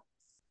lawyer.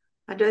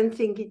 I don't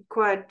think he'd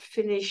quite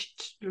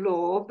finished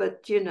law,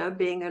 but,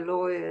 being a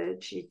lawyer,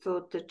 she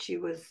thought that she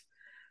was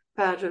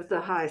part of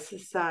the high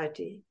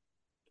society.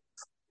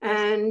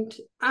 And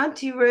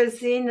Auntie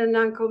Rosine and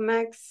Uncle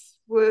Max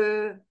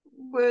were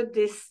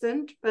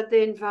distant, but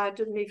they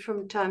invited me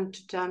from time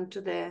to time to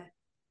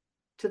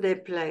their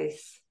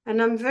place.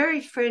 And I'm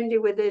very friendly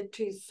with their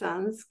two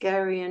sons,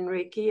 Gary and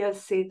Ricky. I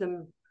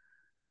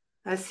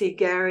see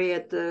Gary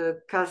at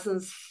the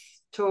cousins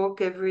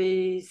talk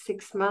every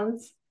 6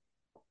 months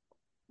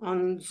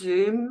on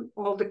Zoom.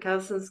 All the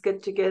cousins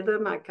get together,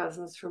 my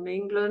cousins from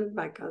England,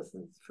 my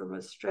cousins from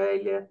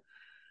Australia.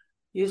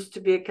 Used to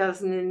be a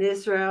cousin in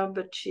Israel,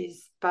 but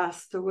she's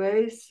passed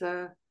away.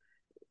 So,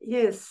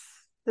 yes,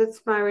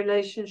 that's my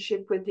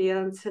relationship with the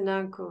aunts and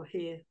uncle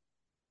here.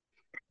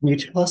 Can you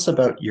tell us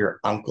about your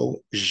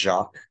uncle,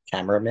 Jacques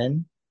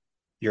Cameraman,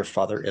 your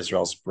father,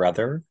 Israel's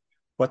brother?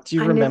 What do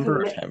you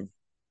remember of him?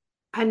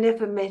 I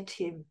never met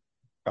him.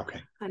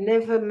 Okay. I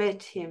never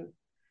met him.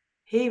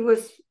 He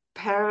was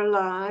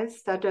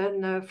paralyzed. I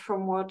don't know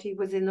from what. He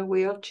was in a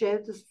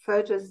wheelchair. The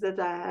photos that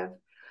I have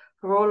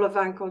are all of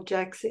Uncle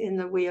Jack's in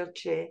the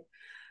wheelchair.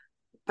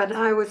 But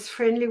I was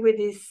friendly with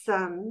his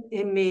son,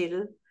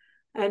 Emile,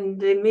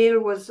 and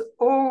Emile was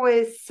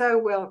always so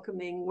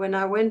welcoming. When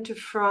I went to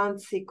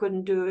France, he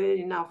couldn't do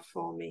enough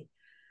for me.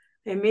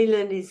 Emile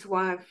and his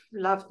wife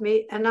loved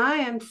me, and I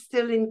am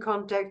still in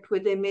contact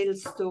with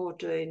Emile's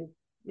daughter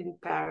in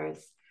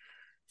Paris.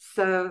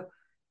 So,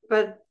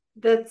 but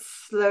that's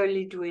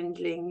slowly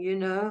dwindling,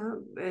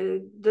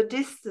 the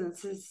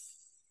distance is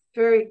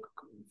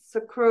it's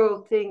a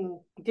cruel thing.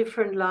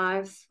 Different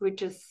lives. We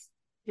just,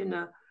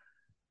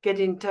 get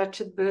in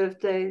touch at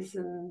birthdays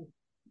and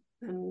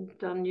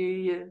on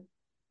New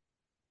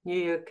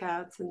Year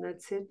cards, and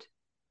that's it.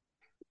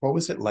 What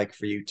was it like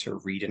for you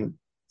to read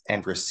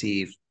and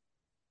receive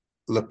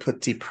Le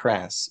Petit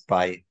Prince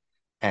by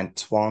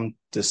Antoine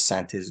de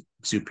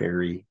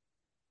Saint-Exupéry?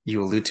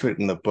 You allude to it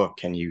in the book.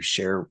 Can you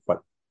share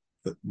what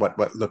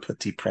Le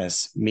Petit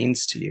Prince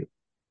means to you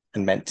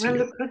and meant to you?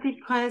 Le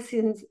Petit Prince,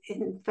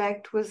 in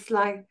fact, was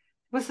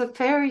a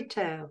fairy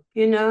tale,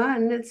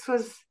 and this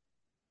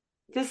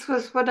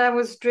was what I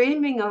was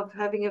dreaming of,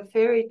 having a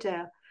fairy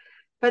tale.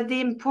 But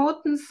the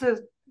importance of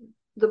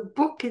the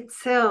book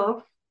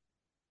itself,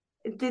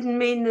 it didn't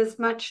mean as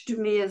much to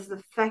me as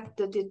the fact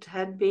that it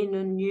had been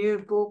a new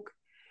book.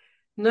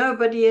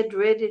 Nobody had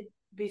read it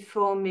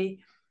before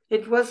me.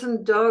 It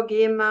wasn't dog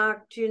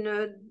earmarked,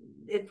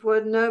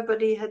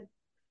 nobody had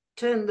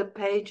turned the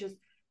pages.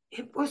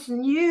 It was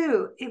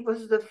new. It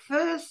was the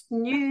first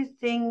new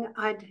thing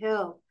I'd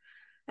held.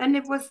 And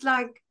it was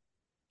like,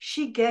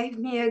 she gave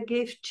me a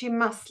gift. She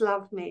must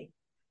love me.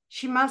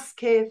 She must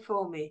care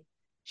for me.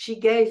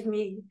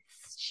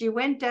 She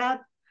went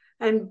out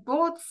and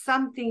bought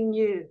something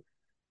new.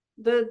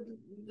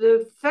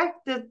 The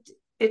fact that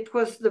it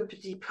was Le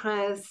Petit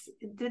Prince,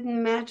 it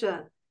didn't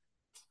matter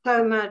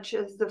so much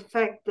as the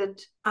fact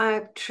that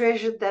I've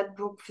treasured that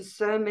book for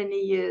so many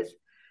years.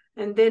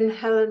 And then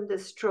Helen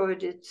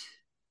destroyed it.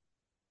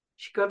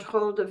 She got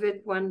hold of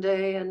it one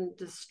day and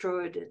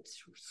destroyed it,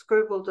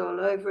 scribbled all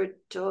over it,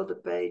 tore the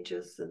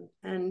pages,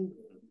 and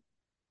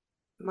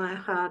my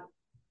heart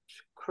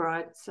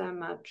cried so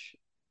much.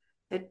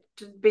 It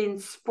had been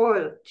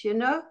spoiled, you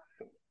know.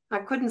 I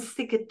couldn't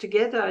stick it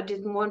together. I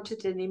didn't want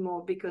it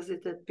anymore because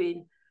it had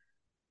been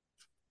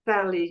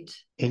sullied.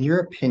 In your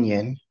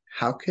opinion,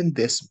 how can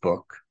this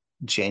book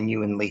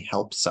genuinely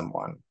help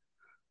someone?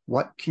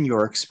 What can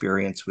your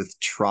experience with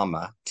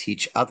trauma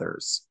teach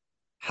others?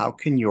 How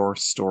can your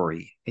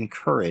story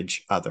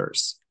encourage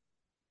others?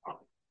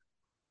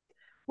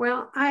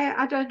 Well,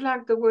 I don't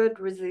like the word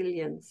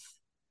resilience.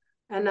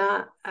 And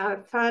I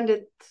find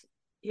it,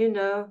 you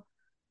know,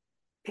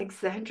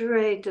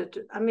 exaggerated.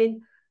 I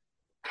mean,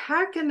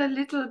 how can a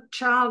little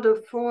child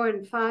of 4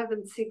 and 5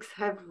 and 6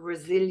 have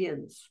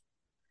resilience?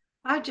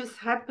 I just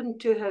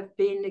happened to have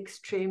been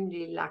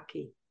extremely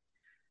lucky.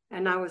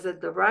 And I was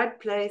at the right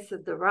place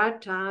at the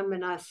right time,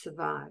 and I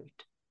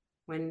survived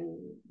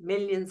when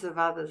millions of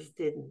others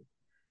didn't.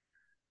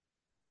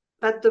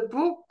 But the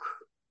book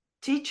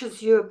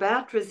teaches you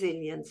about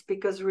resilience,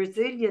 because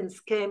resilience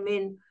came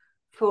in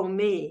for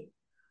me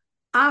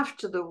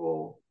after the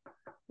war,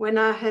 when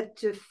I had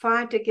to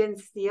fight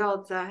against the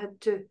odds. I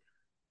had to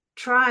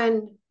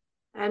try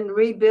and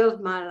rebuild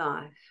my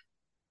life.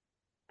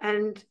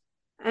 And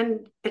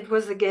it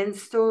was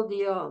against all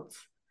the odds.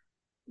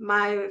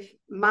 My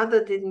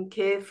mother didn't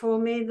care for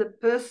me. The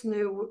person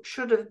who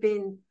should have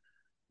been,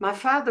 my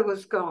father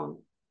was gone.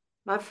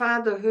 My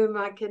father, whom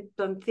I kept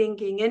on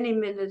thinking any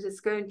minute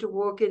is going to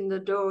walk in the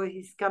door,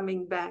 he's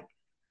coming back.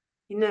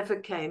 He never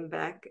came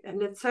back.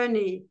 And it's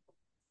only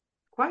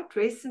quite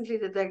recently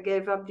that I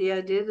gave up the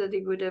idea that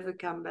he would ever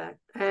come back.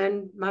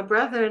 And my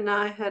brother and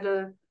I had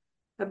a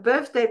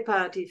birthday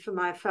party for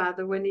my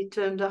father when he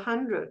turned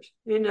 100.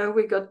 You know,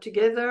 we got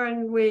together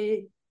and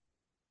we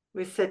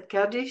said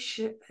Kaddish,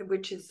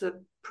 which is a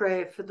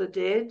prayer for the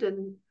dead,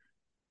 and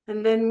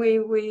then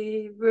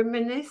we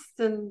reminisced,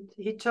 and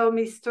he told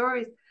me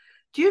stories.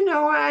 Do you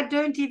know, I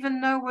don't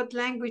even know what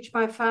language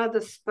my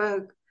father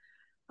spoke.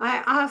 I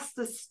asked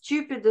the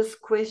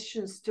stupidest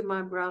questions to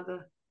my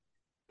brother,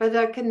 but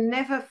I can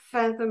never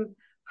fathom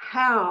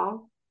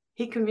how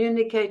he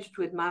communicated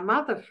with my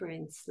mother, for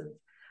instance.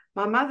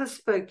 My mother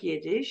spoke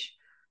Yiddish,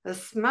 a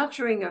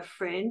smattering of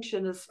French,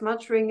 and a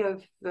smattering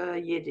of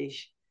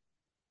Yiddish.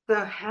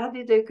 So how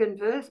did they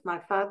converse? My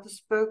father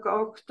spoke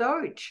auch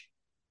Deutsch,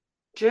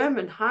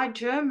 German, High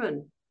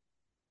German.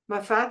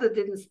 My father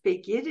didn't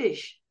speak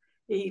Yiddish.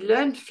 He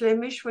learned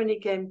Flemish when he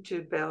came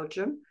to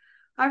Belgium.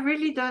 I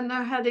really don't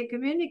know how they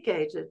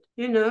communicated.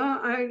 You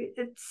know,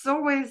 it's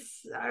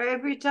always,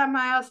 every time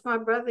I ask my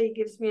brother, he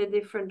gives me a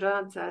different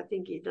answer. I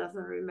think he doesn't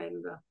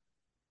remember.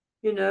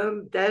 You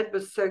know, Dad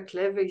was so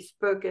clever, he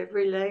spoke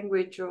every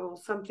language or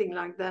something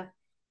like that.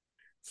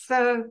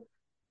 So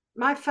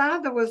my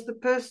father was the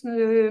person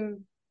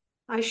whom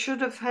I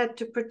should have had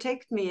to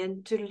protect me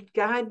and to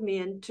guide me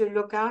and to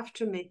look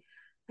after me.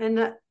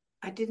 And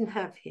I didn't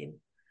have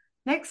him.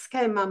 Next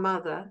came my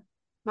mother.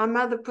 My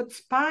mother put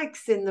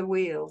spikes in the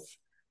wheels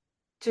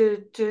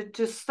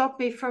to stop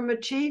me from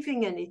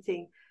achieving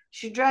anything.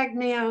 She dragged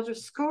me out of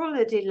school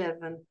at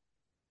 11.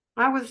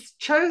 I was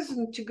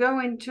chosen to go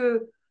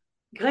into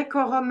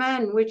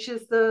Greco-Roman, which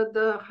is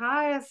the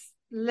highest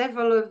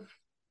level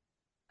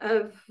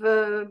of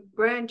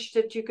branch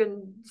that you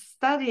can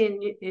study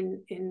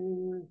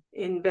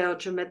in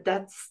Belgium at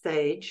that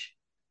stage.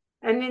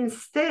 And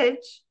instead,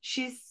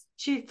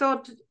 she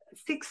thought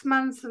 6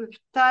 months of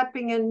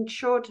typing and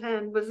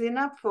shorthand was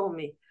enough for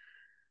me.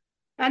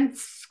 And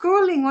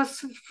schooling was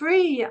for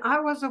free.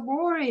 I was a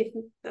war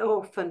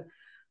orphan.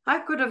 I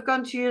could have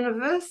gone to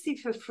university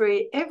for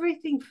free,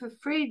 everything for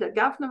free. The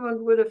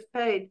government would have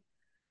paid.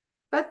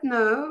 But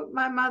no,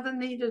 my mother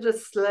needed a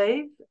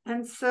slave.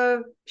 And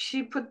so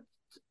she put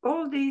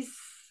all these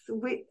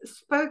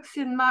spokes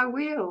in my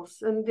wheels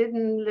and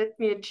didn't let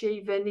me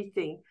achieve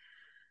anything.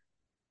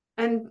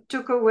 And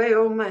took away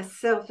all my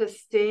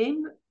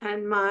self-esteem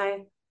and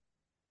my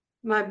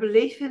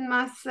belief in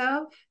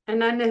myself.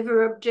 And I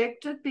never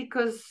objected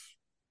because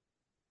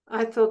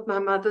I thought my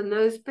mother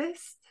knows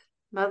best.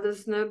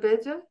 Mothers know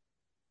better.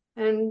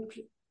 And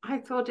I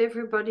thought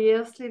everybody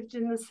else lived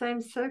in the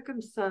same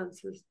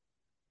circumstances.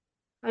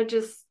 I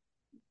just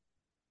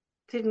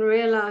didn't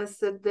realize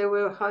that there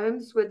were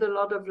homes with a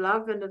lot of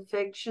love and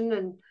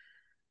affection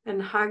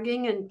and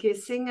hugging and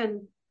kissing.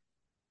 And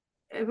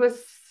it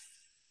was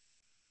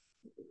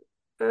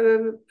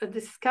a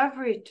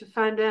discovery to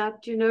find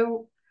out, you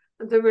know,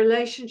 the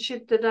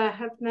relationship that I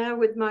have now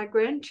with my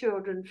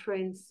grandchildren, for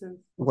instance.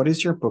 What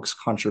is your book's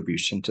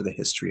contribution to the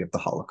history of the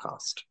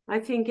Holocaust? I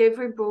think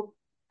every book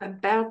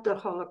about the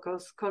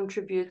Holocaust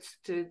contributes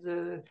to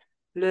the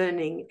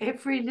learning.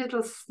 Every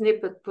little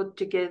snippet put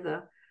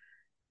together,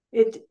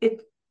 it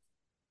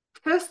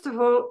first of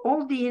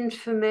all the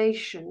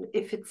information,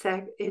 if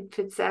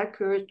it's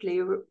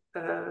accurately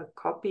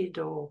copied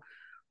or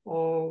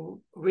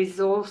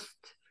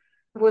resourced,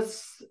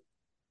 was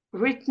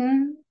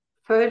written,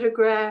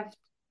 photographed,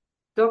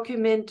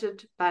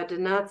 documented by the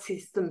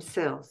Nazis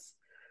themselves.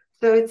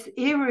 So it's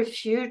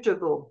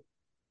irrefutable.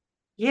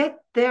 Yet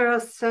there are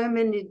so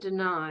many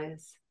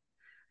deniers.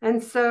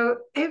 And so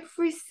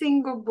every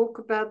single book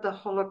about the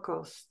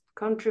Holocaust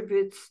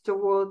contributes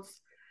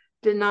towards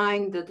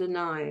denying the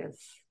deniers.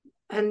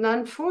 And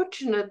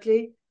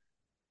unfortunately,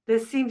 there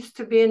seems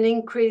to be an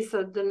increase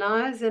of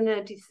deniers and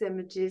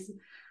anti-Semitism.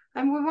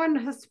 And one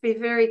has to be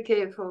very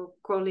careful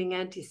calling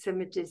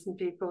anti-Semitism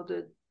people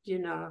that,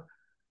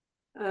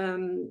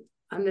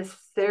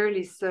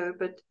 unnecessarily so,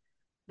 but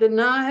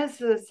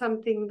deniers are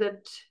something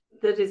that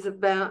is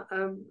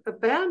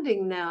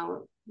abounding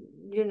now,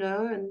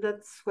 and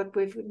that's what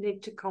we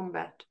need to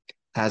combat.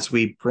 As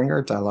we bring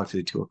our dialogue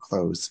to a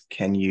close,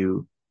 can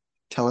you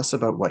tell us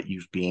about what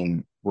you've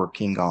been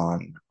working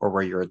on or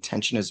where your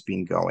attention has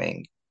been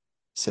going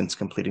since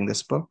completing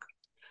this book?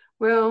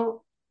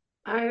 Well,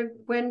 I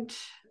went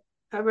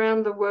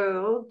around the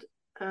world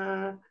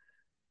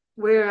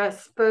where I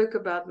spoke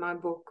about my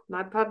book.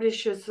 My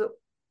publishers,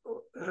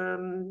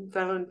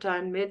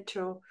 Valentine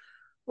Mitchell,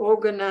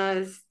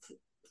 organized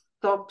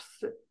stops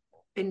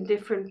in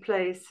different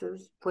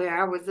places where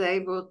I was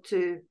able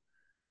to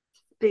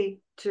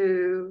speak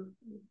to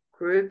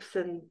groups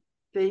and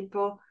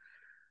people,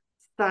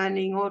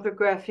 signing,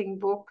 autographing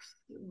books,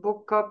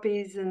 book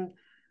copies. And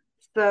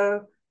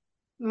so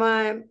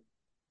my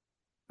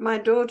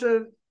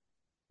daughter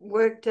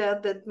worked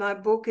out that my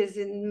book is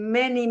in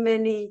many,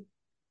 many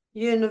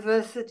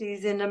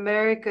universities in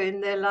America in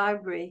their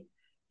library,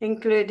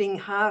 including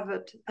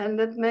Harvard.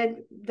 And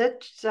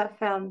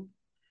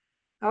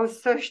I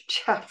was so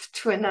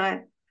chuffed when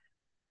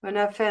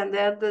I found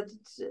out that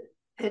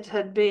it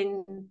had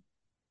been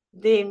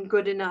deemed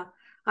good enough.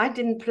 I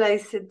didn't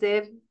place it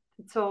there.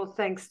 It's all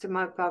thanks to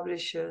my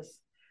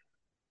publishers.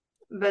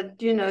 But,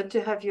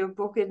 to have your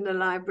book in the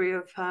library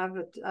of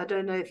Harvard, I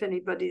don't know if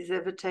anybody's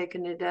ever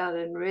taken it out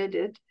and read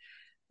it,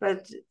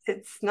 but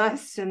it's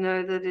nice to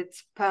know that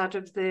it's part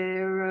of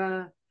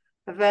their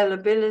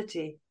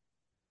availability.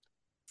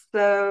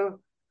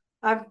 So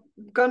I've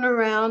gone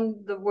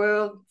around the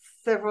world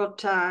several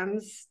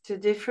times to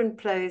different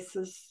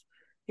places,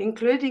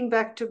 including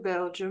back to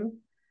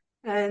Belgium,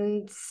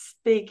 and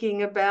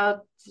speaking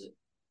about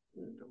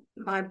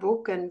my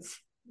book and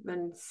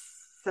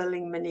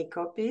selling many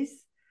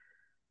copies.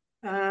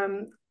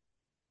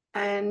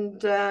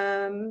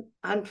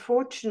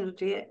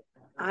 Unfortunately,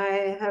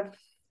 I have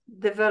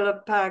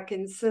developed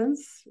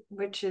Parkinson's,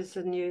 which is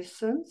a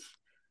nuisance,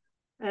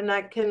 and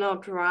I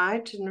cannot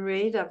write and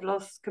read. I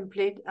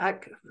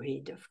can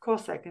read, of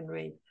course I can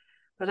read,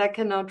 but I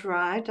cannot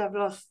write. I've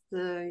lost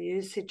the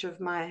usage of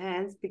my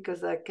hands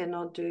because I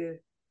cannot do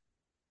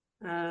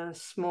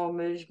small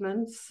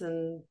movements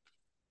and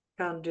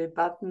can't do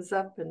buttons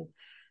up, and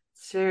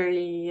it's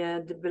very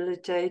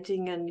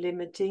debilitating and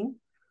limiting.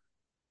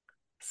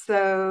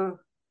 So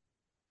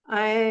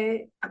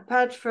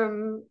apart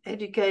from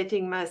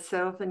educating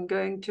myself and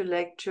going to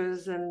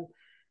lectures and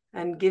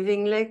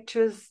giving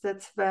lectures,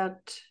 that's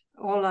about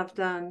all I've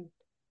done.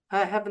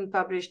 I haven't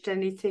published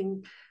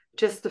anything,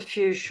 just a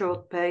few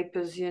short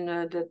papers,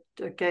 that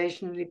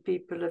occasionally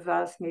people have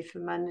asked me for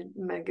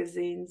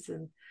magazines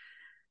and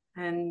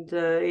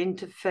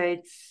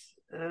interfaith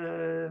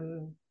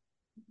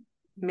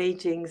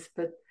meetings,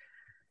 but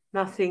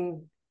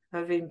nothing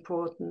of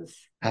importance.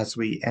 As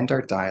we end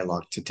our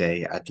dialogue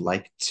today, I'd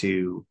like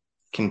to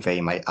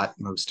convey my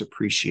utmost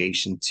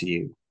appreciation to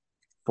you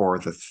for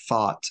the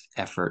thought,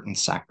 effort, and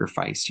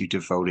sacrifice you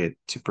devoted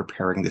to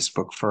preparing this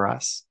book for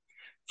us,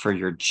 for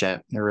your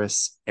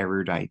generous,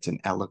 erudite,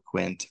 and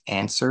eloquent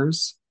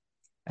answers,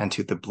 and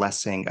to the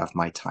blessing of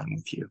my time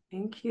with you.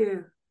 Thank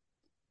you.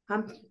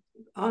 I'm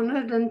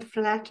honored and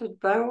flattered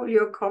by all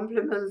your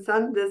compliments,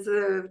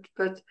 undeserved,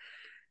 but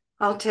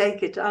I'll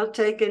take it. I'll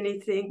take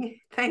anything.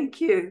 Thank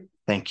you.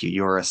 Thank you.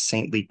 You are a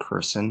saintly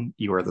person.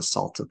 You are the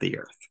salt of the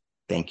earth.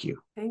 Thank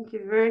you. Thank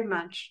you very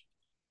much.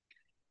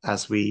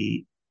 As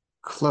we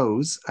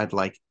close, I'd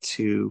like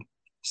to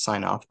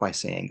sign off by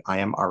saying I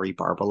am Ari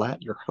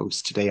Barbalat, your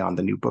host today on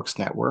the New Books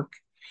Network.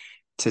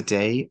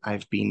 Today,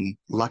 I've been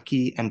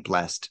lucky and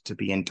blessed to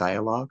be in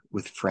dialogue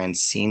with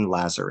Francine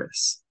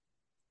Lazarus.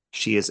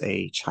 She is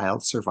a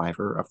child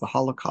survivor of the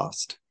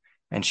Holocaust,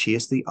 and she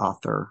is the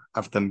author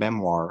of the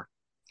memoir,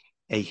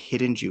 A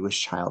Hidden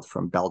Jewish Child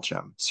from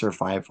Belgium,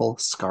 Survival,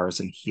 Scars,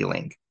 and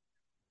Healing,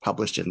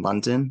 published in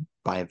London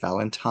by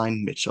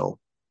Valentine Mitchell,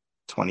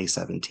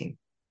 2017.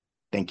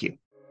 Thank you.